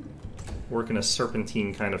 Work in a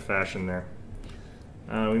serpentine kind of fashion there.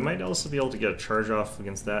 We might also be able to get a charge off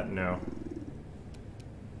against that. No.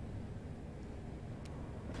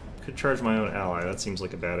 Could charge my own ally. That seems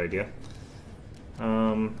like a bad idea.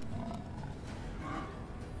 Gonna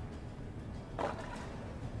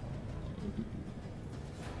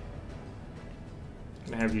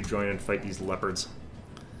have you join and fight these leopards.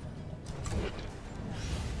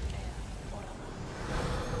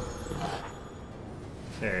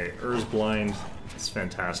 Okay, Ur's blind. It's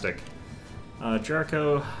fantastic.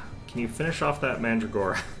 Jericho, can you finish off that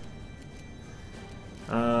Mandragora?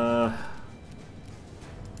 Have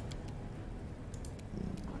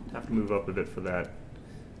to move up a bit for that.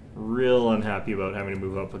 Real unhappy about having to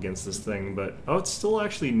move up against this thing, but... Oh, it's still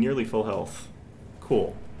actually nearly full health.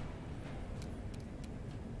 Cool.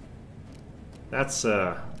 That's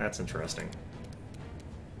interesting.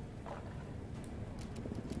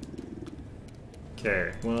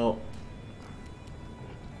 Okay, well...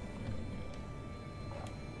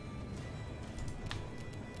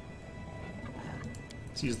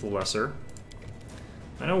 Let's use the lesser.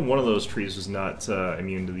 I know one of those trees was not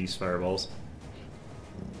immune to these fireballs.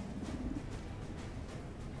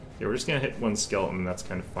 Okay, we're just gonna hit one skeleton, that's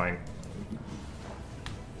kind of fine.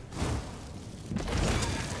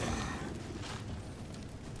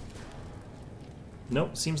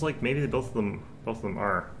 Nope, seems like maybe both of them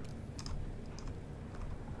are.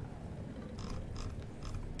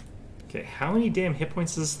 Okay, how many damn hit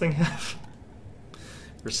points does this thing have?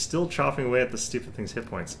 We're still chopping away at the stupid thing's hit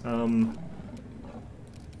points. Okay,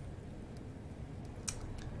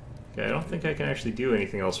 I don't think I can actually do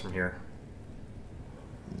anything else from here.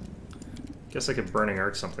 Guess I could Burning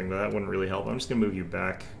Arc something, but that wouldn't really help. I'm just gonna move you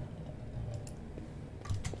back.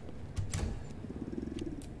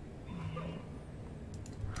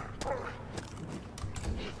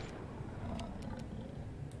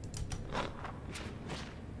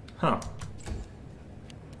 Huh.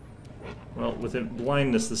 Well, with it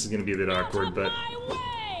blindness, this is going to be a bit awkward, but...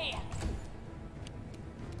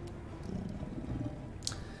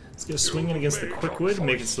 Let's get a swing in against the Quickwood,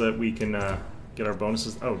 make it so that we can get our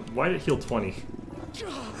bonuses. Oh, why did it heal 20?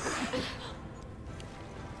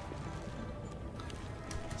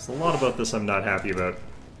 There's a lot about this I'm not happy about.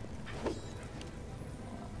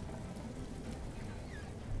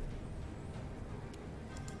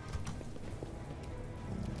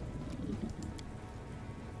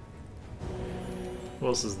 What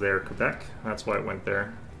else is there? Quebec? That's why it went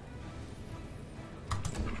there.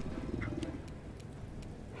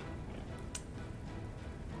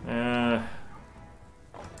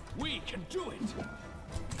 We can do it.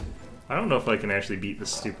 I don't know if I can actually beat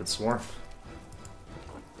this stupid swarm.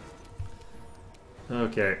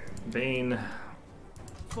 Okay, Bane.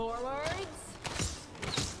 Forwards.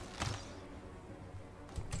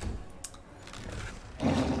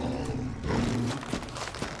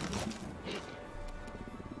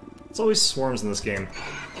 It's always swarms in this game.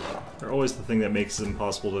 They're always the thing that makes it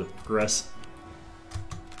impossible to progress.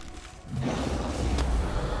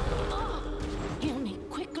 Heal me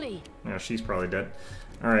quickly. Yeah, she's probably dead.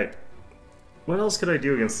 Alright. What else could I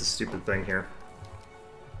do against this stupid thing here?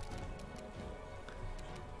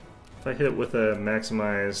 If I hit it with a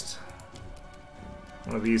maximized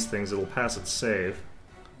one of these things, it'll pass its save.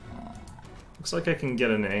 Looks like I can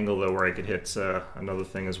get an angle, though, where I could hit another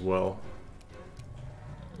thing as well.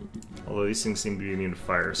 Although these things seem to be immune to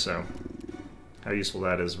fire, so how useful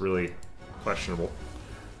that is really questionable.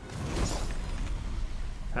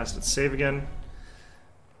 Passed its save again.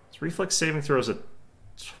 Its reflex saving throws at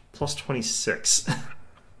plus 26.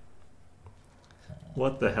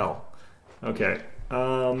 What the hell? Okay.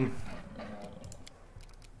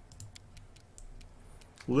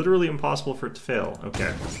 Literally impossible for it to fail.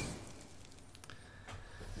 Okay.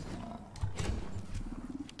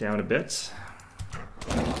 Down a bit.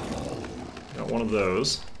 Got one of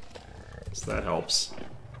those, so that helps.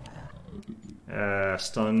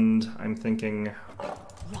 Stunned, I'm thinking.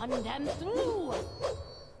 Run them through.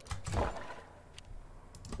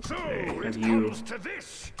 So Hey, it have you comes to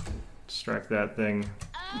this. distract that thing?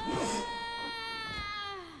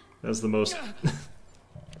 That's the most...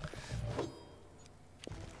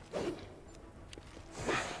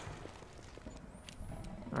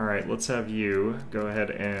 Alright, let's have you go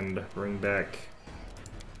ahead and bring back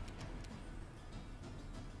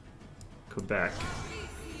Quebec.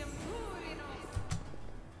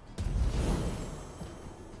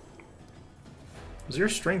 Was your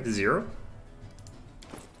strength 0?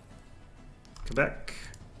 Quebec.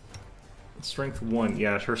 Strength 1.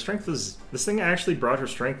 Yeah, her strength is... This thing actually brought her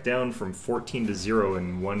strength down from 14 to 0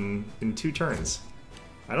 in 2 turns.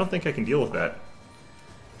 I don't think I can deal with that.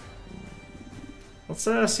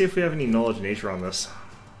 Let's see if we have any knowledge nature on this.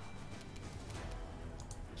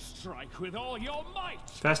 Strike with all your might.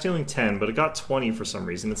 Fast healing 10, but it got 20 for some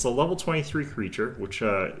reason. It's a level 23 creature, which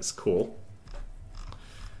is cool.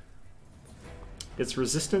 It's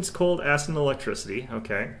resistance, cold, acid, and electricity.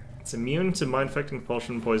 Okay. It's immune to mind-affecting,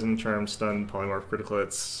 compulsion, poison, charm, stun, polymorph, critical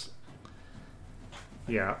hits.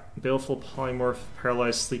 Yeah. Baleful, polymorph,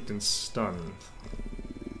 paralyzed, sleeped, and stunned.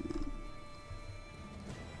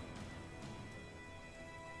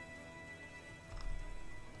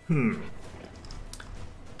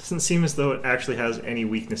 Doesn't seem as though it actually has any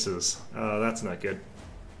weaknesses. That's not good.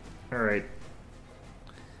 Alright.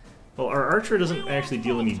 Well, our archer doesn't actually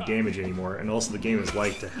deal any damage anymore, and also the game is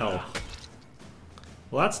light to hell.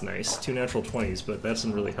 Well, that's nice. 2 natural 20s, but that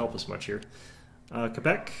doesn't really help us much here.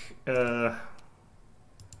 Quebec,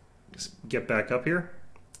 just get back up here.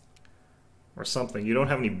 Or something. You don't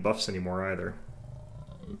have any buffs anymore either.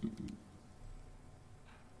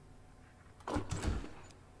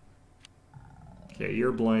 Okay,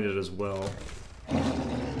 you're blinded as well.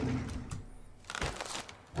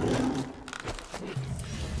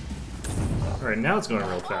 Alright, now it's going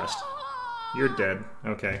real fast. You're dead.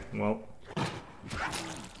 Okay, well...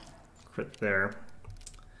 Crit there.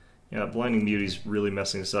 Yeah, Blinding Beauty's really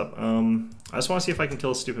messing us up. I just want to see if I can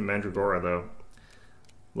kill a stupid Mandragora, though.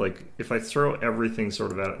 Like, if I throw everything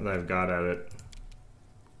sort of at it that I've got at it,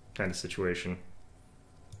 kind of situation.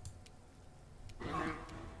 I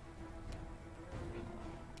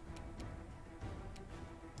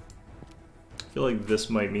feel like this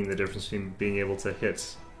might mean the difference between being able to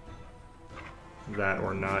hit that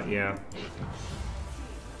or not, yeah.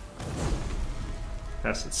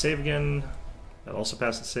 Pass it save again. That also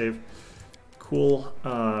passed it save. Cool.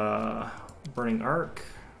 Burning Arc.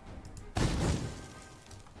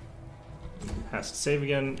 Has to save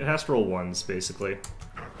again. It has to roll 1s, basically.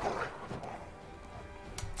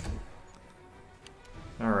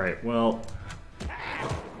 Alright, well...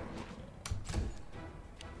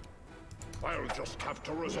 I'll just have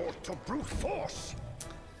to resort to brute force.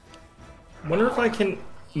 Wonder if I can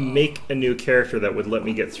make a new character that would let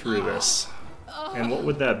me get through this. And what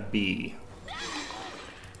would that be?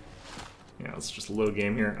 Yeah, let's just load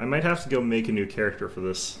game here. I might have to go make a new character for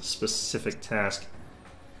this specific task.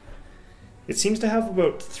 It seems to have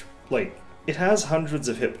about, like, it has hundreds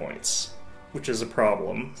of hit points, which is a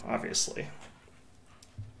problem, obviously.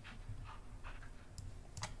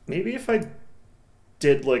 Maybe if I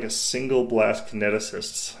did, like, a single blast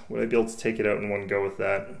kineticist, would I be able to take it out in one go with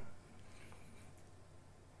that?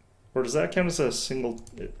 Or does that count as a single...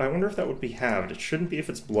 I wonder if that would be halved. It shouldn't be if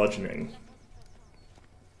it's bludgeoning.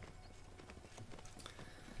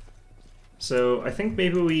 So I think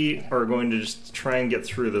maybe we are going to just try and get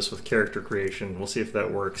through this with character creation. We'll see if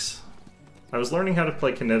that works. I was learning how to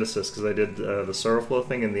play kineticist because I did the Sorrowflow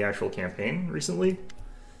thing in the actual campaign recently.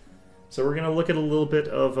 So we're going to look at a little bit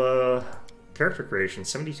of character creation.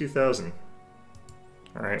 72,000.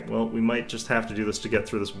 Alright, well, we might just have to do this to get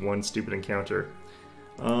through this one stupid encounter.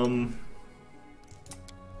 Alright,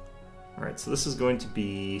 so this is going to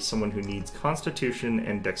be someone who needs Constitution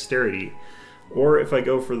and Dexterity. Or if I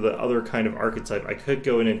go for the other kind of archetype, I could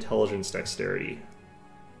go in Intelligence Dexterity.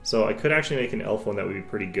 So I could actually make an elf one that would be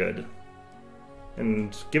pretty good.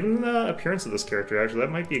 And given the appearance of this character, actually,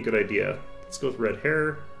 that might be a good idea. Let's go with red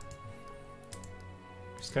hair.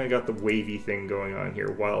 Just kind of got the wavy thing going on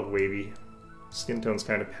here, wild wavy. Skin tone's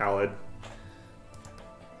kind of pallid.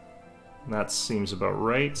 That seems about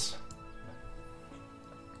right.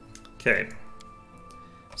 Okay.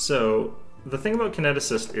 So, the thing about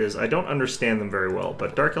Kineticist is I don't understand them very well,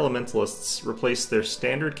 but Dark Elementalists replace their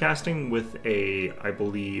standard casting with a, I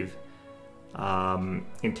believe,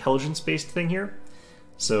 intelligence-based thing here.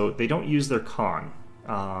 So they don't use their con.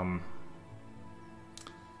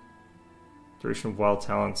 Duration of wild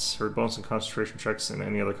talents, hurt bonus and concentration checks, and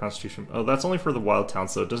any other constitution. Oh, that's only for the wild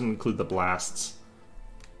talents, though. It doesn't include the blasts.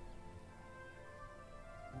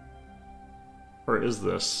 Or is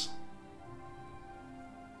this?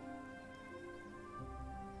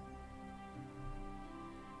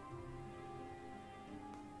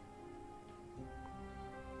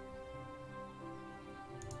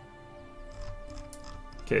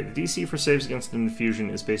 Okay, the DC for saves against an infusion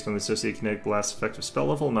is based on the associated kinetic blast effective spell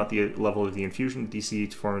level, not the level of the infusion. The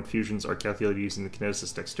DC to form infusions are calculated using the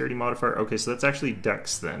kineticist dexterity modifier. Okay, so that's actually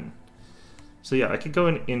dex then. So yeah, I could go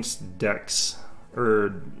in inst dex,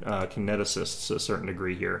 or kineticist to a certain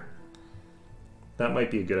degree here. That might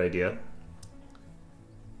be a good idea.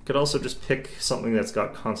 Could also just pick something that's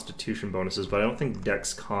got constitution bonuses, but I don't think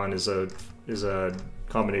dex con is a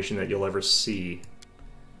combination that you'll ever see.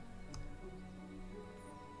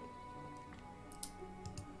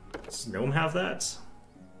 Does Gnome have that?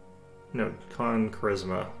 No, con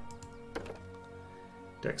charisma.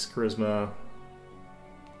 Dex charisma.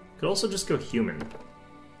 Could also just go human,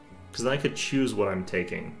 because then I could choose what I'm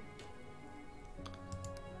taking.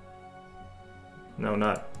 No,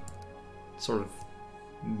 not sort of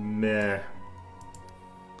meh,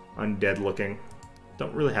 undead looking.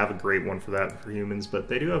 Don't really have a great one for that for humans, but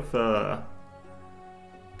they do have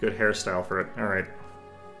good hairstyle for it. Alright.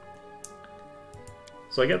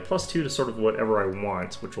 So I get +2 to sort of whatever I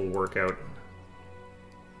want, which will work out.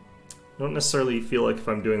 I don't necessarily feel like if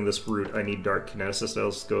I'm doing this route I need Dark Kineticist.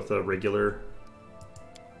 I'll just go with a regular.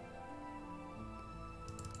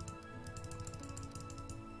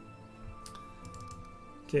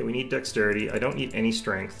 Okay, we need Dexterity. I don't need any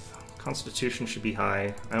Strength. Constitution should be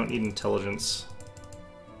high. I don't need Intelligence.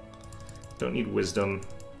 Don't need Wisdom.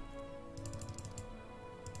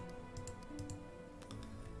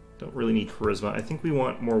 Don't really need Charisma. I think we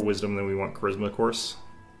want more Wisdom than we want Charisma, of course.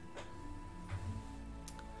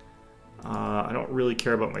 I don't really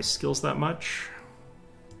care about my skills that much.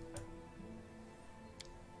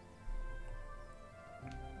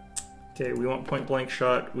 Okay, we want point blank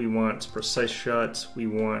shot, we want precise shot, we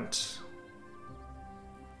want...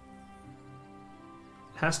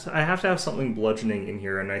 I have to have something bludgeoning in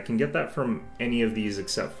here, and I can get that from any of these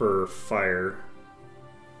except for fire.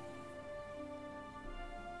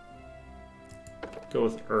 Go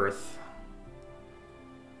with earth.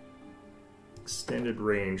 Extended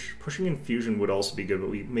range. Pushing infusion would also be good, but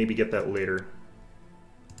we maybe get that later.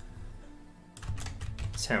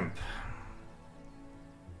 Temp.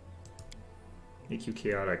 Make you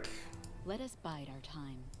chaotic. Let us bide our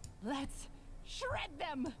time. Let's shred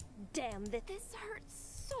them! Damn, that this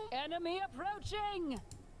hurts so. Enemy approaching!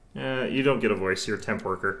 You don't get a voice, you're a temp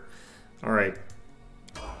worker. Alright.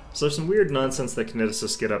 So there's some weird nonsense that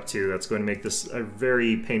kineticists get up to that's going to make this a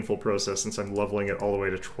very painful process since I'm leveling it all the way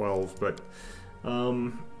to 12, but...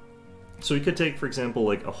 so we could take, for example,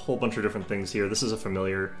 like a whole bunch of different things here. This is a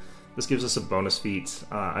familiar. This gives us a bonus feat.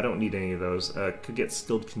 I don't need any of those. Could get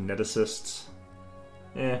skilled kineticist.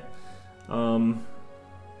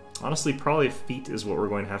 Honestly, probably a feat is what we're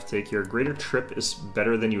going to have to take here. Greater Trip is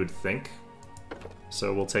better than you would think,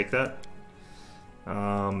 so we'll take that.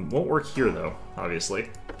 Won't work here, though, obviously.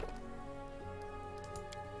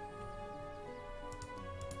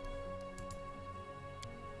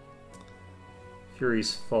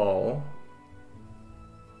 Fury's Fall.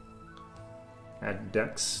 Add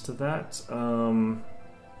Dex to that.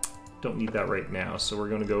 Don't need that right now, so we're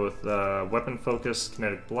going to go with Weapon Focus,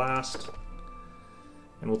 Kinetic Blast,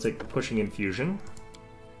 and we'll take the Pushing Infusion.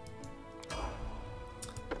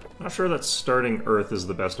 Not sure that starting Earth is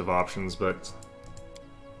the best of options, but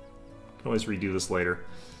can always redo this later.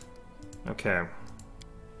 Okay.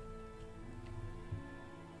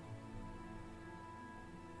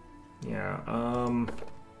 Yeah,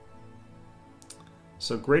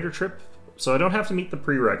 so Greater Trip. So I don't have to meet the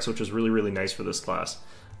prereqs, which is really, really nice for this class.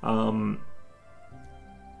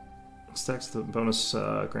 Stacks the bonus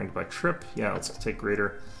granted by Trip. Yeah, let's take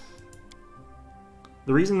Greater.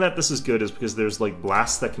 The reason that this is good is because there's like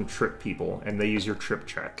blasts that can trip people, and they use your Trip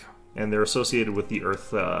check. And they're associated with the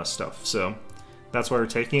Earth stuff, so that's why we're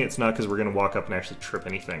taking it. It's not because we're going to walk up and actually trip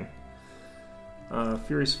anything.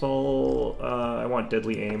 Fury's Fall, I want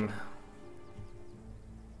Deadly Aim.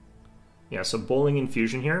 Yeah, so Bowling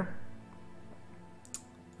Infusion here.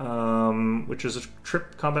 Which is a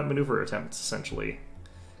trip combat maneuver attempt, essentially.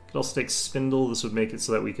 Could also take Spindle. This would make it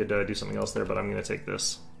so that we could do something else there, but I'm going to take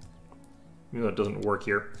this. Even though it doesn't work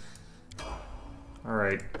here.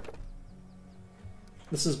 Alright.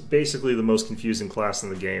 This is basically the most confusing class in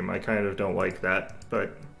the game. I kind of don't like that,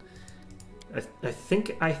 but I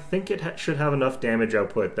think it should have enough damage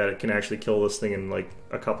output that it can actually kill this thing in like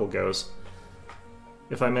a couple goes.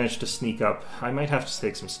 If I manage to sneak up, I might have to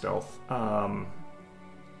take some stealth.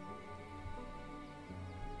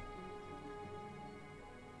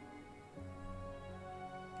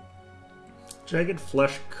 Jagged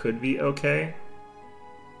Flesh could be okay.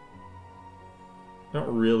 I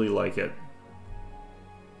don't really like it.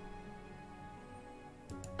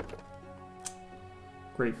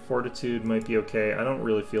 Great Fortitude might be okay. I don't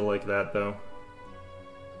really feel like that, though.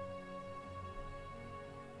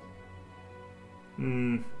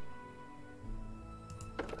 I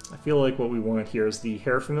feel like what we want here is the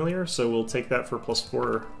Hair Familiar, so we'll take that for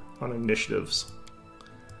 +4 on initiatives.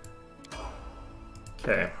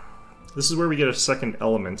 Okay. This is where we get a second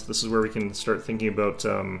element. This is where we can start thinking about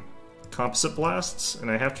composite blasts,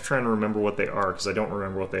 and I have to try and remember what they are, because I don't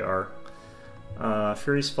remember what they are.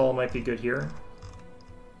 Fury's Fall might be good here.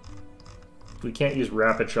 We can't use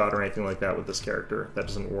Rapid Shot or anything like that with this character. That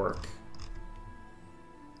doesn't work.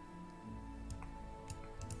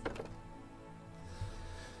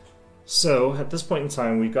 So, at this point in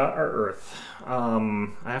time, we've got our Earth.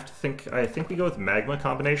 I think we go with Magma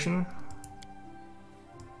combination.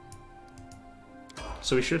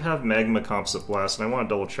 So we should have Magma Composite Blast, and I want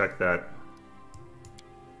to double check that.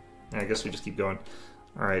 I guess we just keep going.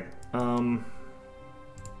 Alright,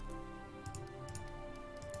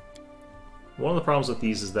 one of the problems with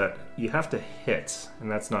these is that you have to hit,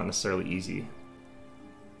 and that's not necessarily easy.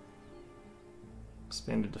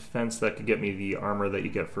 Expanded Defense, that could get me the armor that you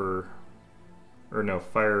get for... Or no,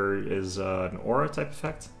 Fire is an aura type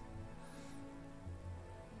effect.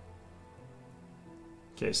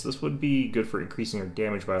 Okay, so this would be good for increasing our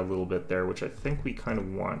damage by a little bit there, which I think we kind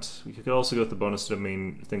of want. We could also go with the bonus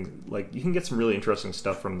domain thing. Like, you can get some really interesting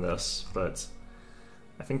stuff from this, but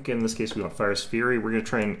I think in this case we want Fire's Fury. We're going to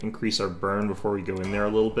try and increase our burn before we go in there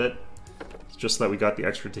a little bit, just so that we got the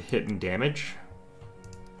extra to hit and damage.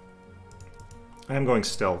 I am going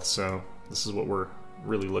stealth, so this is what we're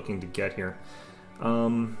really looking to get here.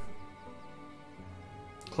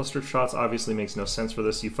 Clustered shots obviously makes no sense for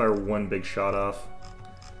this. You fire one big shot off.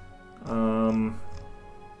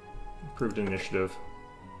 Improved initiative.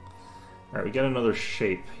 Alright, we got another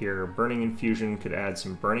shape here. Burning Infusion could add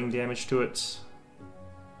some burning damage to it.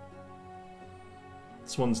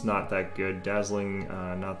 This one's not that good. Dazzling,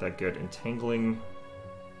 not that good. Entangling.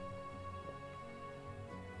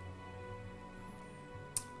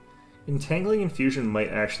 Entangling Infusion might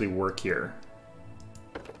actually work here.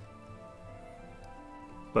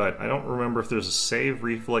 But I don't remember if there's a save.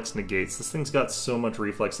 Reflex negates. This thing's got so much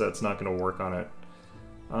reflex that it's not going to work on it.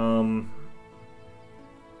 I'm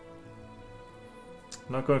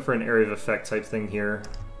not going for an area of effect type thing here.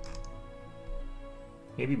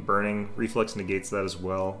 Maybe burning. Reflex negates that as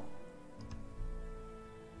well.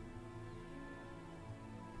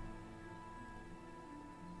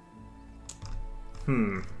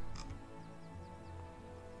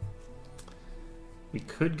 We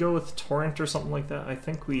could go with Torrent or something like that. I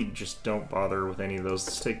think we just don't bother with any of those.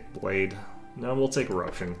 Let's take Blade. No, we'll take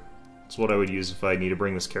Eruption. It's what I would use if I need to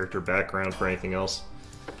bring this character back around for anything else.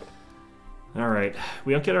 Alright,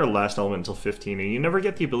 we don't get our last element until 15, and you never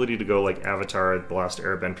get the ability to go like Avatar, The Last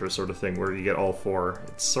Airbender sort of thing, where you get all 4.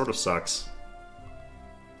 It sort of sucks.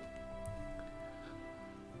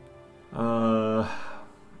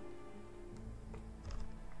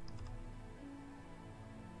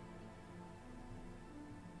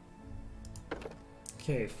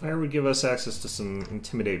 Okay, Fire would give us access to some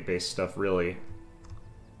Intimidate-based stuff, really.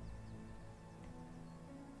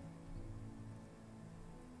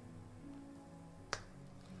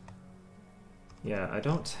 Yeah, I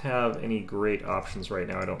don't have any great options right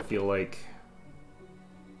now, I don't feel like.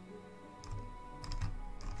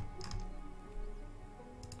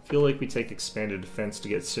 I feel like we take Expanded Defense to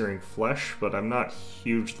get Searing Flesh, but I'm not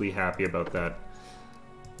hugely happy about that.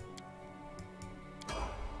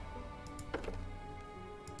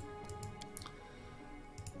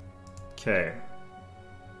 Okay.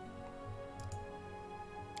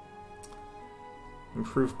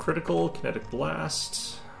 Improve critical, kinetic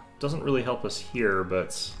blast. Doesn't really help us here, but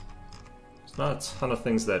there's not a ton of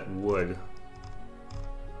things that would.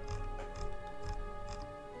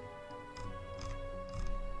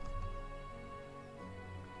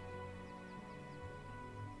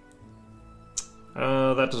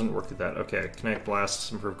 That doesn't work with that. Okay, kinetic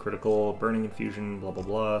blast, improve critical, burning infusion, blah blah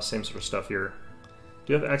blah, same sort of stuff here.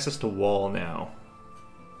 Do you have access to wall now?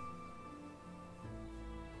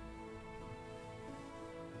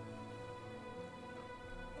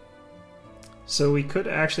 So we could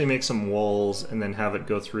actually make some walls and then have it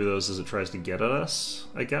go through those as it tries to get at us,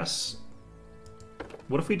 I guess.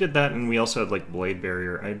 What if we did that and we also had like Blade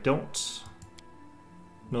Barrier? I don't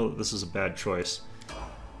know that this is a bad choice.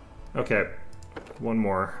 Okay, one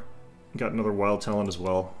more. Got another Wild Talent as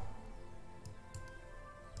well.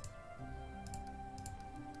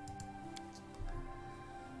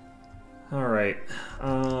 Alright,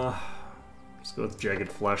 let's go with Jagged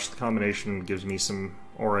Flesh. The combination gives me some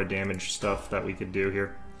aura damage stuff that we could do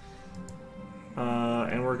here.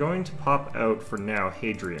 And we're going to pop out for now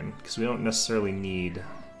Hadrian, because we don't necessarily need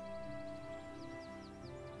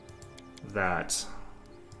that.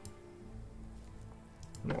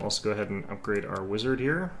 And we'll also go ahead and upgrade our wizard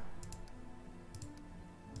here.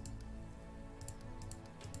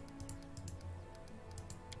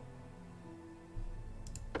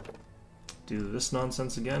 Do this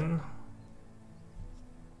nonsense again.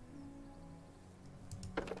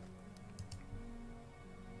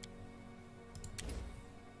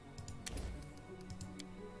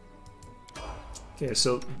 Okay,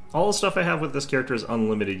 so all the stuff I have with this character is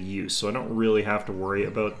unlimited use, so I don't really have to worry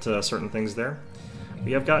about certain things there.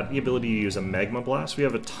 We have got the ability to use a Magma Blast. We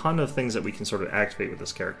have a ton of things that we can sort of activate with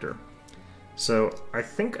this character. So I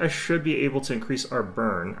think I should be able to increase our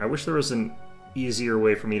burn. I wish there was an easier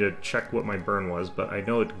way for me to check what my burn was, but I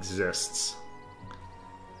know it exists.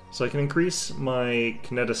 So I can increase my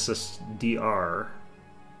Kineticist DR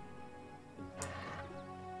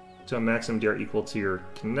to a maximum DR equal to your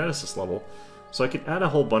Kineticist level. So I could add a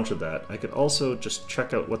whole bunch of that. I could also just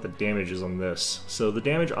check out what the damage is on this. So the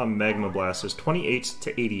damage on Magma Blast is 28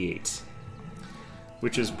 to 88,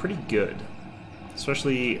 which is pretty good.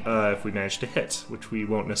 Especially if we manage to hit, which we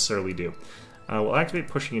won't necessarily do. We'll activate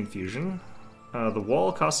Pushing Infusion. The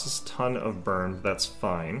wall costs us a ton of burn, but that's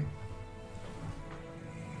fine.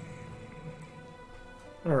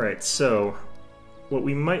 Alright, so what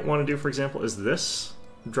we might want to do, for example, is this.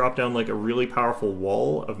 Drop down like a really powerful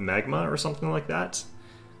wall of magma or something like that,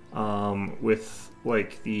 with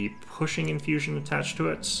like the Pushing Infusion attached to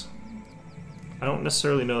it. I don't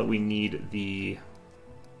necessarily know that we need the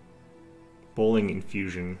Bowling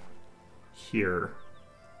Infusion here.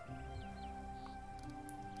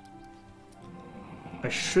 I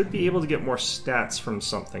should be able to get more stats from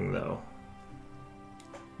something though.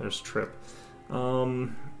 There's Trip.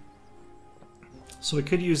 So I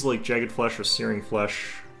could use like Jagged Flesh or Searing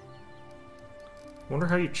Flesh. I wonder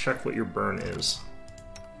how you check what your burn is.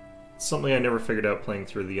 It's something I never figured out playing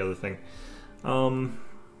through the other thing.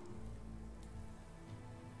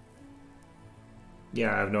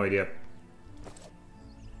 Yeah, I have no idea.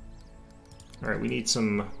 Alright, we need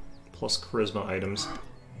some plus charisma items.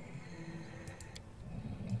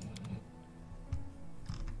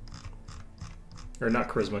 Or not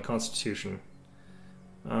charisma, constitution.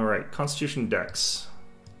 Alright, constitution dex.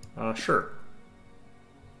 Sure.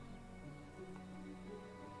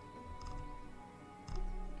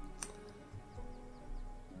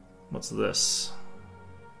 What's this?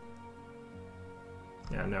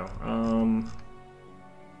 Yeah, no.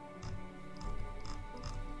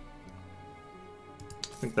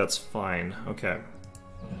 I think that's fine. Okay.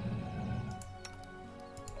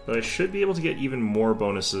 But I should be able to get even more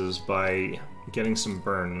bonuses by getting some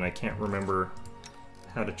burn, and I can't remember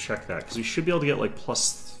how to check that, because we should be able to get like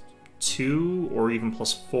 +2 or even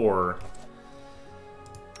 +4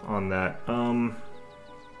 on that.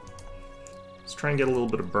 Let's try and get a little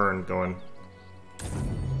bit of burn going.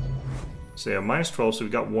 So yeah, -12, so we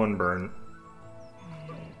got 1 burn.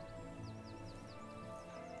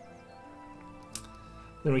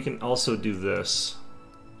 Then we can also do this.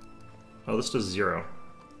 Oh, this does 0.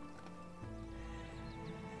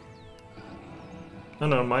 Oh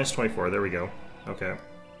no, -24, there we go. Okay.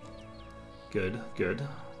 Good, good.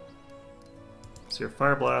 So your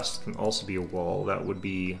Fire Blast can also be a wall. That would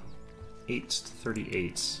be 8 to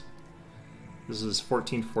 38. This is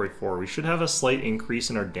 14 to 44. We should have a slight increase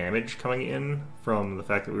in our damage coming in from the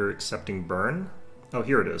fact that we were accepting burn. Oh,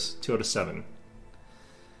 here it is. 2 out of 7.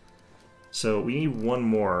 So we need 1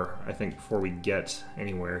 more, I think, before we get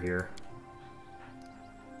anywhere here.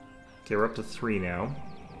 Okay, we're up to 3 now.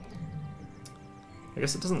 I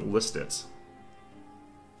guess it doesn't list it.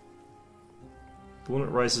 The limit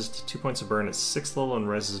rises to 2 points of burn at 6th level and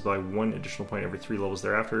rises by 1 additional point every 3 levels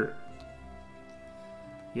thereafter.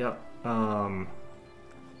 Yep.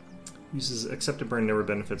 Uses accepted burn never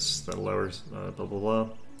benefits that lowers blah blah blah.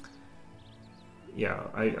 Yeah,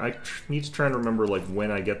 I need to try and remember like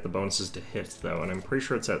when I get the bonuses to hit though, and I'm pretty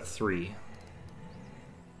sure it's at 3.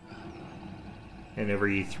 And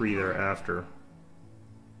every 3 thereafter.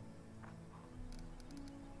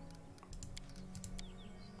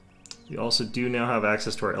 We also do now have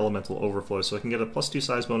access to our elemental overflow, so I can get a +2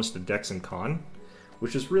 size bonus to Dex and Con,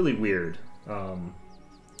 which is really weird.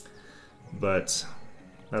 But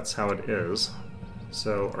that's how it is.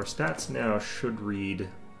 So our stats now should read,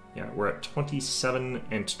 yeah, we're at 27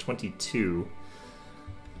 and 22.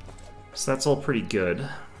 So that's all pretty good.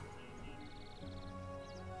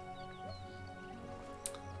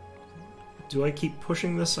 Do I keep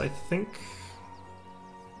pushing this? I think...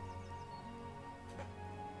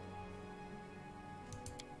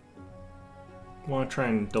 want to try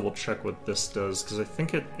and double check what this does, because I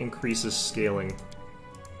think it increases scaling.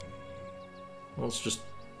 Well, let's just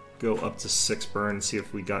go up to 6 burn and see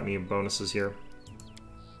if we got any bonuses here.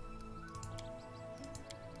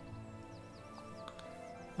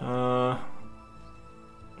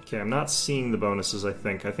 Okay, I'm not seeing the bonuses, I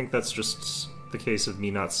think. I think that's just the case of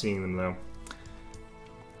me not seeing them, though.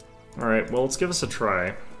 Alright, well, let's give us a try.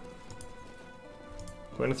 I'm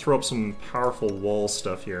going to throw up some powerful wall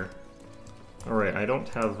stuff here. Alright, I don't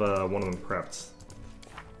have one of them prepped.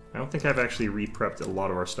 I don't think I've actually re-prepped a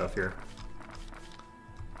lot of our stuff here.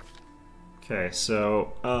 Okay,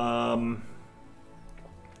 so,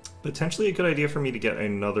 potentially a good idea for me to get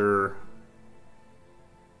another...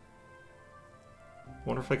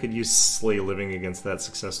 Wonder if I could use Slay Living against that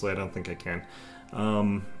successfully. I don't think I can.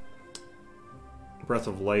 Breath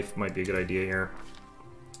of Life might be a good idea here.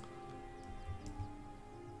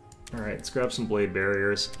 Alright, let's grab some Blade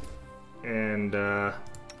Barriers. And,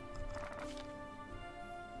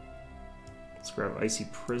 let's grab Icy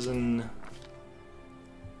Prison.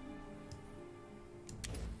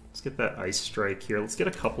 Let's get that Ice Strike here. Let's get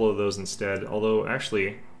a couple of those instead. Although,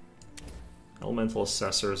 actually... Elemental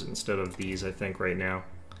Assessors instead of these, I think, right now.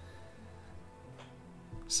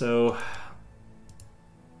 So...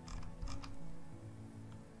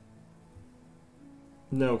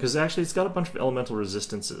 No, because actually it's got a bunch of elemental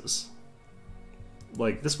resistances.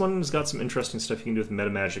 Like, this one's got some interesting stuff you can do with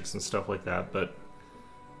metamagics and stuff like that, but...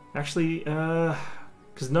 Actually,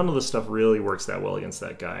 because none of this stuff really works that well against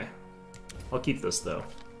that guy. I'll keep this, though.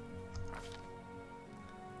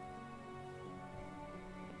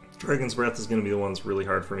 Dragon's Breath is going to be the one that's really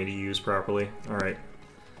hard for me to use properly. Alright.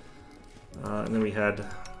 And then we had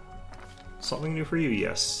something new for you,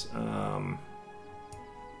 yes.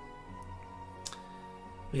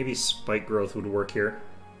 Maybe Spike Growth would work here.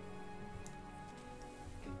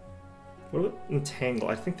 What about Entangle?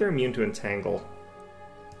 I think they're immune to Entangle.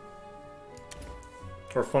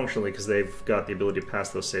 Or functionally, because they've got the ability to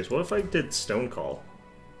pass those saves. What if I did Stone Call?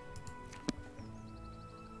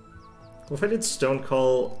 What if I did Stone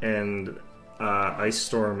Call and Ice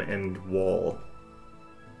Storm and Wall?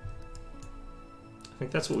 I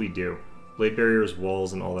think that's what we do. Blade Barriers,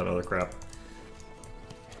 Walls, and all that other crap.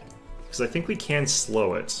 Because I think we can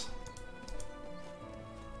slow it.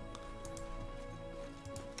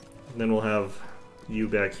 And then we'll have you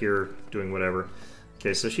back here doing whatever.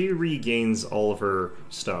 Okay, so she regains all of her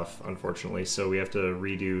stuff, unfortunately, so we have to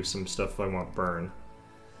redo some stuff if I want burn.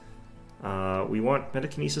 We want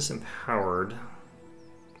Metakinesis Empowered.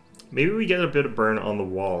 Maybe we get a bit of burn on the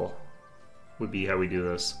wall, would be how we do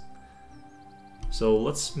this. So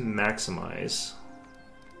let's maximize.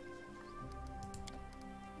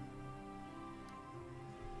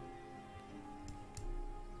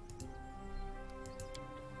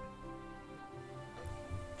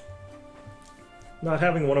 Not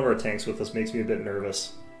having one of our tanks with us makes me a bit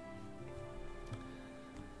nervous.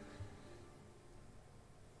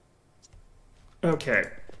 Okay.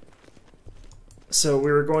 So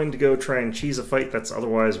we were going to go try and cheese a fight that's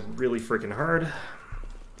otherwise really freaking hard.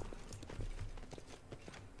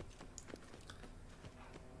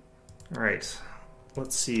 Alright.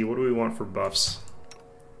 Let's see, what do we want for buffs?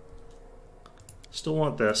 Still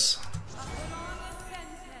want this.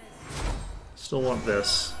 Still want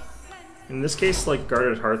this. In this case, like,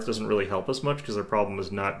 Guarded Hearth doesn't really help us much because our problem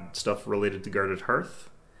is not stuff related to Guarded Hearth.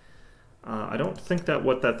 I don't think that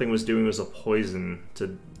what that thing was doing was a poison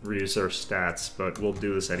to reduce our stats, but we'll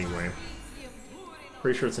do this anyway.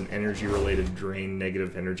 Pretty sure it's an energy-related drain,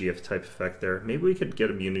 negative energy type effect there. Maybe we could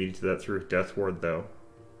get immunity to that through Death Ward, though.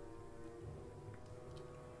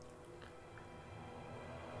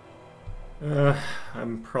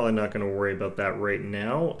 I'm probably not going to worry about that right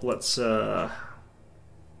now. Let's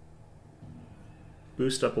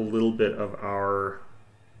boost up a little bit of our...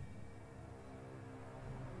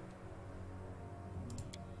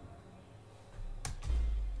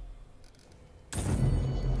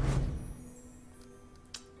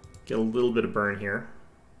 Get a little bit of burn here.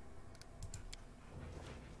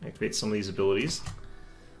 Activate some of these abilities.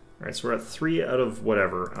 Alright, so we're at 3 out of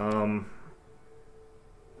whatever.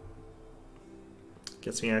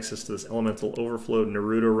 Gets me access to this Elemental Overflow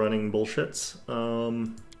Naruto running bullshits.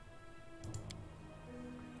 And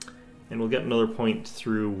we'll get another point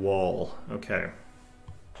through Wall. Okay.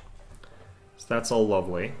 So that's all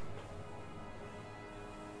lovely.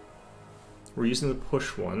 We're using the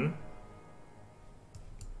push one.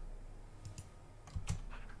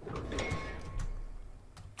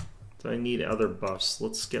 Do I need other buffs?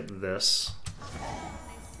 Let's get this.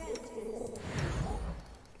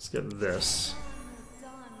 Let's get this.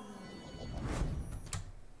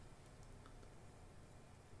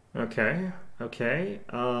 Okay, okay.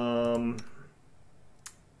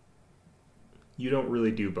 You don't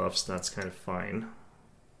really do buffs, that's kind of fine.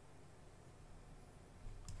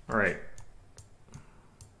 Alright.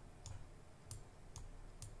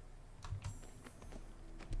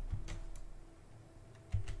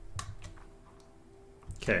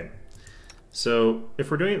 Okay. So, if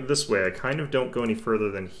we're doing it this way, I kind of don't go any further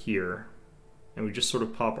than here. And we just sort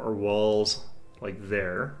of pop our walls like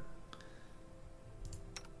there.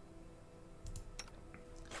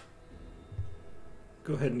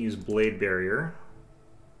 Go ahead and use Blade Barrier.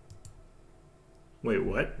 Wait,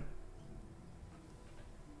 what?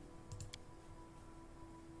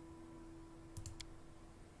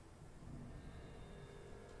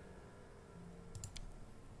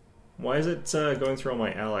 Why is it going through all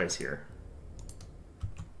my allies here?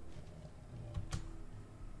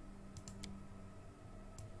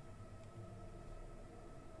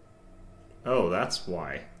 Oh, that's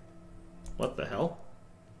why. What the hell?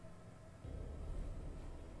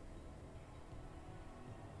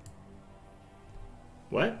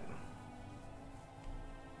 What?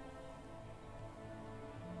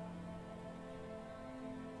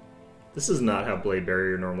 This is not how Blade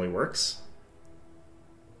Barrier normally works.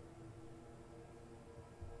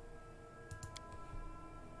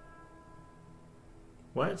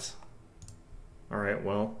 What? Alright,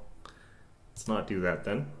 well, let's not do that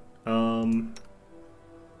then.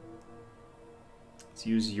 Let's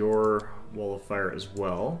use your Wall of Fire as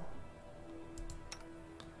well.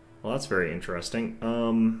 Well, that's very interesting.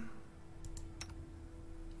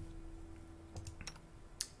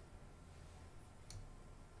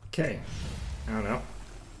 Okay. I don't know.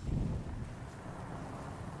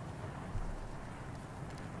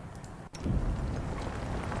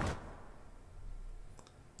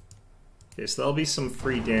 Okay, so there'll be some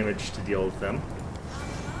free damage to deal with them.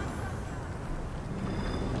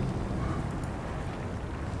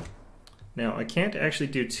 Now, I can't actually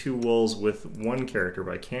do 2 walls with one character,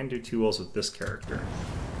 but I can do 2 walls with this character.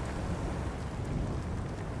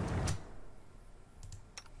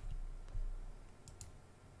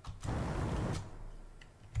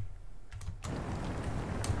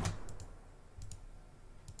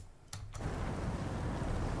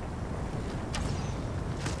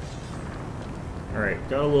 Alright,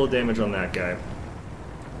 got a little damage on that guy.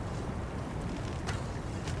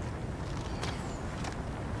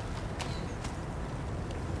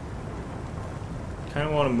 Kind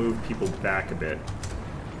of want to move people back a bit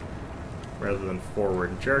rather than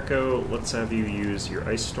forward. Jericho, let's have you use your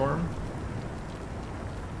Ice Storm.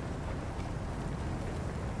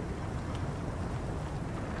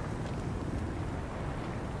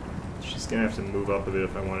 She's gonna have to move up a bit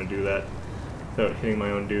if I want to do that without hitting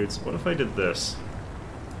my own dudes. What if I did this?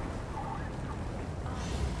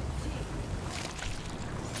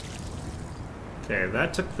 Okay,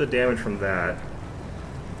 that took the damage from that.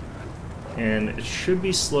 And it should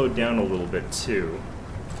be slowed down a little bit too.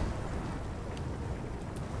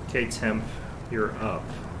 Okay, Temp, you're up.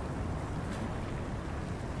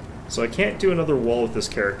 So I can't do another wall with this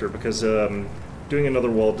character because doing another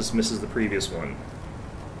wall dismisses the previous one.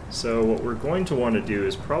 So what we're going to want to do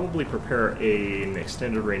is probably prepare an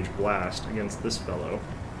extended range blast against this fellow.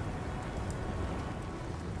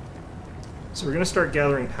 So we're going to start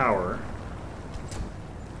gathering power.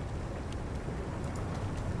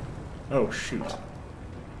 Oh, shoot.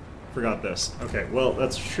 Forgot this. Okay, well,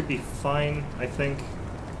 that should be fine, I think.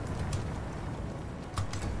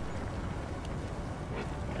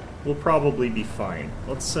 We'll probably be fine.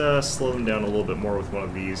 Let's slow them down a little bit more with one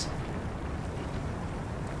of these.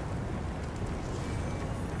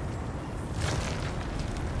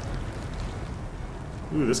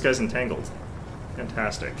 Ooh, this guy's entangled.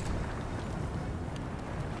 Fantastic.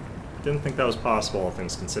 Didn't think that was possible, all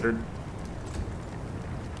things considered.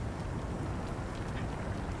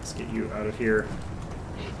 Let's get you out of here.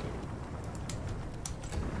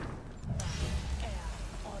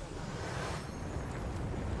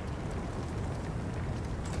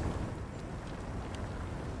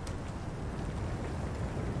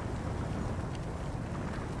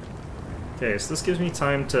 Okay, so this gives me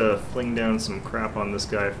time to fling down some crap on this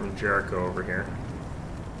guy from Jericho over here.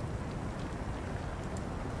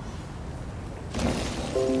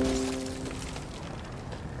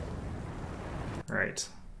 Alright.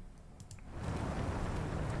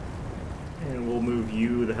 And we'll move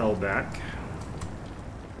you the hell back.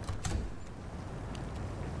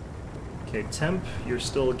 Okay, Temp, you're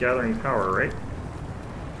still gathering power, right?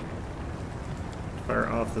 Fire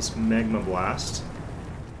off this Magma Blast.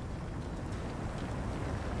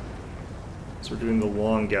 So we're doing the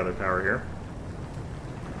long gather power here.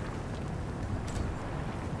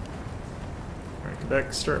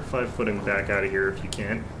 Quebec, start 5-footing back out of here if you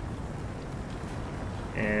can.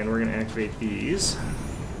 And we're going to activate these.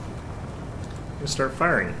 We're going to start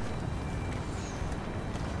firing.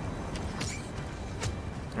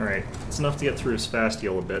 Alright, it's enough to get through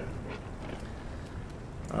Spastille a bit.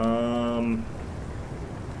 You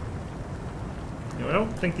know, I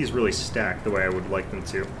don't think these really stack the way I would like them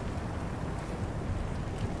to.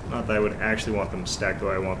 Not that I would actually want them stacked the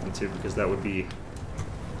way I want them to, because that would be...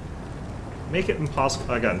 make it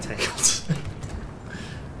impossible. I got entangled.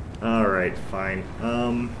 Alright, fine.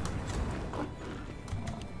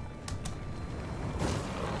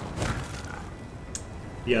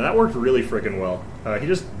 Yeah, that worked really frickin' well. He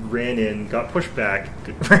just ran in, got pushed back,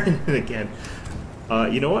 ran in again.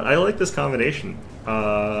 You know what? I like this combination.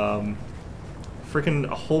 Frickin'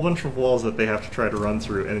 a whole bunch of walls that they have to try to run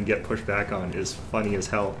through and get pushed back on is funny as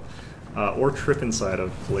hell. Or trip inside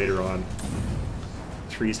of later on.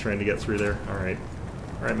 Trees trying to get through there. Alright.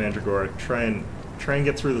 Alright, Mandragora. Try and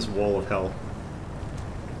get through this wall of hell.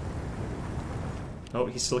 Oh,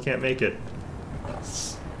 he still can't make it.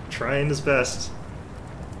 He's trying his best.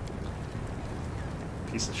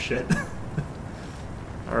 Piece of shit.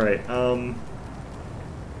 Alright,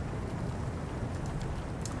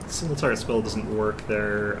 single target spell doesn't work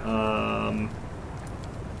there. I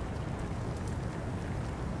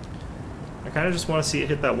kind of just want to see it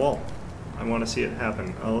hit that wall. I want to see it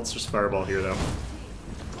happen. Oh, let's just fireball here, though.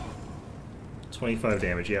 25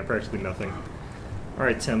 damage. Yeah, practically nothing.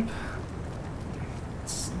 Alright, Temp.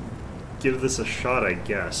 Let's give this a shot, I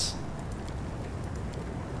guess.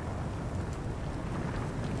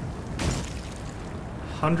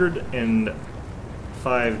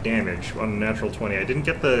 $105 damage on a natural 20. I didn't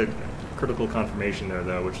get the critical confirmation there,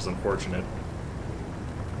 though, which is unfortunate.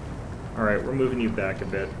 Alright, we're moving you back a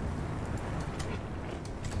bit.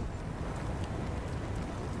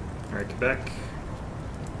 Alright, Quebec.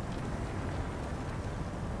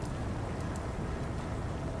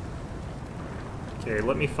 Okay,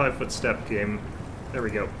 let me 5-foot step, game. There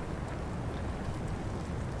we go.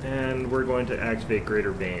 And we're going to activate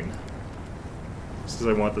Greater Bane. Just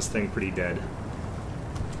because I want this thing pretty dead.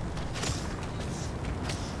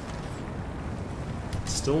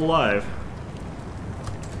 Still alive.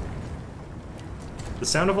 The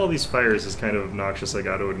sound of all these fires is kind of obnoxious, I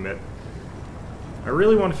gotta admit. I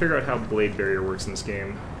really want to figure out how Blade Barrier works in this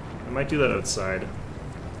game. I might do that outside.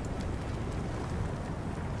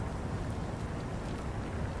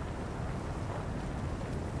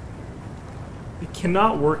 It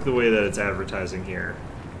cannot work the way that it's advertising here.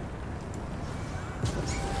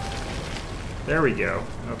 There we go.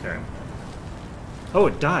 Okay. Oh,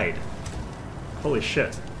 it died. Holy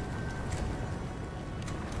shit.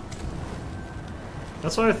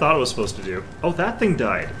 That's what I thought it was supposed to do. Oh, that thing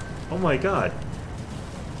died. Oh my god.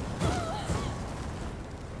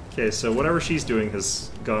 Okay, so whatever she's doing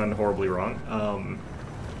has gone horribly wrong.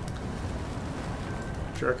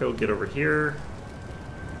 Jericho, get over here.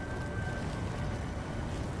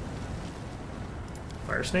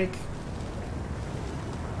 Fire Snake.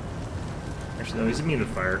 Actually, no, he's immune to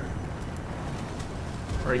fire.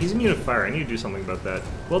 Alright, he's immune to fire. I need to do something about that.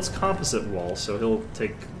 Well, it's composite wall, so he'll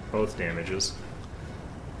take both damages.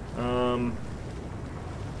 I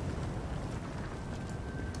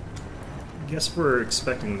guess we're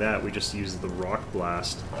expecting that. We just use the Rock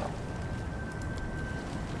Blast.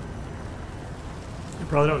 You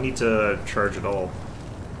probably don't need to charge at all.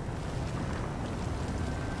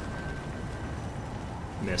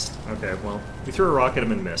 Missed. Okay, well, we threw a rock at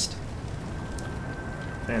him and missed.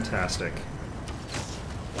 Fantastic.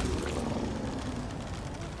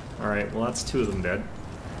 Alright, well that's 2 of them dead.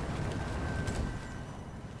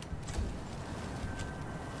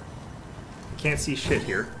 Can't see shit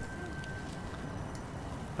here.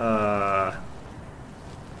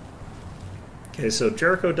 Okay, so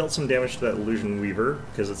Jericho dealt some damage to that Illusion Weaver,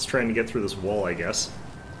 because it's trying to get through this wall, I guess.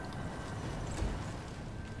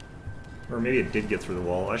 Or maybe it did get through the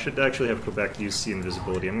wall. I should actually have Quebec use See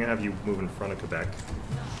Invisibility. I'm going to have you move in front of Quebec.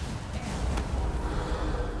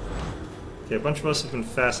 Okay, a bunch of us have been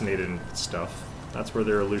fascinated in stuff. That's where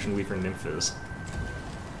their Illusion Weaver Nymph is.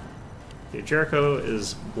 Okay, Jericho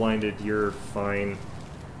is blinded. You're fine.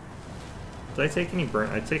 Did I take any burn?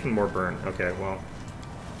 I've taken more burn. Okay, well.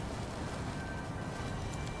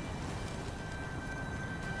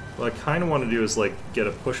 What I kind of want to do is, like, get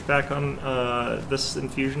a pushback on this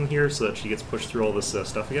infusion here so that she gets pushed through all this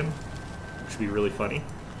stuff again. Which would be really funny.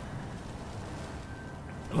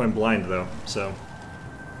 Oh, I'm blind, though, so...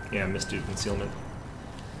 yeah, misdo concealment.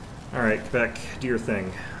 Alright, Quebec, do your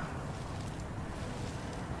thing.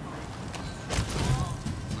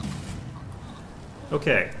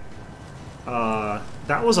 Okay.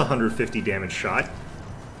 That was a 150 damage shot.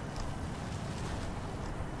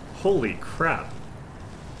 Holy crap.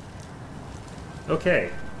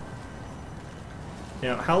 Okay.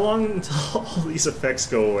 Now, how long until all these effects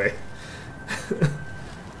go away?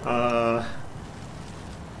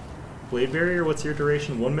 Blade Barrier, what's your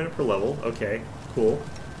duration? 1 minute per level. Okay, cool.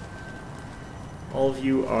 All of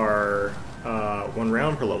you are 1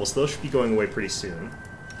 round per level, so those should be going away pretty soon.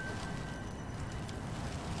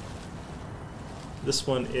 This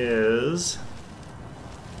one is...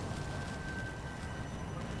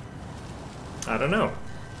 I don't know.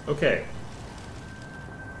 Okay.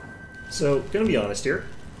 So, gonna be honest here.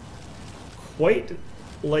 Quite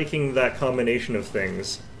liking that combination of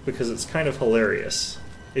things, because it's kind of hilarious.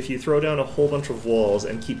 If you throw down a whole bunch of walls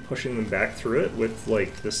and keep pushing them back through it with,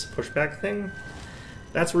 like, this pushback thing,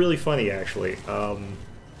 that's really funny, actually.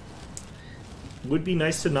 Would be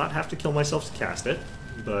nice to not have to kill myself to cast it,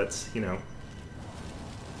 but, you know.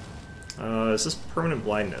 Is this permanent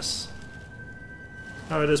blindness?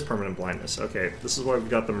 Oh, it is permanent blindness. Okay, this is why we've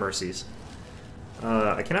got the mercies.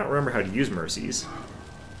 I cannot remember how to use mercies.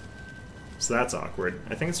 So that's awkward.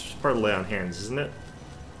 I think it's just part of lay on hands, isn't it?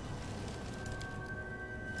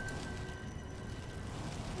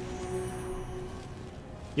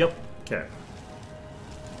 Yep, okay.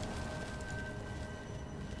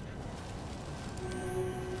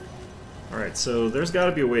 Alright, so there's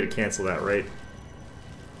gotta be a way to cancel that, right?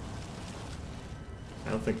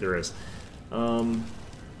 I don't think there is.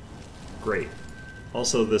 Great.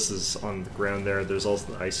 Also, this is on the ground there. There's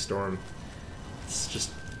also the ice storm. It's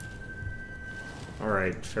just...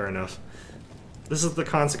 Alright, fair enough. This is the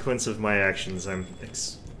consequence of my actions I'm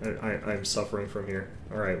suffering from here.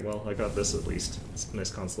 Alright, well, I got this at least. It's a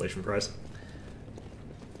nice consolation prize.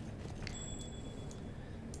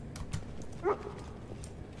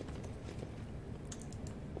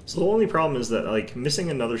 So the only problem is that, like, missing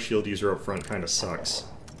another shield user up front kind of sucks.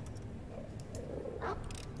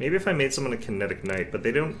 Maybe if I made someone a Kinetic Knight, but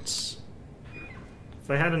they don't... If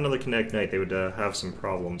I had another Kinetic Knight, they would have some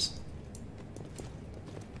problems.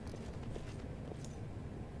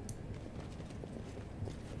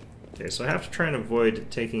 Okay, so I have to try and avoid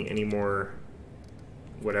taking any more...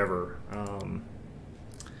 whatever. I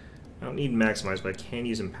don't need Maximize, but I can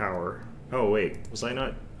use Empower. Oh, wait, was I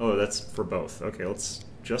not... Oh, that's for both. Okay, let's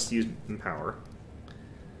just use Empower.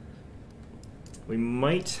 We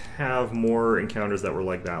might have more encounters that were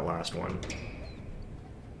like that last one.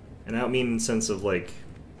 And I don't mean in the sense of, like,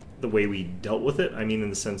 the way we dealt with it. I mean in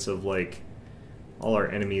the sense of, like, all our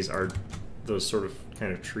enemies are those sort of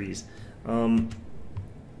kind of trees.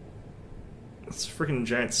 It's a freaking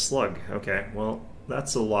giant slug. Okay, well,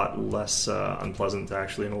 that's a lot less unpleasant,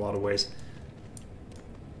 actually, in a lot of ways.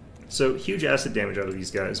 So, huge acid damage out of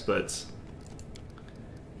these guys, but...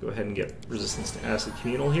 Go ahead and get resistance to acid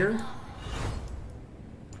communal here.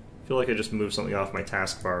 I feel like I just moved something off my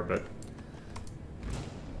taskbar, but...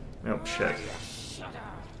 Oh, shit.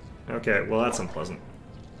 Okay, well that's unpleasant.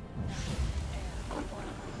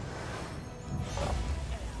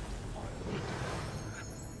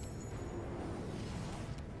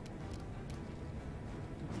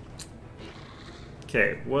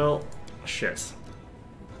 Okay, well, shit.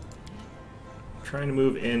 I'm trying to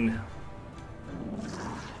move in.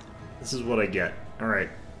 This is what I get. Alright.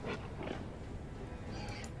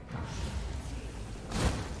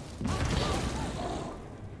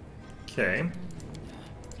 Okay.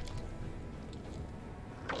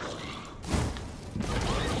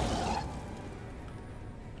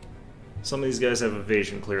 Some of these guys have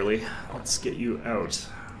evasion, clearly. Let's get you out.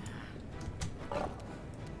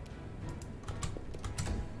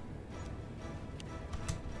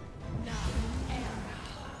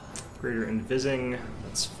 Greater Invising,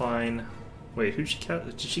 that's fine. Wait, who'd she cast?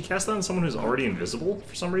 Did she cast that on someone who's already invisible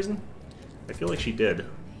for some reason? I feel like she did.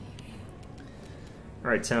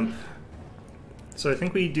 Alright, Temp. So I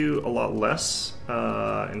think we do a lot less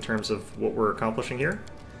in terms of what we're accomplishing here.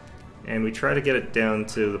 And we try to get it down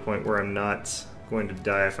to the point where I'm not going to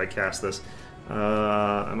die if I cast this.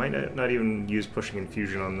 I might not even use Pushing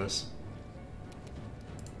Infusion on this.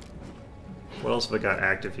 What else have I got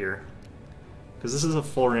active here? Because this is a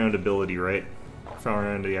full round ability, right? Full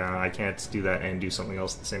round, yeah, I can't do that and do something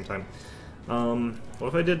else at the same time. What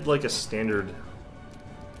if I did like a standard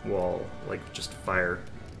wall, like just fire?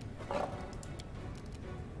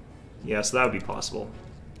 Yeah, so that would be possible.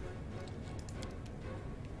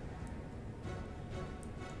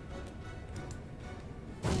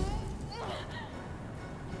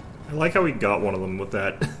 I like how we got one of them with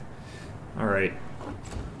that. Alright.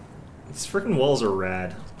 These freaking walls are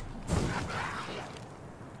rad.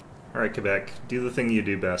 Alright, Quebec, do the thing you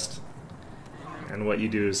do best. And what you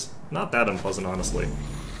do is not that unpleasant, honestly.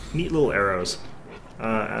 Neat little arrows.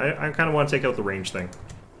 I kind of want to take out the range thing.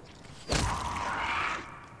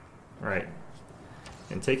 Alright.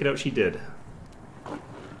 And take it out she did.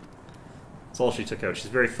 That's all she took out.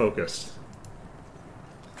 She's very focused.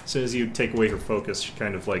 As soon as you take away her focus, she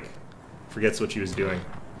kind of, like, forgets what she was doing.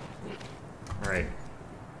 Alright.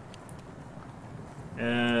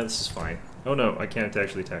 This is fine. Oh no, I can't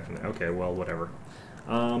actually attack from there. Okay, well, whatever.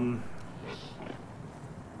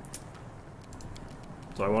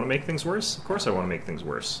 Do I want to make things worse? Of course I want to make things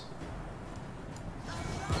worse.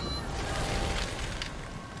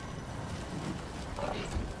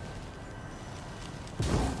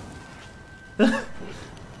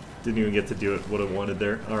 Didn't even get to do it what I wanted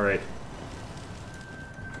there. Alright.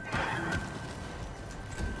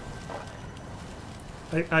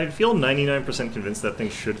 I feel 99% convinced that thing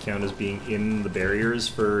should count as being in the barriers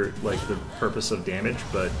for, like, the purpose of damage,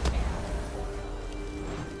 but...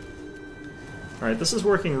 Alright, this is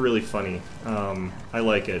working really funny. I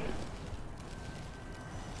like it.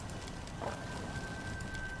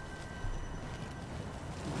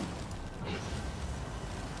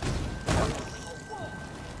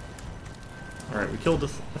 Alright, we killed a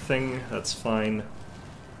thing, that's fine.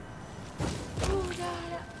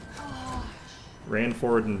 Ran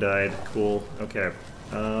forward and died. Cool. Okay.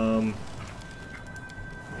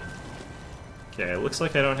 Okay, it looks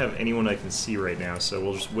like I don't have anyone I can see right now, so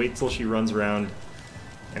we'll just wait till she runs around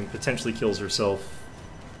and potentially kills herself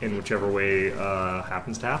in whichever way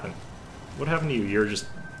happens to happen. What happened to you? You're just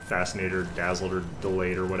fascinated or dazzled or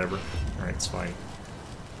delayed or whatever. Alright, it's fine.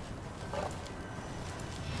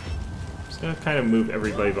 Just gonna kind of move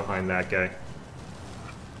everybody behind that guy.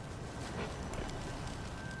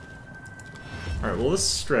 Alright, well this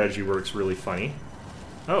strategy works really funny.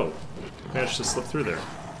 Oh, managed to slip through there.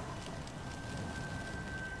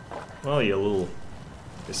 Well, you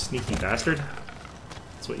sneaky bastard.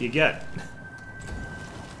 That's what you get.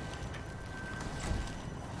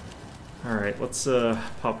 Alright, let's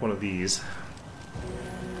pop one of these.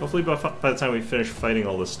 Hopefully by the time we finish fighting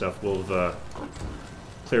all this stuff, we'll have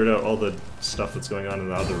cleared out all the stuff that's going on in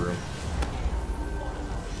the other room.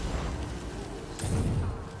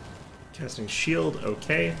 Casting shield,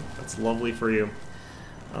 okay, that's lovely for you.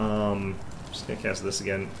 Just gonna cast this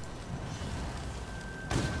again.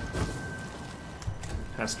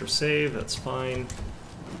 Passed her save, that's fine.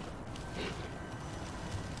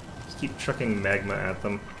 Just keep chucking magma at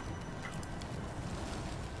them.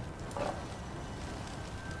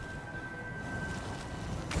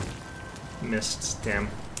 Missed, damn.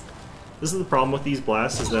 This is the problem with these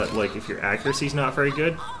blasts, is that, like, if your accuracy's not very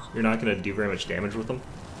good, you're not gonna do very much damage with them.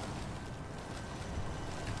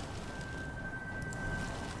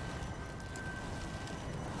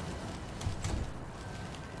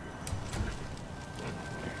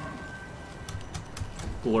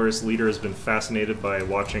 Glorious Leader has been fascinated by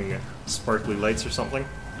watching sparkly lights or something.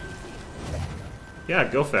 Yeah,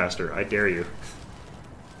 go faster, I dare you.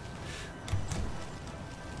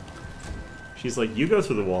 She's like, you go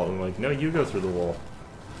through the wall. I'm like, no, you go through the wall.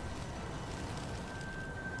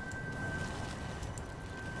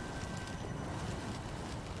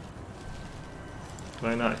 Can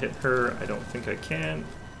I not hit her? I don't think I can.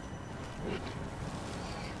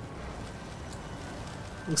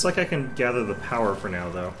 Looks like I can gather the power for now,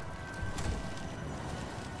 though.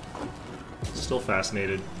 Still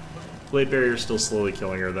fascinated. Blade Barrier's still slowly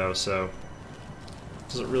killing her, though, so...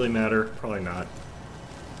 Does it really matter? Probably not.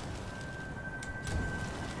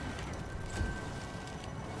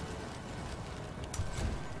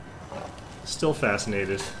 Still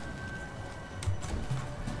fascinated.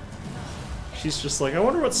 She's just like, I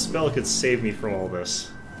wonder what spell could save me from all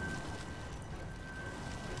this.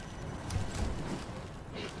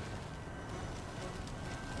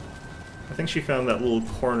 I think she found that little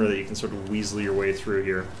corner that you can sort of weasel your way through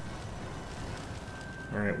here.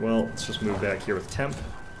 Alright, well, let's just move back here with Temp.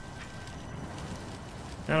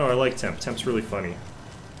 I don't know, I like Temp. Temp's really funny.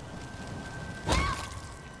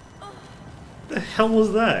 What the hell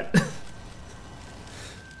was that?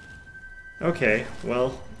 Okay,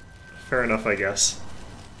 well, fair enough, I guess.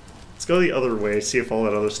 Let's go the other way, see if all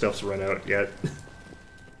that other stuff's run out yet.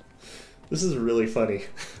 This is really funny.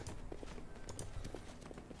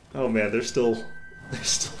 Oh man, they're still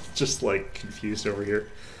just like confused over here.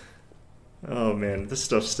 Oh man, this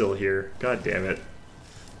stuff's still here. God damn it.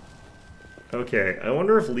 Okay, I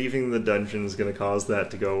wonder if leaving the dungeon is gonna cause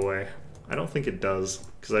that to go away. I don't think it does,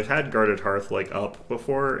 because I've had Guarded Hearth like up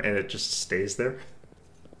before and it just stays there.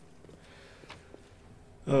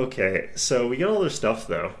 Okay, so we get all their stuff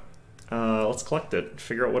though. Let's collect it,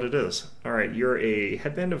 figure out what it is. Alright, you're a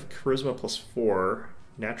headband of charisma +4,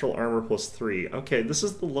 natural armor +3. Okay, this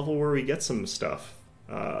is the level where we get some stuff.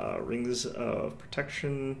 Rings of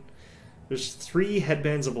protection. There's 3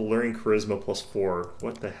 headbands of alluring charisma +4.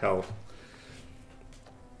 What the hell?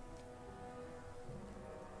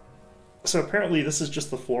 So apparently this is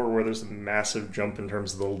just the floor where there's a massive jump in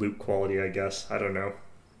terms of the loot quality, I guess. I don't know.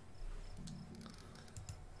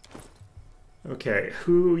 Okay,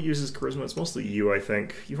 who uses charisma? It's mostly you, I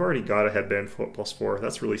think. You've already got a headband +4.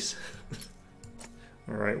 That's really...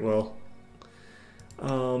 Alright, well...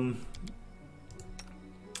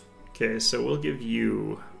 Okay, so we'll give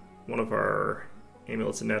you one of our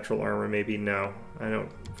amulets of natural armor, maybe. No, I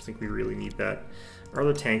don't think we really need that. Our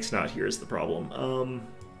other tank's not here is the problem.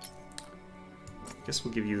 Guess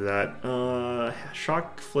we'll give you that.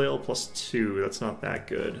 Shock flail +2, that's not that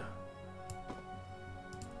good.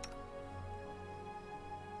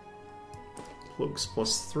 Cloaks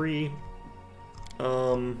 +3.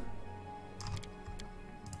 I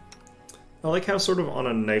like how sort of on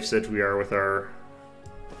a knife's edge we are with our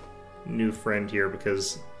new friend here,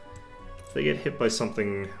 because if they get hit by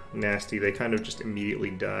something nasty, they kind of just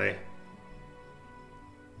immediately die.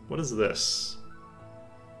 What is this?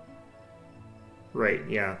 Right,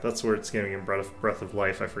 yeah, that's where it's giving him breath of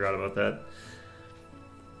life. I forgot about that.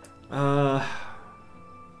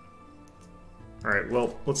 Alright,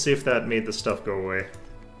 well, let's see if that made the stuff go away.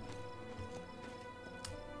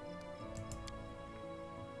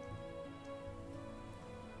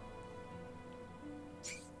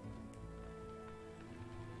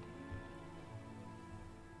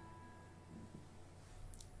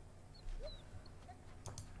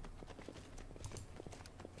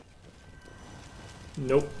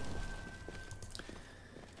 Nope.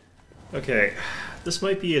 Okay, this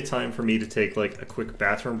might be a time for me to take like a quick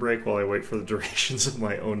bathroom break while I wait for the durations of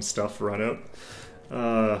my own stuff to run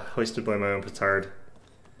out. Hoisted by my own petard.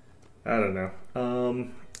 I don't know.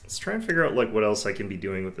 Let's try and figure out like what else I can be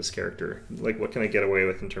doing with this character. Like what can I get away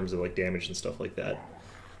with in terms of like damage and stuff like that.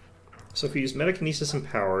 So if we use Metakinesis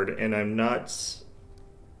Empowered and I'm not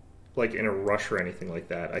like in a rush or anything like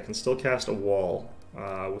that, I can still cast a wall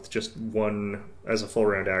with just one as a full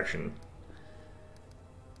round action.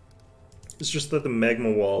 It's just that the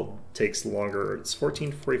magma wall takes longer. It's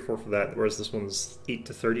 14 to 44 for that, whereas this one's 8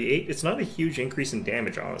 to 38. It's not a huge increase in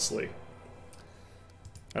damage, honestly.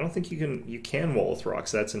 I don't think you can wall with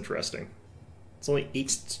rocks. That's interesting. It's only 8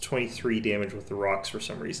 to 23 damage with the rocks for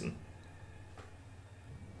some reason.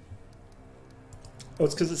 Oh,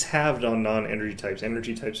 it's because it's halved on non-energy types.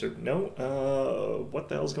 Energy types are... No? What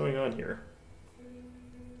the hell's going on here?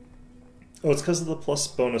 Oh, it's because of the plus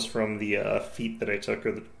bonus from the feat that I took,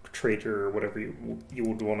 or the trait, or whatever you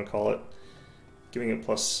would want to call it. Giving it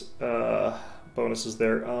plus bonuses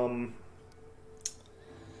there.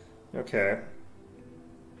 Okay.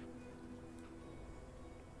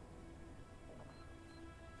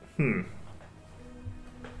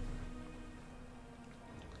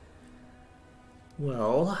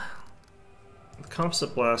 Well, the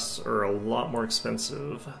composite blasts are a lot more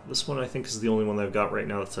expensive. This one I think is the only one that I've got right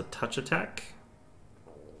now that's a touch attack.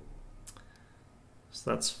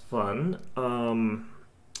 So that's fun.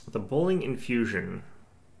 The bowling infusion.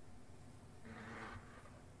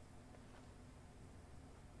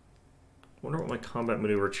 I wonder what my combat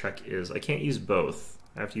maneuver check is. I can't use both.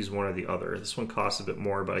 I have to use one or the other. This one costs a bit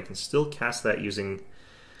more, but I can still cast that using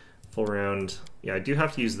full round. Yeah, I do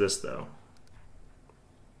have to use this though.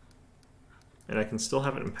 And I can still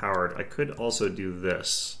have it empowered. I could also do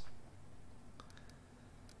this.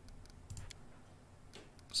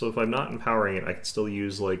 So if I'm not empowering it, I can still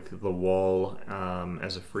use like the wall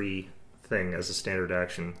as a free thing, as a standard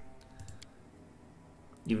action.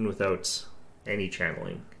 Even without any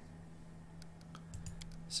channeling.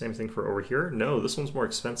 Same thing for over here. No, this one's more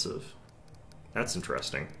expensive. That's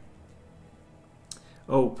interesting.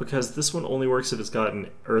 Oh, because this one only works if it's got an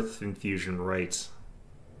earth infusion, right.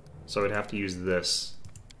 So I'd have to use this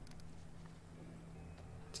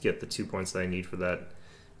to get the 2 points that I need for that.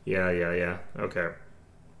 Yeah. Okay.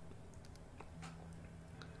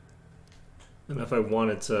 And if I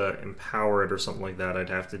wanted to empower it or something like that, I'd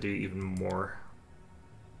have to do even more.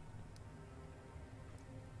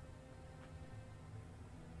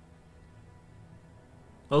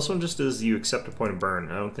 This one just is you accept a point of burn.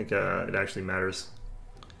 I don't think it actually matters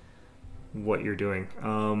what you're doing.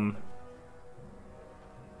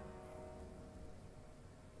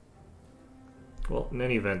 Well, in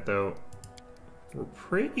any event, though, we're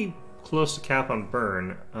pretty close to cap on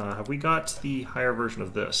burn. Have we got the higher version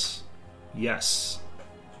of this? Yes.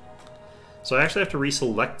 So I actually have to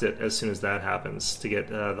reselect it as soon as that happens to get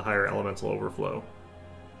the higher elemental overflow.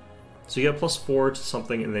 So you get +4 to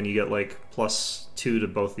something, and then you get like +2 to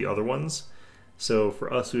both the other ones. So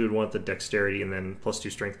for us, we would want the dexterity, and then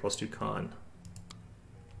 +2 strength, +2 con.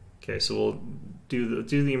 Okay, so we'll do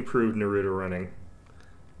the improved Naruto running,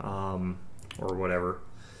 or whatever.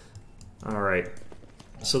 All right.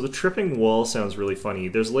 So the tripping wall sounds really funny.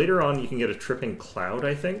 There's later on you can get a tripping cloud,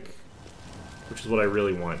 I think, which is what I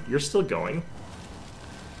really want. You're still going?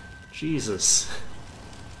 Jesus.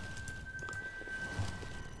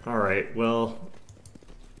 Alright, well...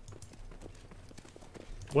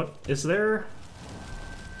 What? Is there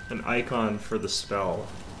an icon for the spell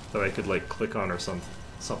that I could, like, click on or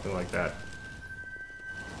something like that?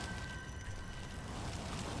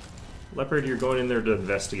 Leopard, you're going in there to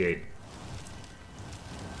investigate.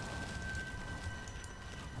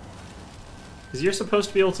 Because you're supposed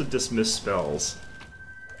to be able to dismiss spells.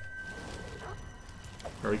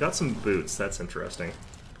 Or we got some boots, that's interesting.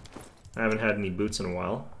 I haven't had any boots in a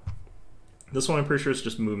while. This one I'm pretty sure is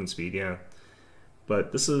just movement speed, yeah.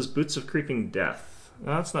 But this is Boots of Creeping Death.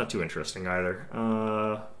 That's not too interesting either.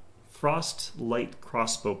 Frost Light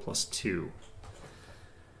Crossbow +2.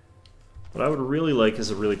 What I would really like is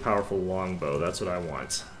a really powerful longbow, that's what I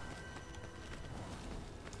want.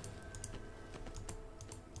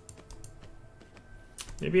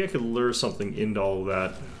 Maybe I could lure something into all of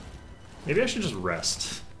that. Maybe I should just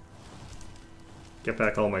rest. Get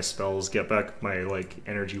back all my spells, get back my, like,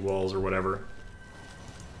 energy walls or whatever.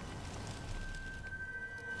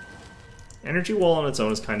 Energy wall on its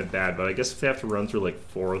own is kind of bad, but I guess if you have to run through, like,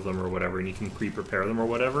 4 of them or whatever, and you can pre-prepare them or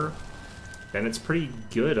whatever, then it's pretty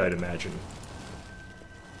good, I'd imagine.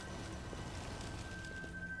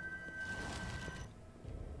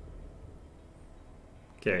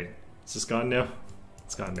 Okay, is this gone now?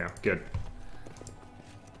 It's gone now. Good.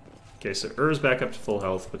 Okay, so Ur's back up to full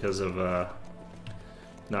health because of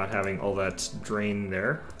not having all that drain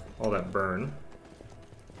there, all that burn.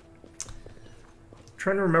 I'm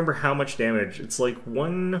trying to remember how much damage. It's like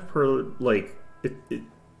 1 per, like, it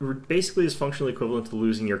basically is functionally equivalent to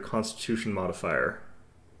losing your Constitution modifier,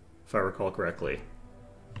 if I recall correctly.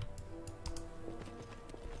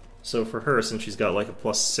 So for her, since she's got like a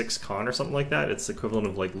 +6 con or something like that, it's equivalent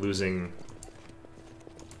of like losing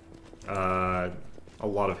a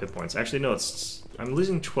lot of hit points. Actually, no, I'm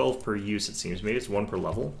losing 12 per use, it seems. Maybe it's 1 per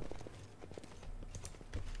level?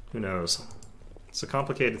 Who knows? It's a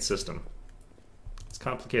complicated system. It's a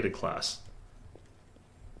complicated class.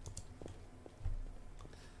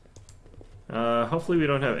 Hopefully we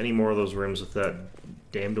don't have any more of those rooms with that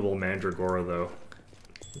damnable Mandragora, though.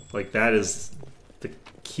 Like, that is the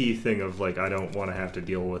key thing of, like, I don't want to have to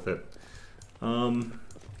deal with it.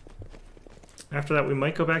 After that, we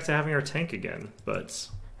might go back to having our tank again, but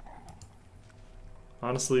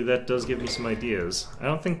honestly, that does give me some ideas. I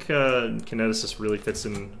don't think Kineticist really fits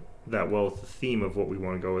in that well with the theme of what we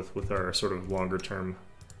want to go with our sort of longer term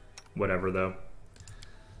whatever, though.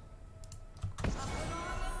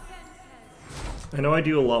 I know I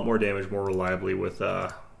do a lot more damage more reliably with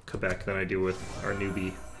Quebec than I do with our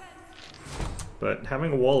newbie, but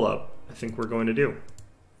having a wall up, I think we're going to do.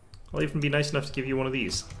 I'll even be nice enough to give you one of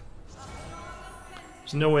these.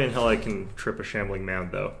 There's no way in hell I can trip a Shambling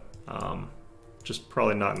Mound, though. Just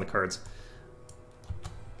probably not in the cards.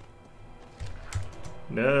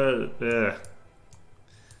 No.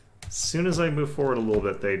 As soon as I move forward a little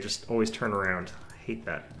bit, they just always turn around. I hate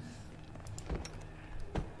that.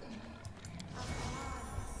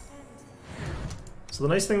 So the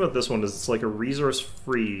nice thing about this one is it's like a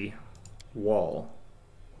resource-free wall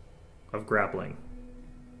of grappling.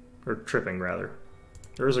 Or tripping, rather.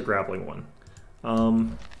 There is a grappling one.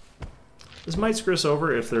 This might screw us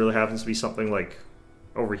over if there happens to be something like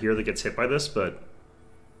over here that gets hit by this, but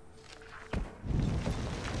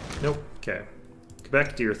nope. Okay, go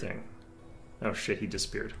back to your thing. Oh shit, he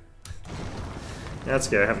disappeared. That's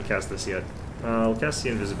okay, I haven't cast this yet. I'll cast the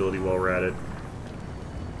invisibility while we're at it,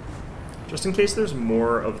 just in case there's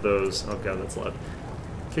more of those. Oh god, that's loud.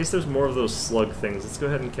 In case there's more of those slug things, let's go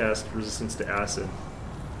ahead and cast resistance to acid.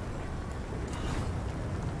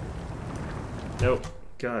 Nope.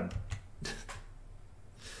 God.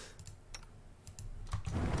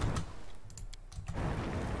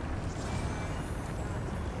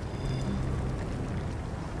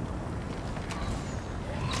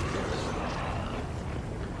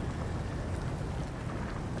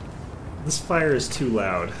 This fire is too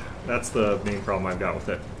loud. That's the main problem I've got with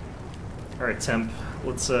it. Alright, Temp.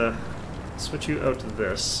 Let's switch you out to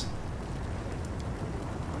this.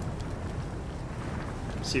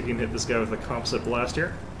 See if you can hit this guy with a composite blast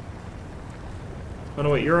here. Oh no,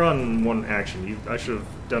 wait, you're on one action. I should have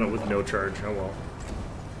done it with no charge. Oh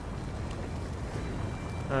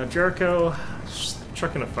well. Jericho, just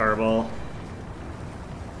chucking a fireball.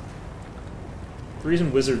 The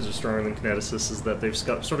reason wizards are stronger than kineticists is that they've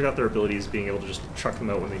sort of got their abilities being able to just chuck them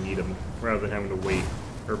out when they need them, rather than having to wait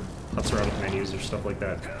or putz around with menus or stuff like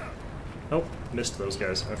that. Oh, missed those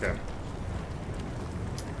guys. Okay.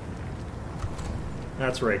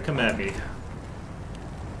 That's right, come at me.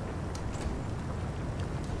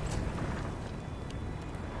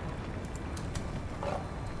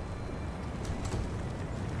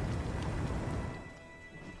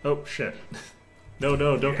 Oh, shit. No,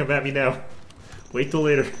 no, don't come at me now. Wait till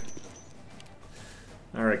later.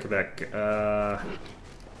 Alright, Quebec. Do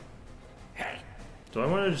I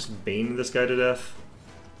want to just bane this guy to death?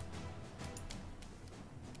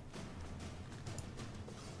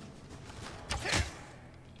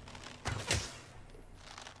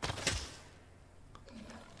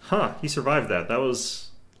 Huh, he survived that. That was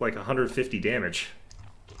like 150 damage.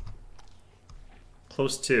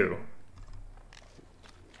 Close to.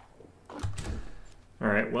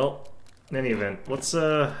 Alright, well, in any event, let's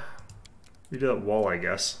redo that wall, I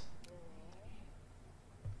guess.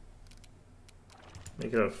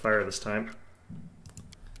 Make it out of fire this time.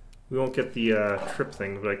 We won't get the trip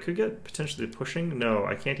thing, but I could get potentially the pushing. No,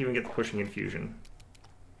 I can't even get the pushing infusion.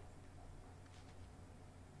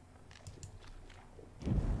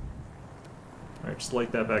 Alright, just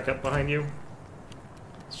light that back up behind you.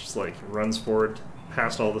 It's just like, runs forward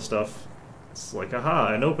past all the stuff. It's like,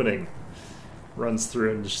 aha, an opening. Runs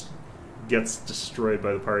through and just gets destroyed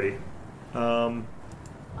by the party.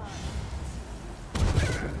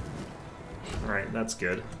 Alright, that's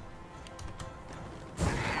good.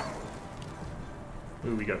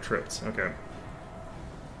 Ooh, we got tripped. Okay.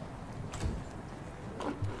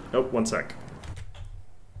 Oh, one sec.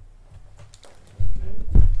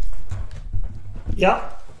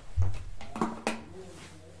 Yeah.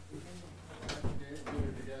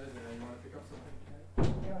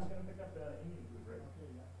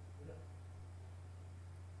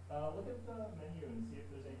 Look at the menu and see if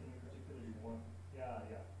there's anything in particular you want. Yeah,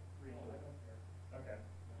 yeah. Read it. Okay.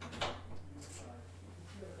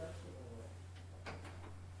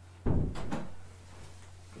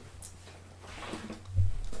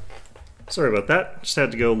 Sorry about that. Just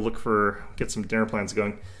had to go get some dinner plans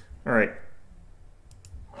going. Alright.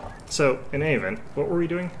 So, in any event, what were we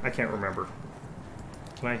doing? I can't remember.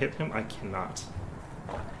 Can I hit him? I cannot.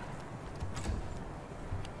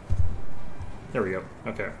 There we go.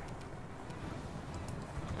 Okay.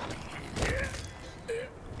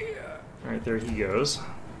 Alright, there he goes.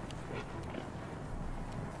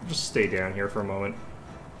 Just stay down here for a moment.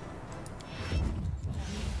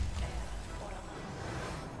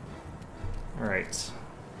 Alright.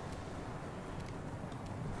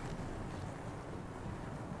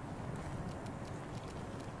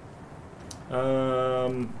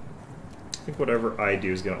 I think whatever I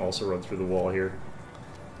do is going to also run through the wall here.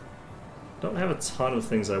 Don't have a ton of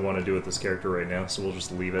things I want to do with this character right now, so we'll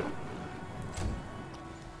just leave it.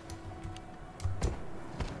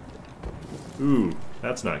 Ooh,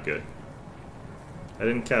 that's not good. I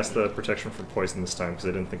didn't cast the protection from poison this time because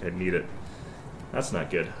I didn't think I'd need it. That's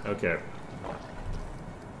not good. Okay. I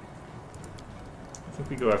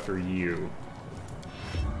think we go after you.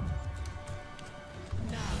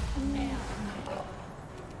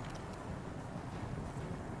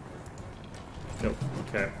 Nope.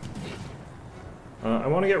 Okay. I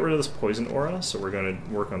want to get rid of this poison aura, so we're going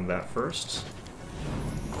to work on that first.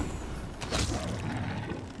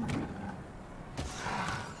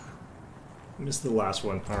 Missed the last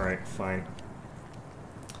one. Alright, fine.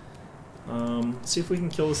 Let's see if we can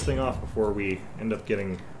kill this thing off before we end up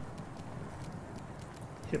getting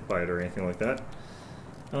hit by it or anything like that.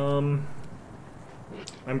 I'm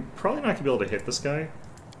probably not going to be able to hit this guy.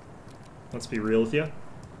 Let's be real with you.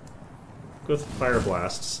 Go with Fire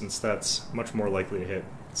Blast, since that's much more likely to hit.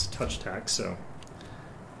 It's a touch attack, so...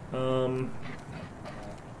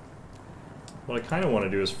 what I kind of want to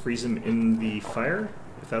do is freeze him in the fire,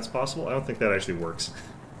 if that's possible. I don't think that actually works.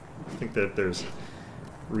 I think that there's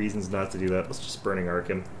reasons not to do that. Let's just Burning Arc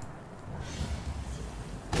him.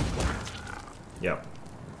 Yep.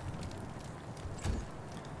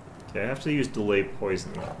 Okay, I have to use Delay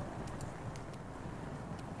Poison.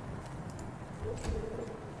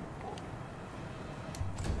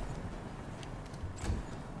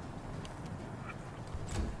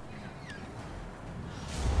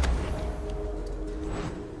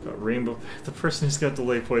 Rainbow. The person who's got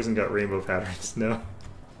Delay Poison got Rainbow Patterns. No.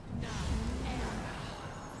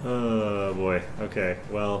 Oh boy. Okay.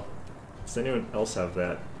 Well, does anyone else have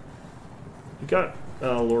that? You got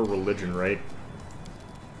lower religion, right?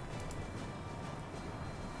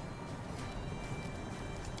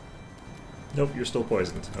 Nope, you're still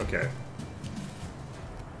poisoned. Okay.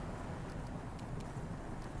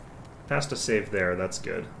 Passed a save there, that's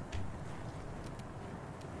good.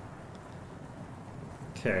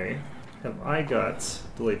 Okay. Have I got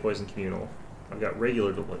delay poison communal? I've got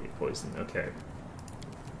regular delay poison, okay.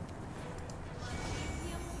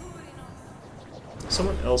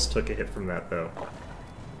 Someone else took a hit from that, though.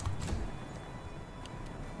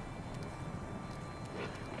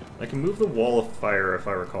 I can move the wall of fire, if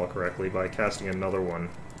I recall correctly, by casting another one.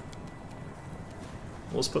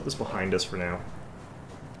 Let's put this behind us for now.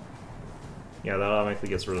 Yeah, that automatically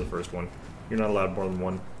gets rid of the first one. You're not allowed more than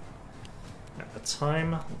one at a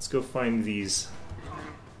time. Let's go find these.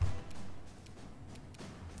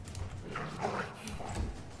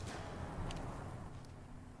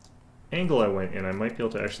 Angle I went in, I might be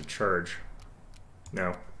able to actually charge.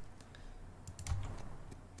 No.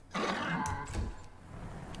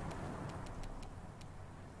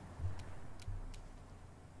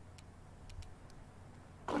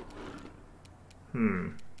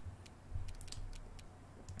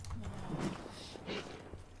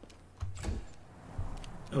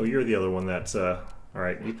 Oh, you're the other one that's,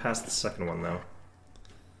 alright, we passed the second one, though.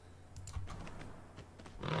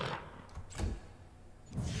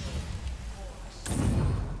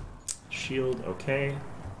 Shield, okay.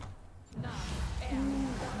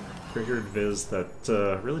 Triggered Viz, that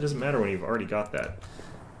really doesn't matter when you've already got that.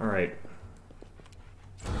 Alright.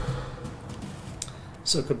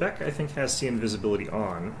 So Quebec, I think, has Sea Invisibility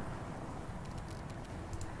on.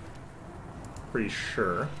 Pretty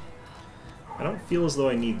sure. I don't feel as though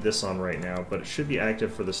I need this on right now, but it should be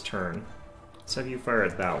active for this turn. Let's have you fire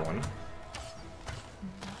at that one.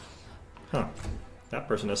 Huh. That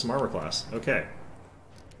person has some armor class. Okay.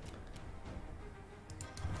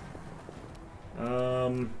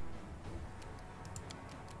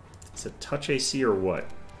 Is it touch AC or what?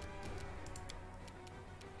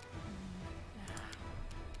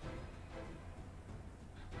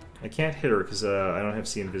 I can't hit her because I don't have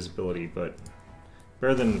Sea Invisibility, but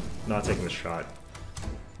better than not taking the shot.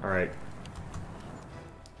 Alright.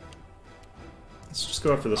 Let's just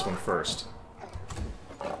go after this one first.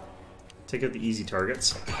 Take out the easy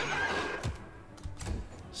targets.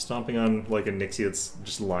 Stomping on like a Nixie that's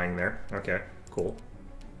just lying there. Okay, cool.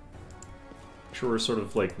 Sure, we're sort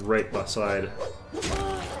of like right beside.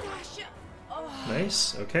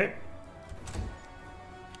 Nice, okay.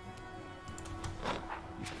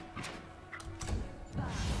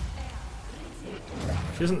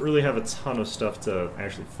 She doesn't really have a ton of stuff to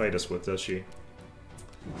actually fight us with, does she?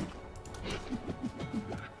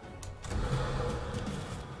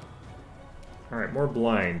 Alright, more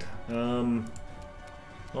blind.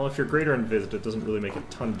 Well, if you're greater in Visit, it doesn't really make a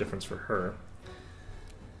ton of difference for her.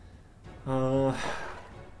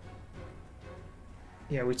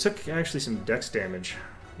 Yeah, we took actually some dex damage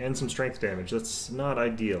and some strength damage. That's not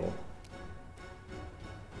ideal.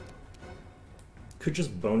 Could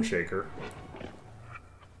just Bone Shaker.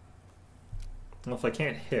 Well, if I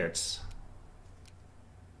can't hit,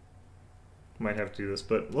 might have to do this,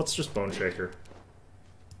 but let's just Bone Shaker.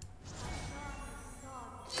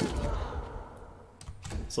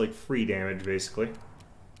 It's like free damage, basically.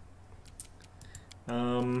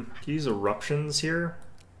 Use Eruptions here.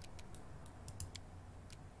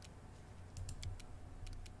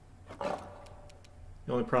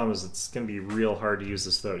 The only problem is it's going to be real hard to use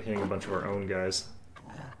this without hitting a bunch of our own guys.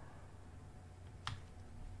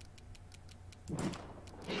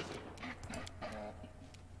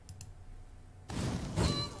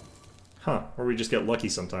 Huh, or we just get lucky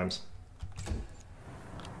sometimes.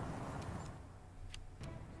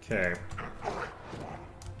 Okay.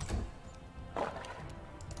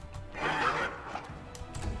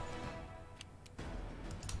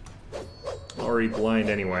 Already blind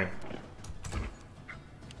anyway.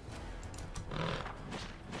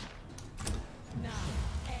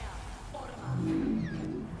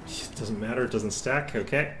 Doesn't matter, it doesn't stack,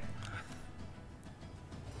 okay.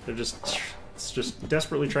 They're it's just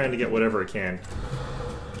desperately trying to get whatever it can.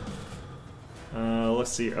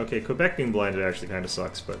 Let's see. Okay, Quebec being blinded actually kind of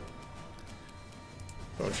sucks, but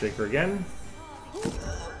Bone Shaker again.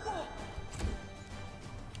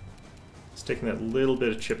 It's taking that little bit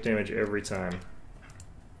of chip damage every time.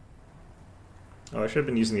 Oh, I should have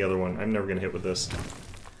been using the other one. I'm never going to hit with this.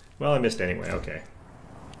 Well, I missed anyway. Okay.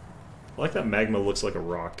 I like that magma looks like a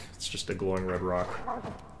rock. It's just a glowing red rock.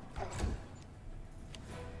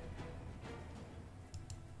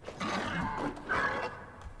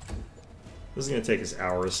 This is going to take us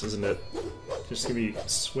hours, isn't it? Just going to be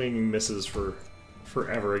swinging misses for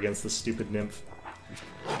forever against this stupid nymph.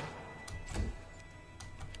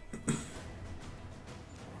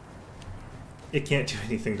 It can't do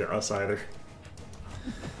anything to us either.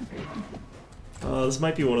 This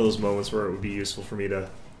might be one of those moments where it would be useful for me to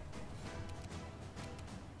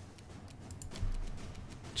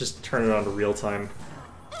just turn it on to real time.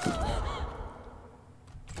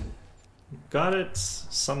 Got it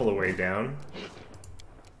some of the way down.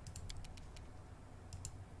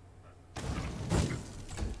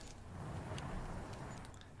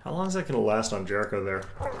 How long is that going to last on Jericho there?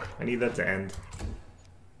 I need that to end.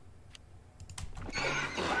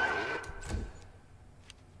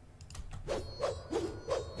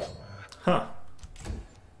 Huh.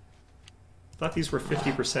 Thought these were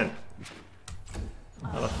 50%.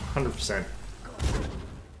 Not 100%.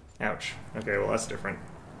 Ouch. Okay, well that's different.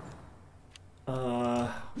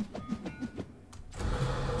 God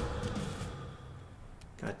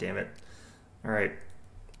damn it. Alright.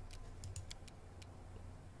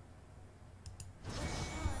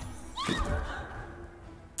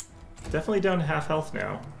 Definitely down to half health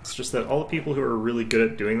now. It's just that all the people who are really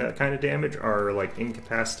good at doing that kind of damage are like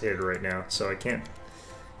incapacitated right now, so I can't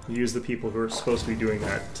use the people who are supposed to be doing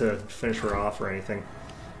that to finish her off or anything.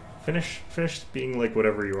 Finish being like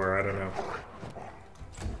whatever you are, I don't know.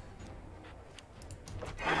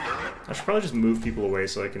 I should probably just move people away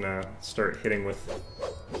so I can start hitting with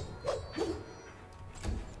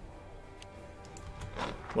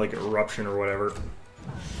like eruption or whatever.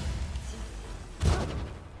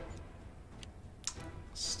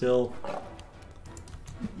 Still.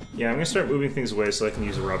 Yeah, I'm gonna start moving things away so I can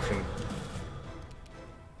use eruption.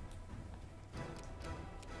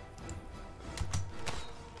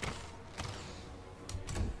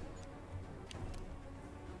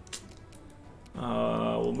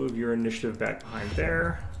 We'll move your initiative back behind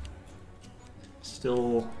there.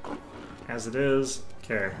 Still as it is.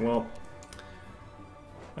 Okay, well.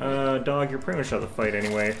 Dog, you're pretty much out of the fight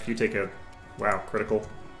anyway. If you take a... Wow, critical.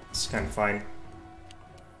 It's kind of fine.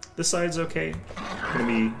 This side's okay. I'm gonna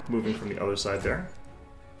be moving from the other side there.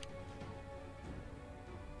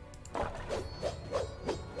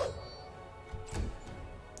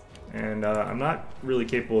 And I'm not really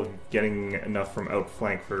capable of getting enough from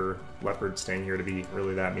outflank for Leopard staying here to be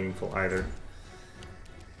really that meaningful either.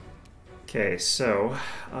 Okay, so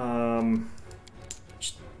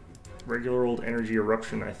just regular old energy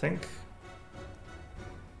eruption, I think.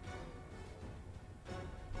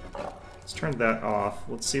 Let's turn that off.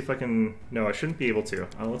 Let's see if I can... No, I shouldn't be able to.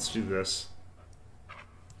 Let's do this.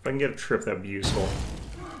 If I can get a trip, that would be useful.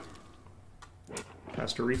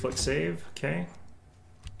 Faster reflex save. Okay.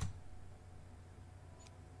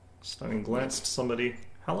 Stunning glance to somebody.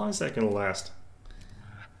 How long is that going to last?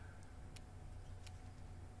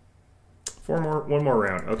 One more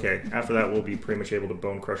round. Okay, after that we'll be pretty much able to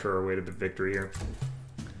bone crusher our way to victory here.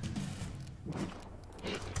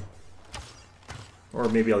 Or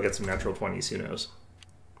maybe I'll get some natural 20s, who knows.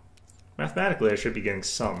 Mathematically I should be getting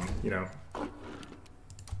some, you know.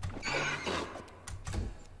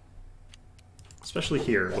 Especially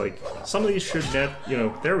here, like, some of these should net, you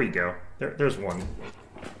know, there we go. There's one.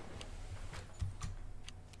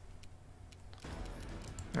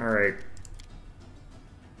 Alright.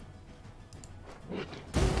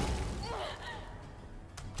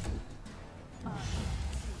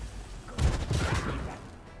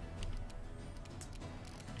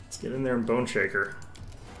 Let's get in there and Bone Shaker.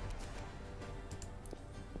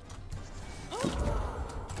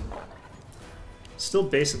 Still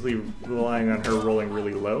basically relying on her rolling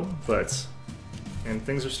really low, but... And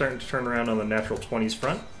things are starting to turn around on the natural 20s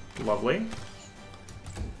front. Lovely.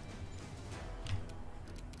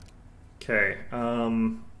 Okay,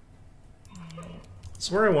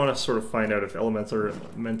 that's where I want to sort of find out if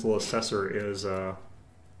Elemental Assessor is a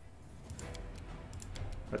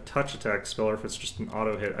touch attack spell or if it's just an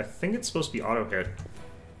auto hit. I think it's supposed to be auto hit.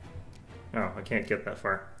 Oh, I can't get that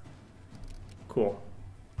far. Cool.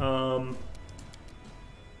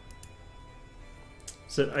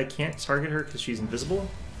 So I can't target her because she's invisible?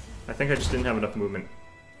 I think I just didn't have enough movement.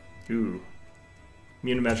 Ooh.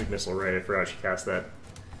 Immune to Magic Missile, right, I forgot she cast that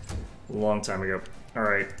a long time ago.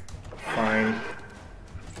 Alright, fine.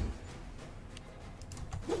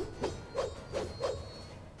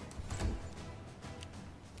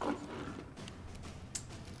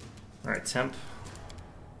 Alright, temp.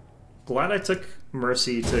 Glad I took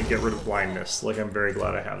Mercy to get rid of blindness. Like, I'm very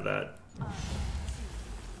glad I have that.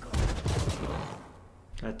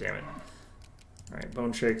 God damn it. Alright,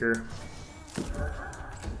 Bone Shaker.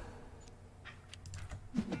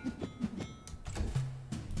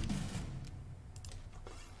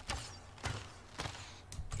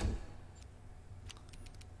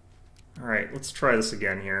 let's try this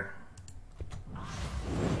again here.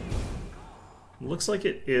 Looks like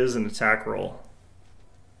it is an attack roll.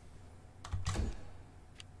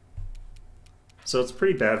 So it's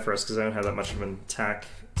pretty bad for us because I don't have that much of an attack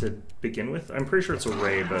to begin with. I'm pretty sure it's a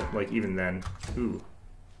ray, but like even then, ooh.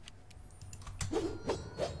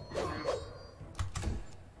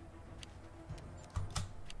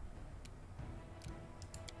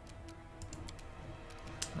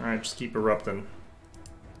 Alright, just keep erupting.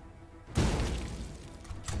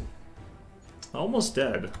 Almost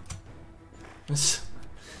dead. Just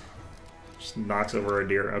knocks over a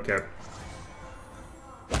deer. Okay.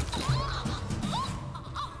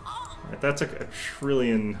 Right, that took a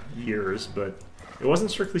trillion years, but it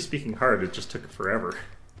wasn't strictly speaking hard, it just took forever.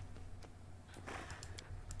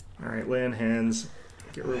 Alright, lay on hands.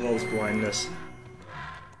 Get rid of all this blindness.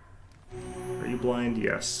 Are you blind?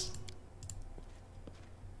 Yes.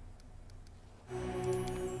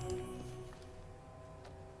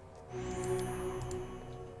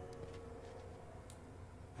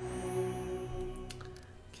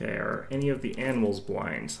 Okay, are any of the animals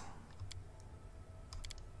blind?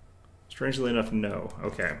 Strangely enough, no.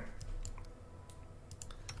 Okay.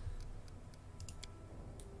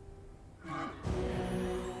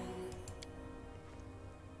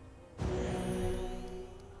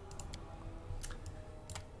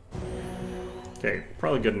 Okay,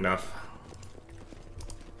 probably good enough.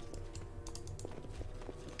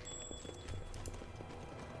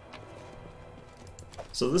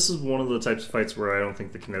 So this is one of the types of fights where I don't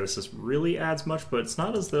think the kineticist really adds much, but it's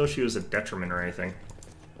not as though she was a detriment or anything.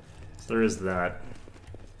 So there is that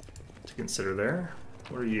to consider there.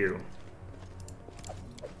 What are you?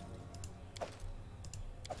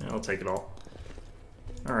 I'll take it all.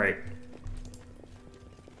 Alright.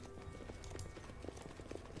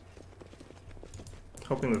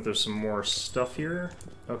 Hoping that there's some more stuff here.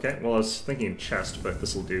 Okay, well I was thinking chest, but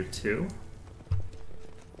this will do too.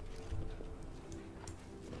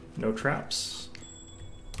 No traps.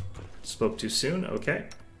 Spoke too soon, okay.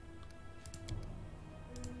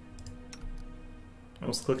 I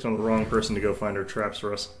almost clicked on the wrong person to go find our traps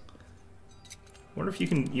for us. Wonder if you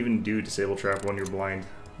can even do disable trap when you're blind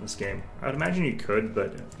in this game. I'd imagine you could,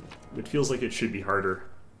 but it feels like it should be harder.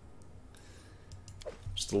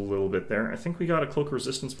 Just a little bit there. I think we got a cloak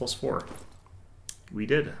resistance +4. We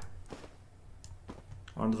did.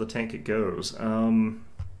 Onto the tank it goes.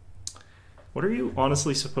 What are you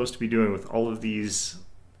honestly supposed to be doing with all of these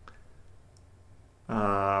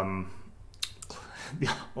all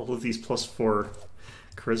of these +4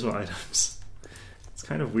 charisma items? It's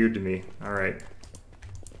kind of weird to me. Alright.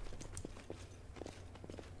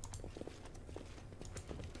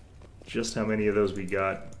 Just how many of those we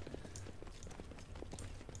got.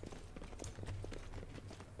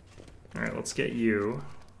 Alright, let's get you.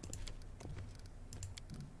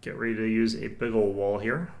 Get ready to use a big ol' wall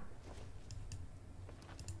here.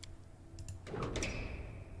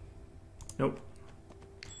 Nope.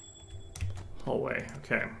 Hallway,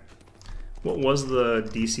 okay. What was the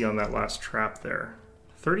DC on that last trap there?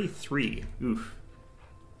 33, oof.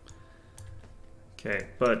 Okay,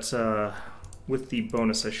 but with the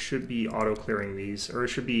bonus I should be auto-clearing these, or I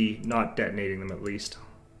should be not detonating them at least.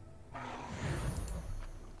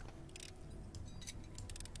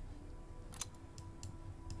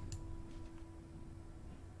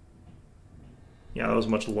 Yeah, that was a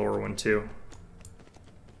much lower one too.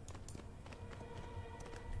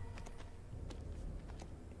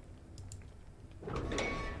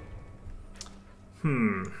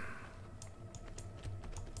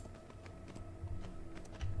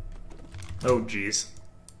 Oh, geez.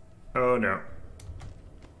 Oh, no.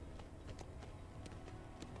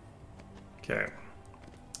 Okay.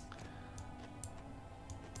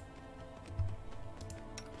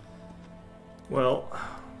 Well,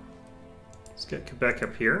 let's get Quebec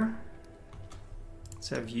up here. Let's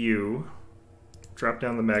have you drop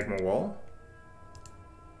down the magma wall.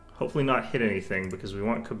 Hopefully not hit anything, because we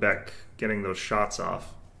want Quebec getting those shots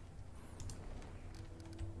off.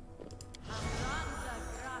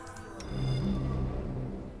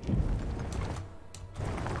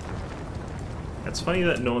 It's funny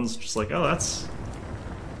that no one's just like, oh, that's,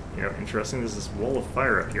 you know, interesting. There's this wall of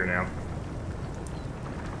fire up here now.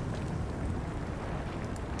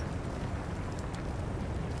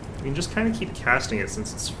 We can just kind of keep casting it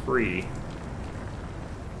since it's free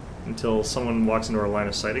until someone walks into our line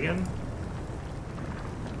of sight again.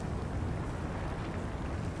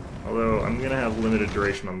 Although I'm going to have limited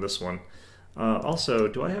duration on this one. Also,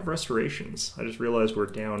 do I have restorations? I just realized we're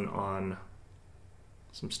down on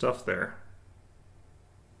some stuff there.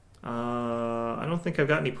 I don't think I've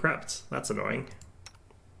got any prepped. That's annoying.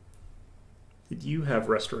 Did you have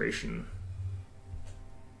restoration?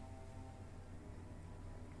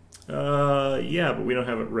 Yeah, but we don't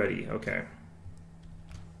have it ready. Okay.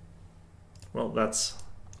 Well, that's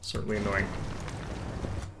certainly annoying.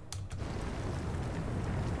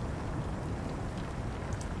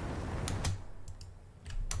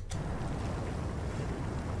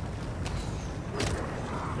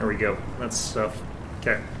 There we go. That's stuff.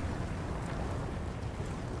 Okay.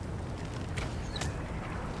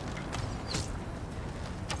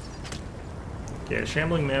 Okay, a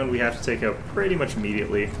shambling mound we have to take out pretty much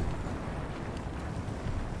immediately.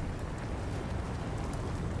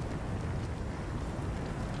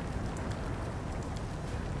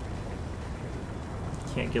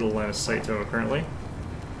 Can't get a line of sight to him apparently.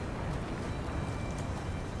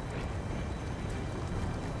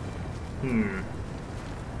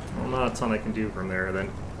 Well, not a ton I can do from there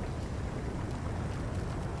then.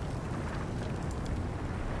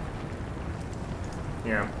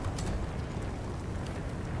 Yeah.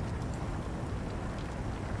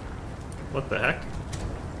 What the heck?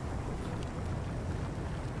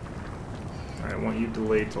 Alright, I want you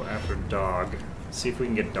delayed till after dog. See if we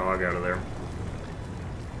can get dog out of there.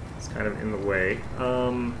 It's kind of in the way.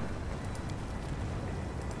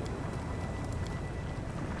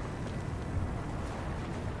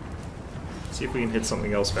 See if we can hit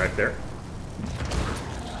something else back there.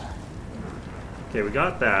 Okay, we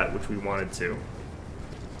got that, which we wanted to.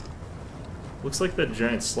 Looks like that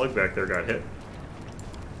giant slug back there got hit.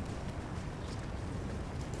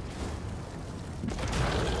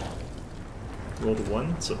 Rolled a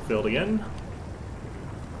 1, so it failed again.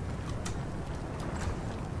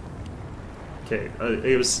 Okay,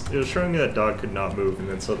 it was showing me that dog could not move, and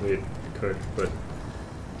then suddenly it could, but...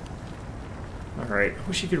 Alright, I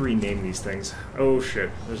wish you could rename these things. Oh shit,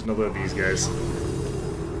 there's another of these guys.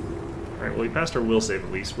 Alright, well he passed our will save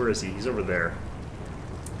at least. Where is he? He's over there.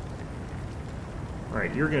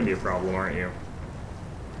 Alright, you're gonna be a problem, aren't you?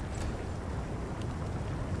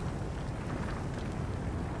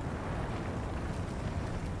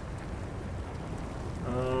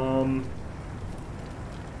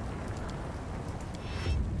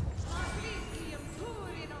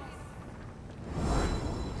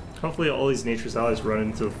 Hopefully all these nature's allies run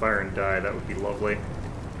into the fire and die. That would be lovely.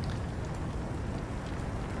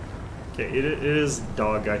 Okay, it is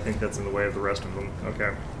dog, I think, that's in the way of the rest of them.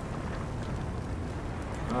 Okay.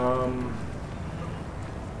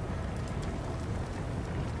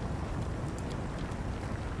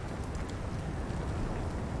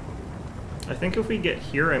 I think if we get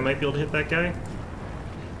here, I might be able to hit that guy.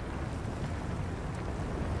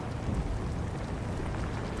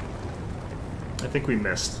 I think we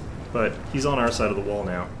missed, but he's on our side of the wall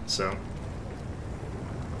now, so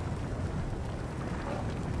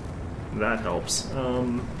that helps.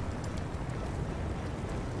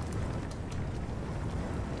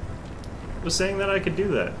 Was saying that I could do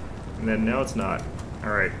that, and then now it's not.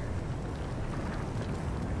 All right.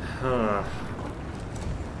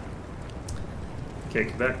 Okay,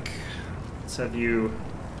 Quebec. Let's have you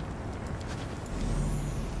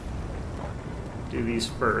do these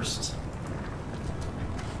first.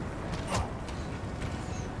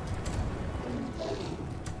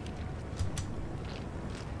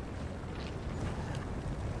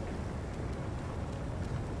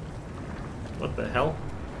 What the hell?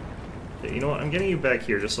 Okay, you know what? I'm getting you back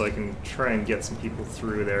here just so I can try and get some people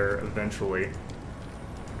through there eventually.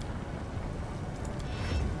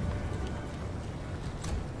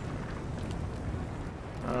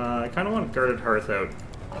 I kind of want Guarded Hearth out.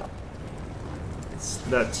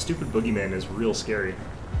 That stupid boogeyman is real scary.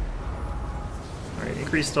 Alright,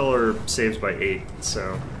 increased all our saves by 8,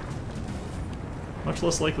 so... much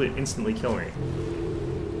less likely to instantly kill me.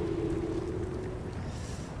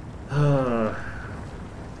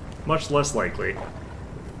 Much less likely.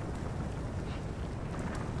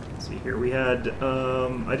 Let's see here, we had,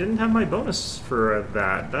 I didn't have my bonus for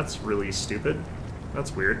that. That's really stupid.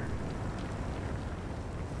 That's weird.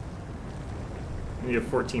 I need a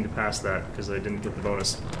 14 to pass that, because I didn't get the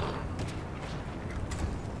bonus.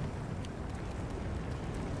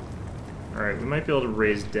 Alright, we might be able to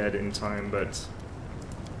raise dead in time, but...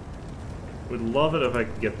 would love it if I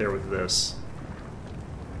could get there with this.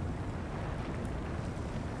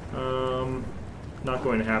 Not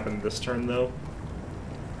going to happen this turn, though.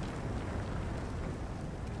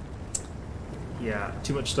 Yeah,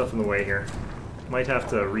 too much stuff in the way here. Might have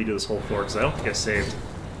to redo this whole floor, because I don't think I saved.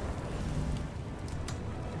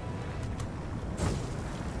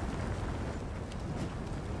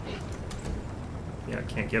 Yeah,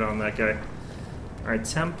 can't get on that guy. Alright,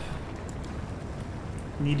 Temp.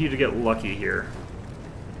 Need you to get lucky here.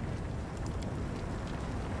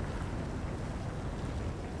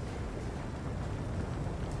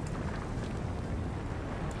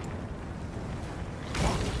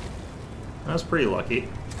 I was pretty lucky.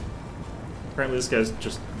 Apparently this guy's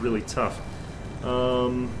just really tough.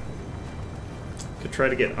 Could try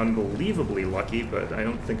to get unbelievably lucky, but I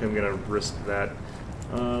don't think I'm gonna risk that.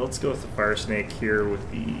 Let's go with the Fire Snake here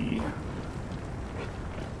with the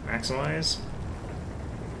Maximize.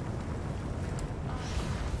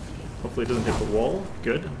 Hopefully it doesn't hit the wall.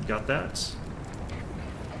 Good, got that.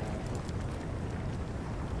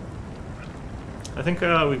 I think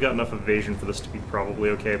we've got enough evasion for this to be probably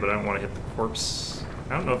okay, but I don't want to hit the corpse.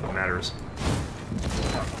 I don't know if it matters.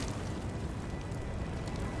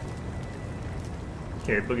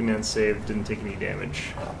 Okay, Boogeyman saved, didn't take any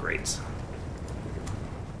damage. Great.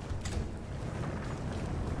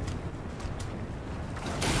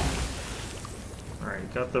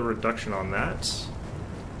 Alright, got the reduction on that.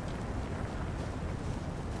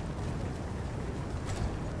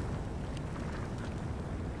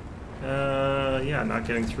 Yeah, not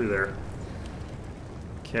getting through there.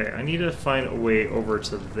 Okay, I need to find a way over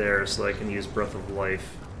to there so I can use Breath of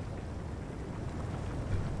Life.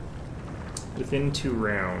 Within 2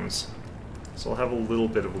 rounds. So I'll have a little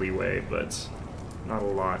bit of leeway, but not a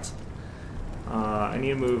lot. I need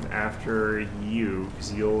to move after you,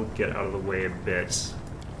 because you'll get out of the way a bit.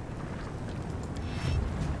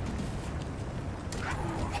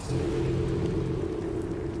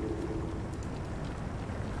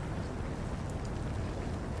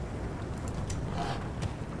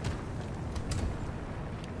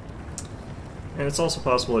 And it's also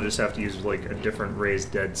possible I just have to use like a different Raise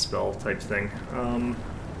Dead spell type thing.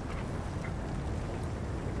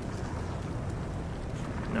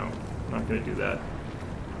 No, not going to do that.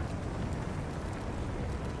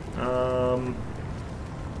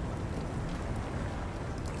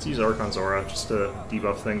 Let's use Archon's Aura just to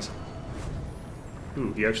debuff things.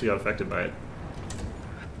 Ooh, he actually got affected by it.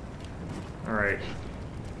 Alright.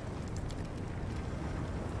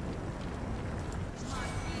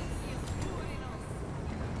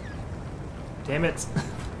 Damn it.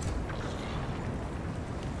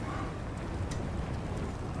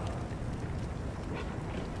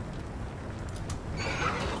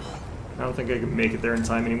 I don't think I can make it there in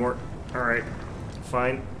time anymore. Alright,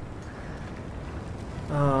 fine.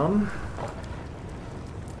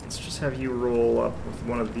 Let's just have you roll up with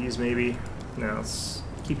one of these maybe. No, let's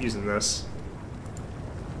keep using this.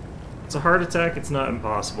 It's a hard attack, it's not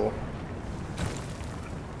impossible.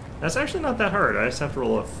 That's actually not that hard, I just have to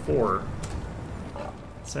roll a 4.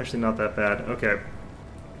 It's actually not that bad. Okay.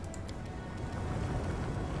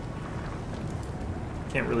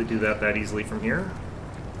 Can't really do that easily from here.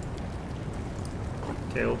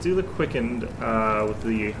 Okay, we'll do the quickened with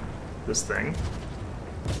this thing.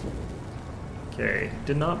 Okay,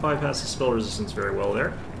 did not bypass the spell resistance very well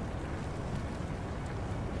there.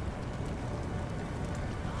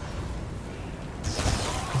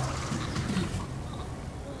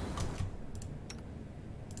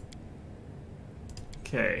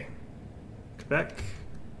 Okay, Quebec.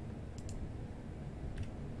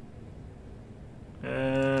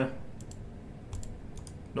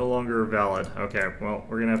 No longer valid. Okay, well,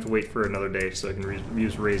 we're gonna have to wait for another day so I can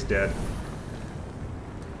use Raise Dead.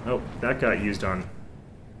 Oh, that got used on.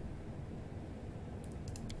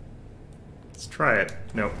 Let's try it.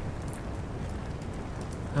 Nope.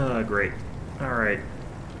 Great. Alright.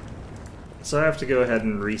 So I have to go ahead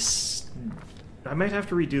and I might have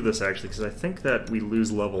to redo this actually, because I think that we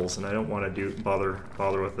lose levels, and I don't want to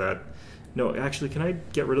bother with that. No, actually, can I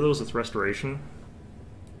get rid of those with Restoration?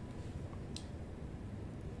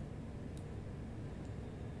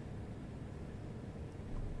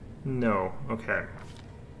 No. Okay.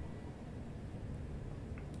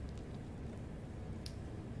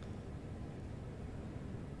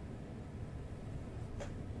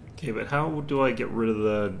 Okay, but how do I get rid of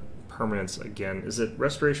the permanence again? Is it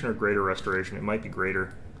Restoration or Greater Restoration? It might be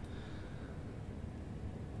Greater.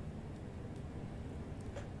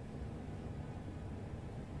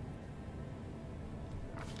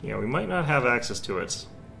 Yeah, we might not have access to it.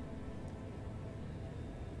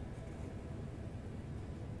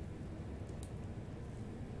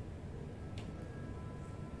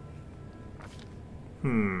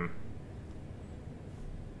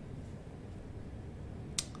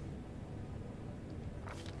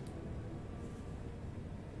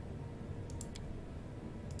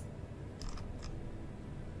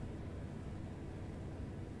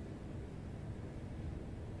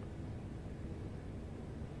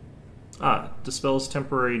 Ah, dispels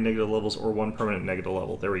temporary negative levels or 1 permanent negative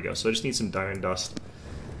level. There we go. So I just need some diamond dust.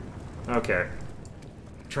 Okay.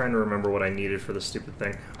 I'm trying to remember what I needed for this stupid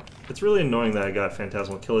thing. It's really annoying that I got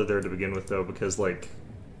Phantasmal Killer there to begin with, though, because, like,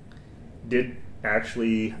 did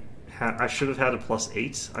actually I should have had a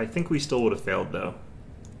 +8. I think we still would have failed, though.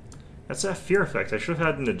 That's a fear effect. I should have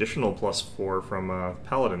had an additional +4 from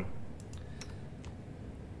Paladin.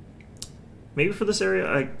 Maybe for this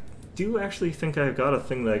area, I do actually think I've got a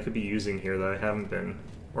thing that I could be using here that I haven't been.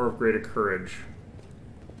 Or of Greater Courage.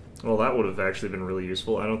 Well, that would have actually been really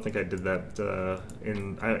useful. I don't think I did that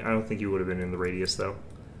I don't think you would have been in the radius, though.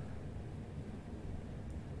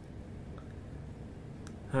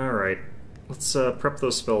 Alright. Let's prep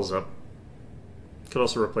those spells up. Could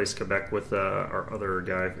also replace Quebec with our other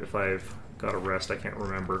guy if I've got a rest. I can't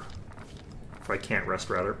remember. If I can't rest,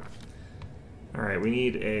 rather. Alright, we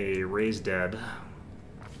need a Raise Dead.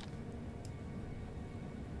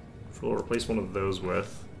 Which we'll replace one of those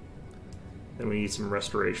with. Then we need some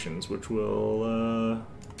restorations, which we'll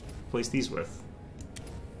replace these with.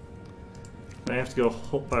 Then I have to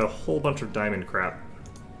go buy a whole bunch of diamond crap.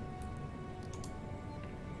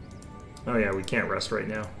 Oh yeah, we can't rest right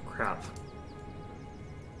now. Crap.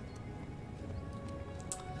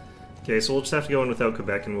 Okay, so we'll just have to go in without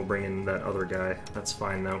Quebec and we'll bring in that other guy. That's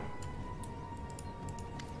fine though.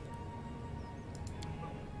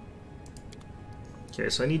 Okay,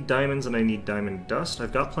 so I need diamonds and I need diamond dust.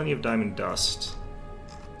 I've got plenty of diamond dust.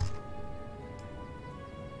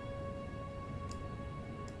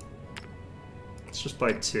 Let's just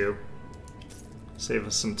buy 2. Save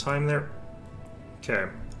us some time there. Okay.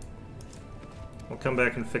 I'll come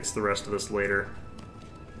back and fix the rest of this later.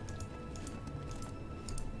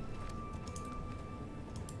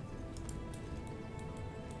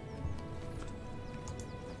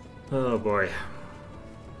 Oh boy.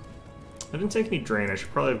 I didn't take any drain. I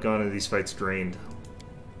should probably have gone into these fights drained.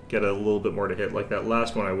 Get a little bit more to hit. Like that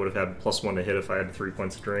last one I would have had +1 to hit if I had 3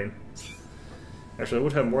 points of drain. Actually, I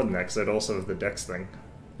would have more than that because I'd also have the dex thing.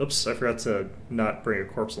 Oops, I forgot to not bring a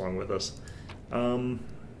corpse along with us.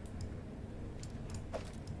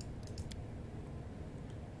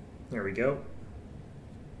 There we go.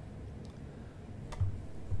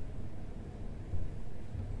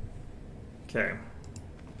 Okay.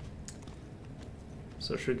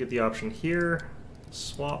 So should get the option here,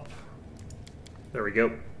 swap. There we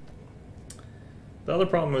go. The other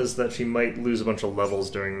problem is that she might lose a bunch of levels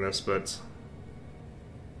doing this, but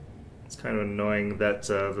it's kind of annoying that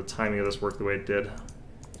the timing of this worked the way it did.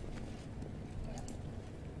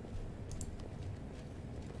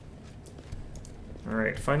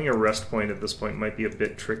 Alright, finding a rest point at this point might be a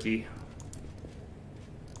bit tricky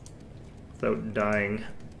without dying.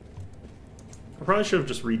 I probably should have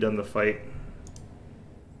just redone the fight.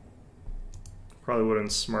 Probably would have been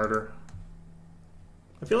smarter.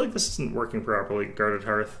 I feel like this isn't working properly, Guarded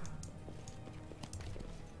Hearth.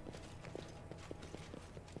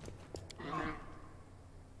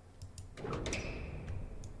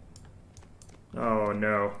 Oh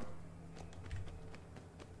no.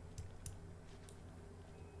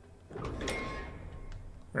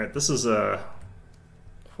 Alright, this is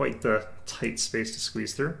quite the tight space to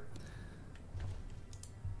squeeze through.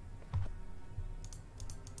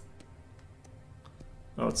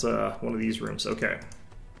 Oh, it's one of these rooms. Okay.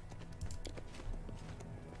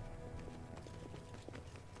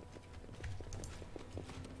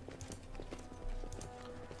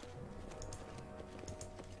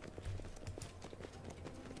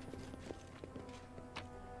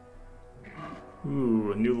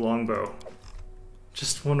 Ooh, a new longbow.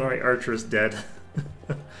 Just one of my archer is dead.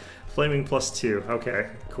 Flaming +2. Okay,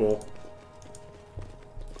 cool.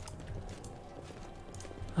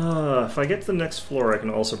 If I get to the next floor, I can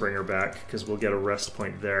also bring her back, because we'll get a rest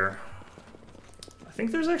point there. I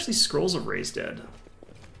think there's actually scrolls of Raise Dead.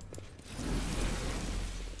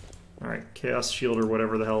 Alright, Chaos Shield or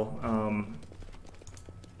whatever the hell.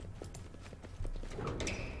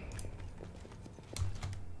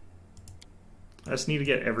 I just need to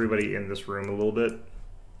get everybody in this room a little bit.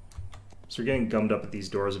 So we're getting gummed up at these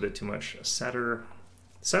doors a bit too much. Satyr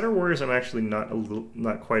Warriors I'm actually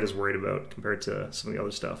not quite as worried about compared to some of the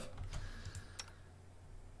other stuff.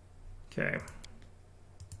 Okay.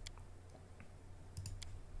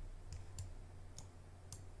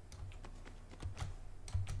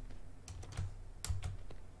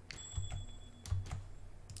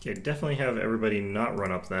 Okay, definitely have everybody not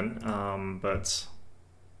run up then, but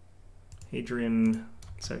Hadrian,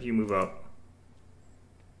 let's have you move up.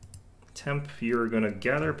 Temp, you're going to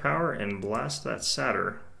gather power and blast that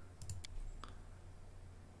satyr.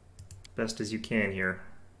 Best as you can here.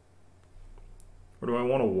 Or do I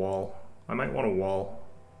want a wall? I might want a wall.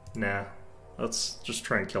 Nah, let's just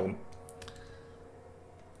try and kill him.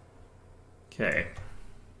 Okay.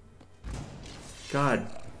 God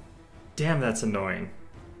damn, that's annoying.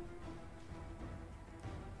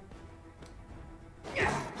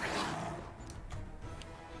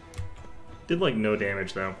 Did like no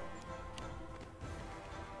damage though.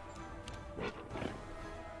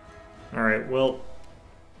 Alright, well...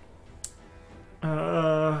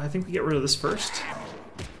 I think we get rid of this first.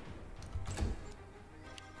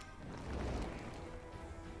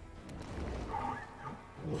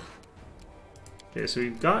 Okay, so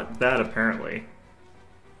we've got that apparently.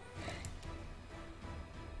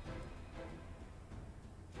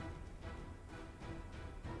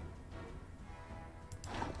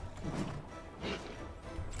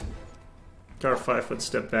 Got our 5-foot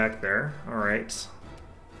step back there. Alright.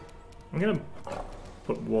 I'm gonna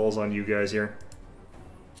put walls on you guys here.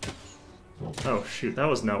 Oh shoot, that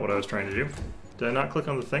was not what I was trying to do. Did I not click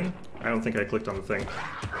on the thing? I don't think I clicked on the thing.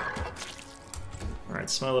 Alright,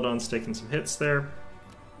 Smilodon's taking some hits there.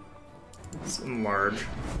 Let's enlarge.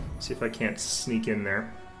 See if I can't sneak in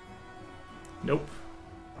there. Nope.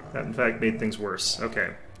 That in fact made things worse.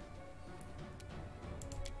 Okay.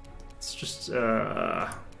 Let's just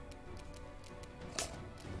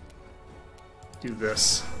do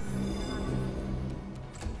this.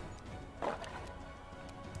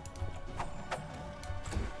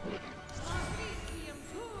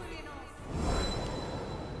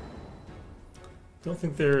 Don't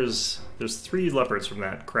think there's 3 leopards from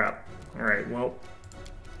that. Crap. Alright, well.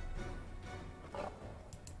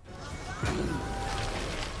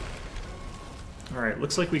 Alright,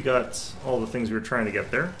 looks like we got all the things we were trying to get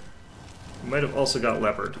there. We might have also got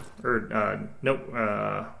leopard. Or, nope,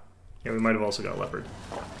 yeah, we might have also got leopard.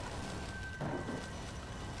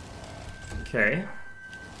 Okay.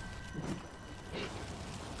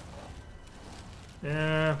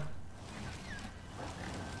 Yeah.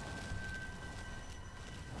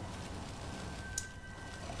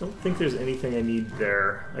 Don't think there's anything I need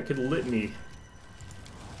there. I could litany.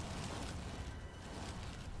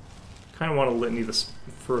 Kind of want to litany this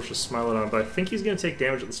ferocious Smilodon, but I think he's going to take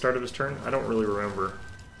damage at the start of his turn. I don't really remember.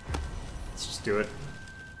 Let's just do it.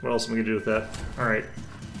 What else am I going to do with that? Alright.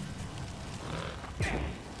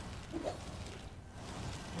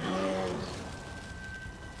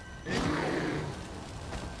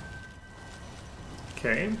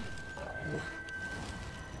 Okay.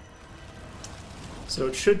 So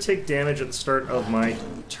it should take damage at the start of my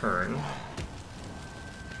turn.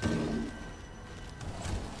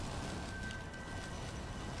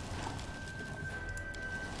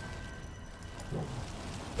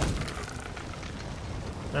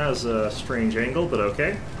 That was a strange angle, but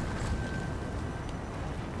okay.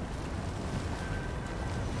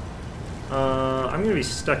 I'm gonna be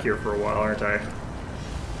stuck here for a while, aren't I?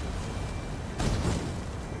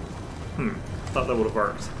 Thought that would have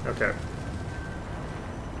worked. Okay.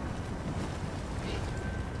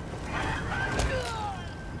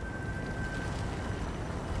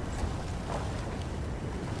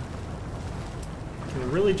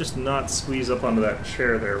 Can really just not squeeze up onto that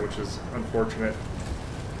chair there, which is unfortunate.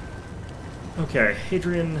 Okay,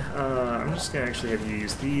 Hadrian, I'm just gonna actually have you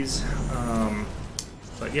use these.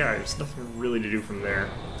 But yeah, there's nothing really to do from there.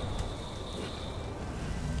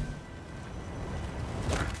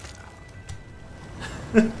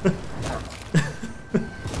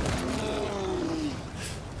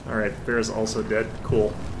 Alright, bear is also dead.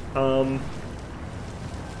 Cool. Yeah,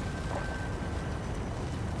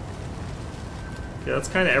 that's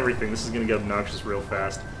kind of everything. This is gonna get obnoxious real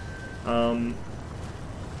fast. I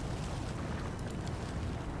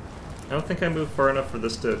don't think I moved far enough for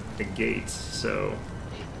this to negate, so...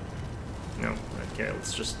 No, okay,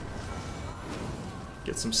 let's just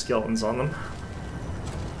get some skeletons on them.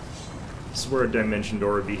 This is where a dimension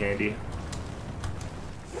door would be handy.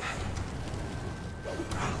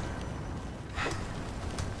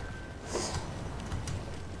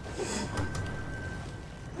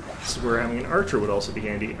 This is where having an archer would also be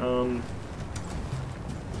handy.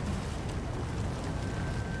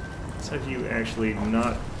 Let's have you actually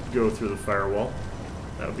not go through the firewall.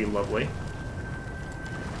 That would be lovely.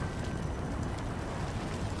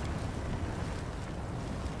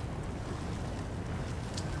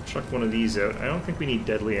 Chuck one of these out. I don't think we need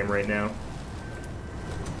deadly aim right now.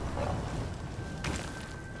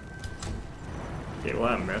 Okay, well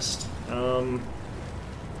that missed. Should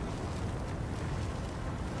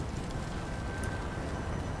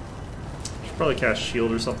probably cast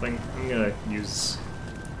shield or something. I'm gonna use...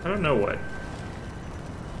 I don't know what.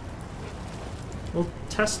 We'll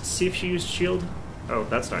test, see if she used shield. Oh,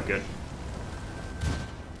 that's not good.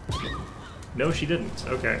 No, she didn't.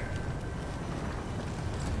 Okay.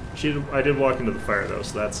 I did walk into the fire though,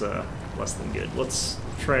 so that's less than good. Let's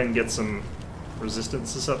try and get some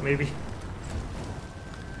resistances up, maybe.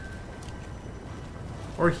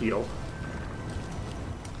 Or heal.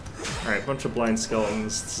 Alright, bunch of blind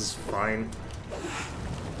skeletons. This is fine.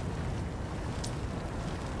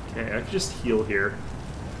 Okay, I could just heal here.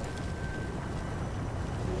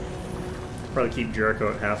 Probably keep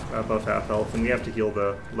Jericho at above half health, and we have to heal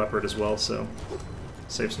the leopard as well, so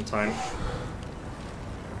save some time.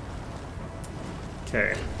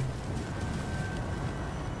 Okay.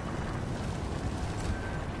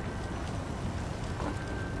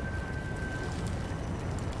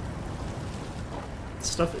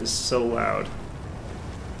 Stuff is so loud.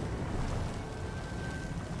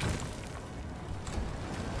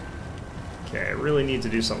 Okay, I really need to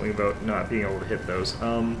do something about not being able to hit those.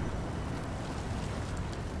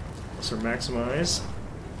 So maximize.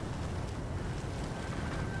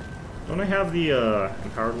 Don't I have the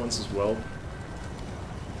empowered ones as well?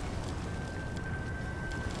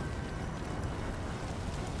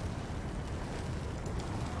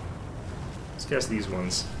 Let's cast these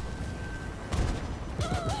ones.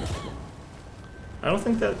 I don't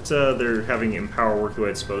think that they're having Empower work the way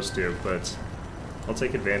it's supposed to, but I'll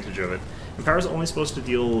take advantage of it. Empower is only supposed to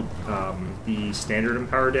deal the standard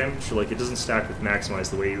Empower damage, so like it doesn't stack with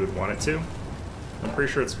Maximize the way you would want it to. I'm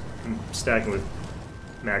pretty sure it's stacking with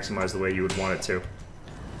Maximize the way you would want it to.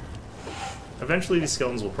 Eventually these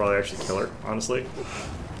skeletons will probably actually kill her, honestly.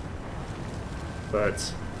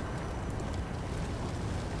 But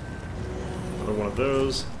another one of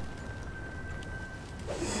those.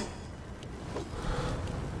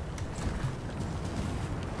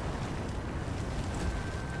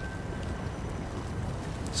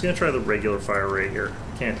 Just gonna try the regular fire rate here.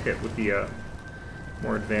 Can't hit with the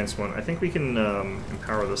more advanced one. I think we can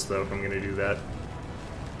empower this though if I'm gonna do that.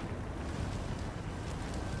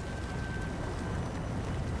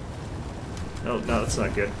 Oh, no, that's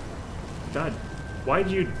not good. God, why'd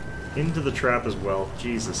you into the trap as well?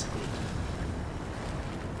 Jesus.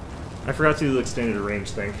 I forgot to do the extended range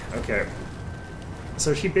thing. Okay.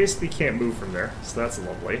 So she basically can't move from there, so that's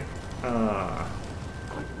lovely.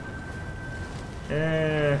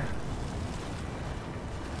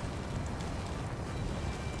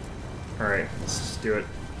 Alright, let's just do it.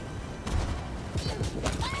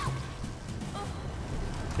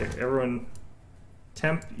 Okay, everyone...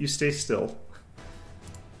 Temp, you stay still.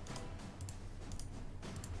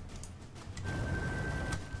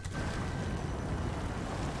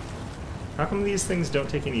 How come these things don't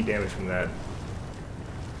take any damage from that?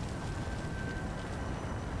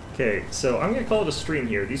 Okay, so I'm gonna call it a stream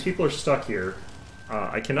here. These people are stuck here.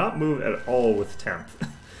 I cannot move at all with Temp.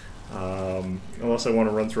 Unless I want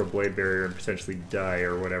to run through a blade barrier and potentially die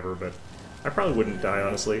or whatever, but I probably wouldn't die,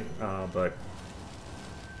 honestly. But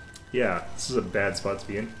yeah, this is a bad spot to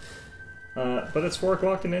be in. But it's 4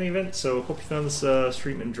 o'clock in any event, so hope you found this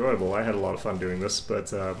stream enjoyable. I had a lot of fun doing this,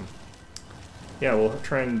 but yeah, we'll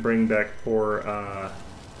try and bring back poor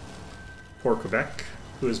Quebec,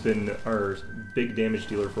 who has been our big damage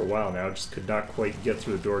dealer for a while now. Just could not quite get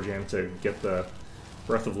through the door jam to get the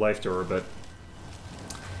Breath of Life to her, but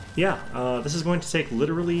yeah, this is going to take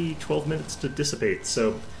literally 12 minutes to dissipate,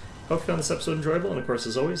 so hope you found this episode enjoyable, and of course,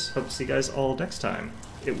 as always, hope to see you guys all next time.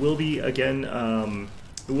 It will be, again,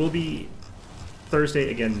 it will be Thursday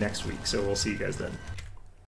again next week, so we'll see you guys then.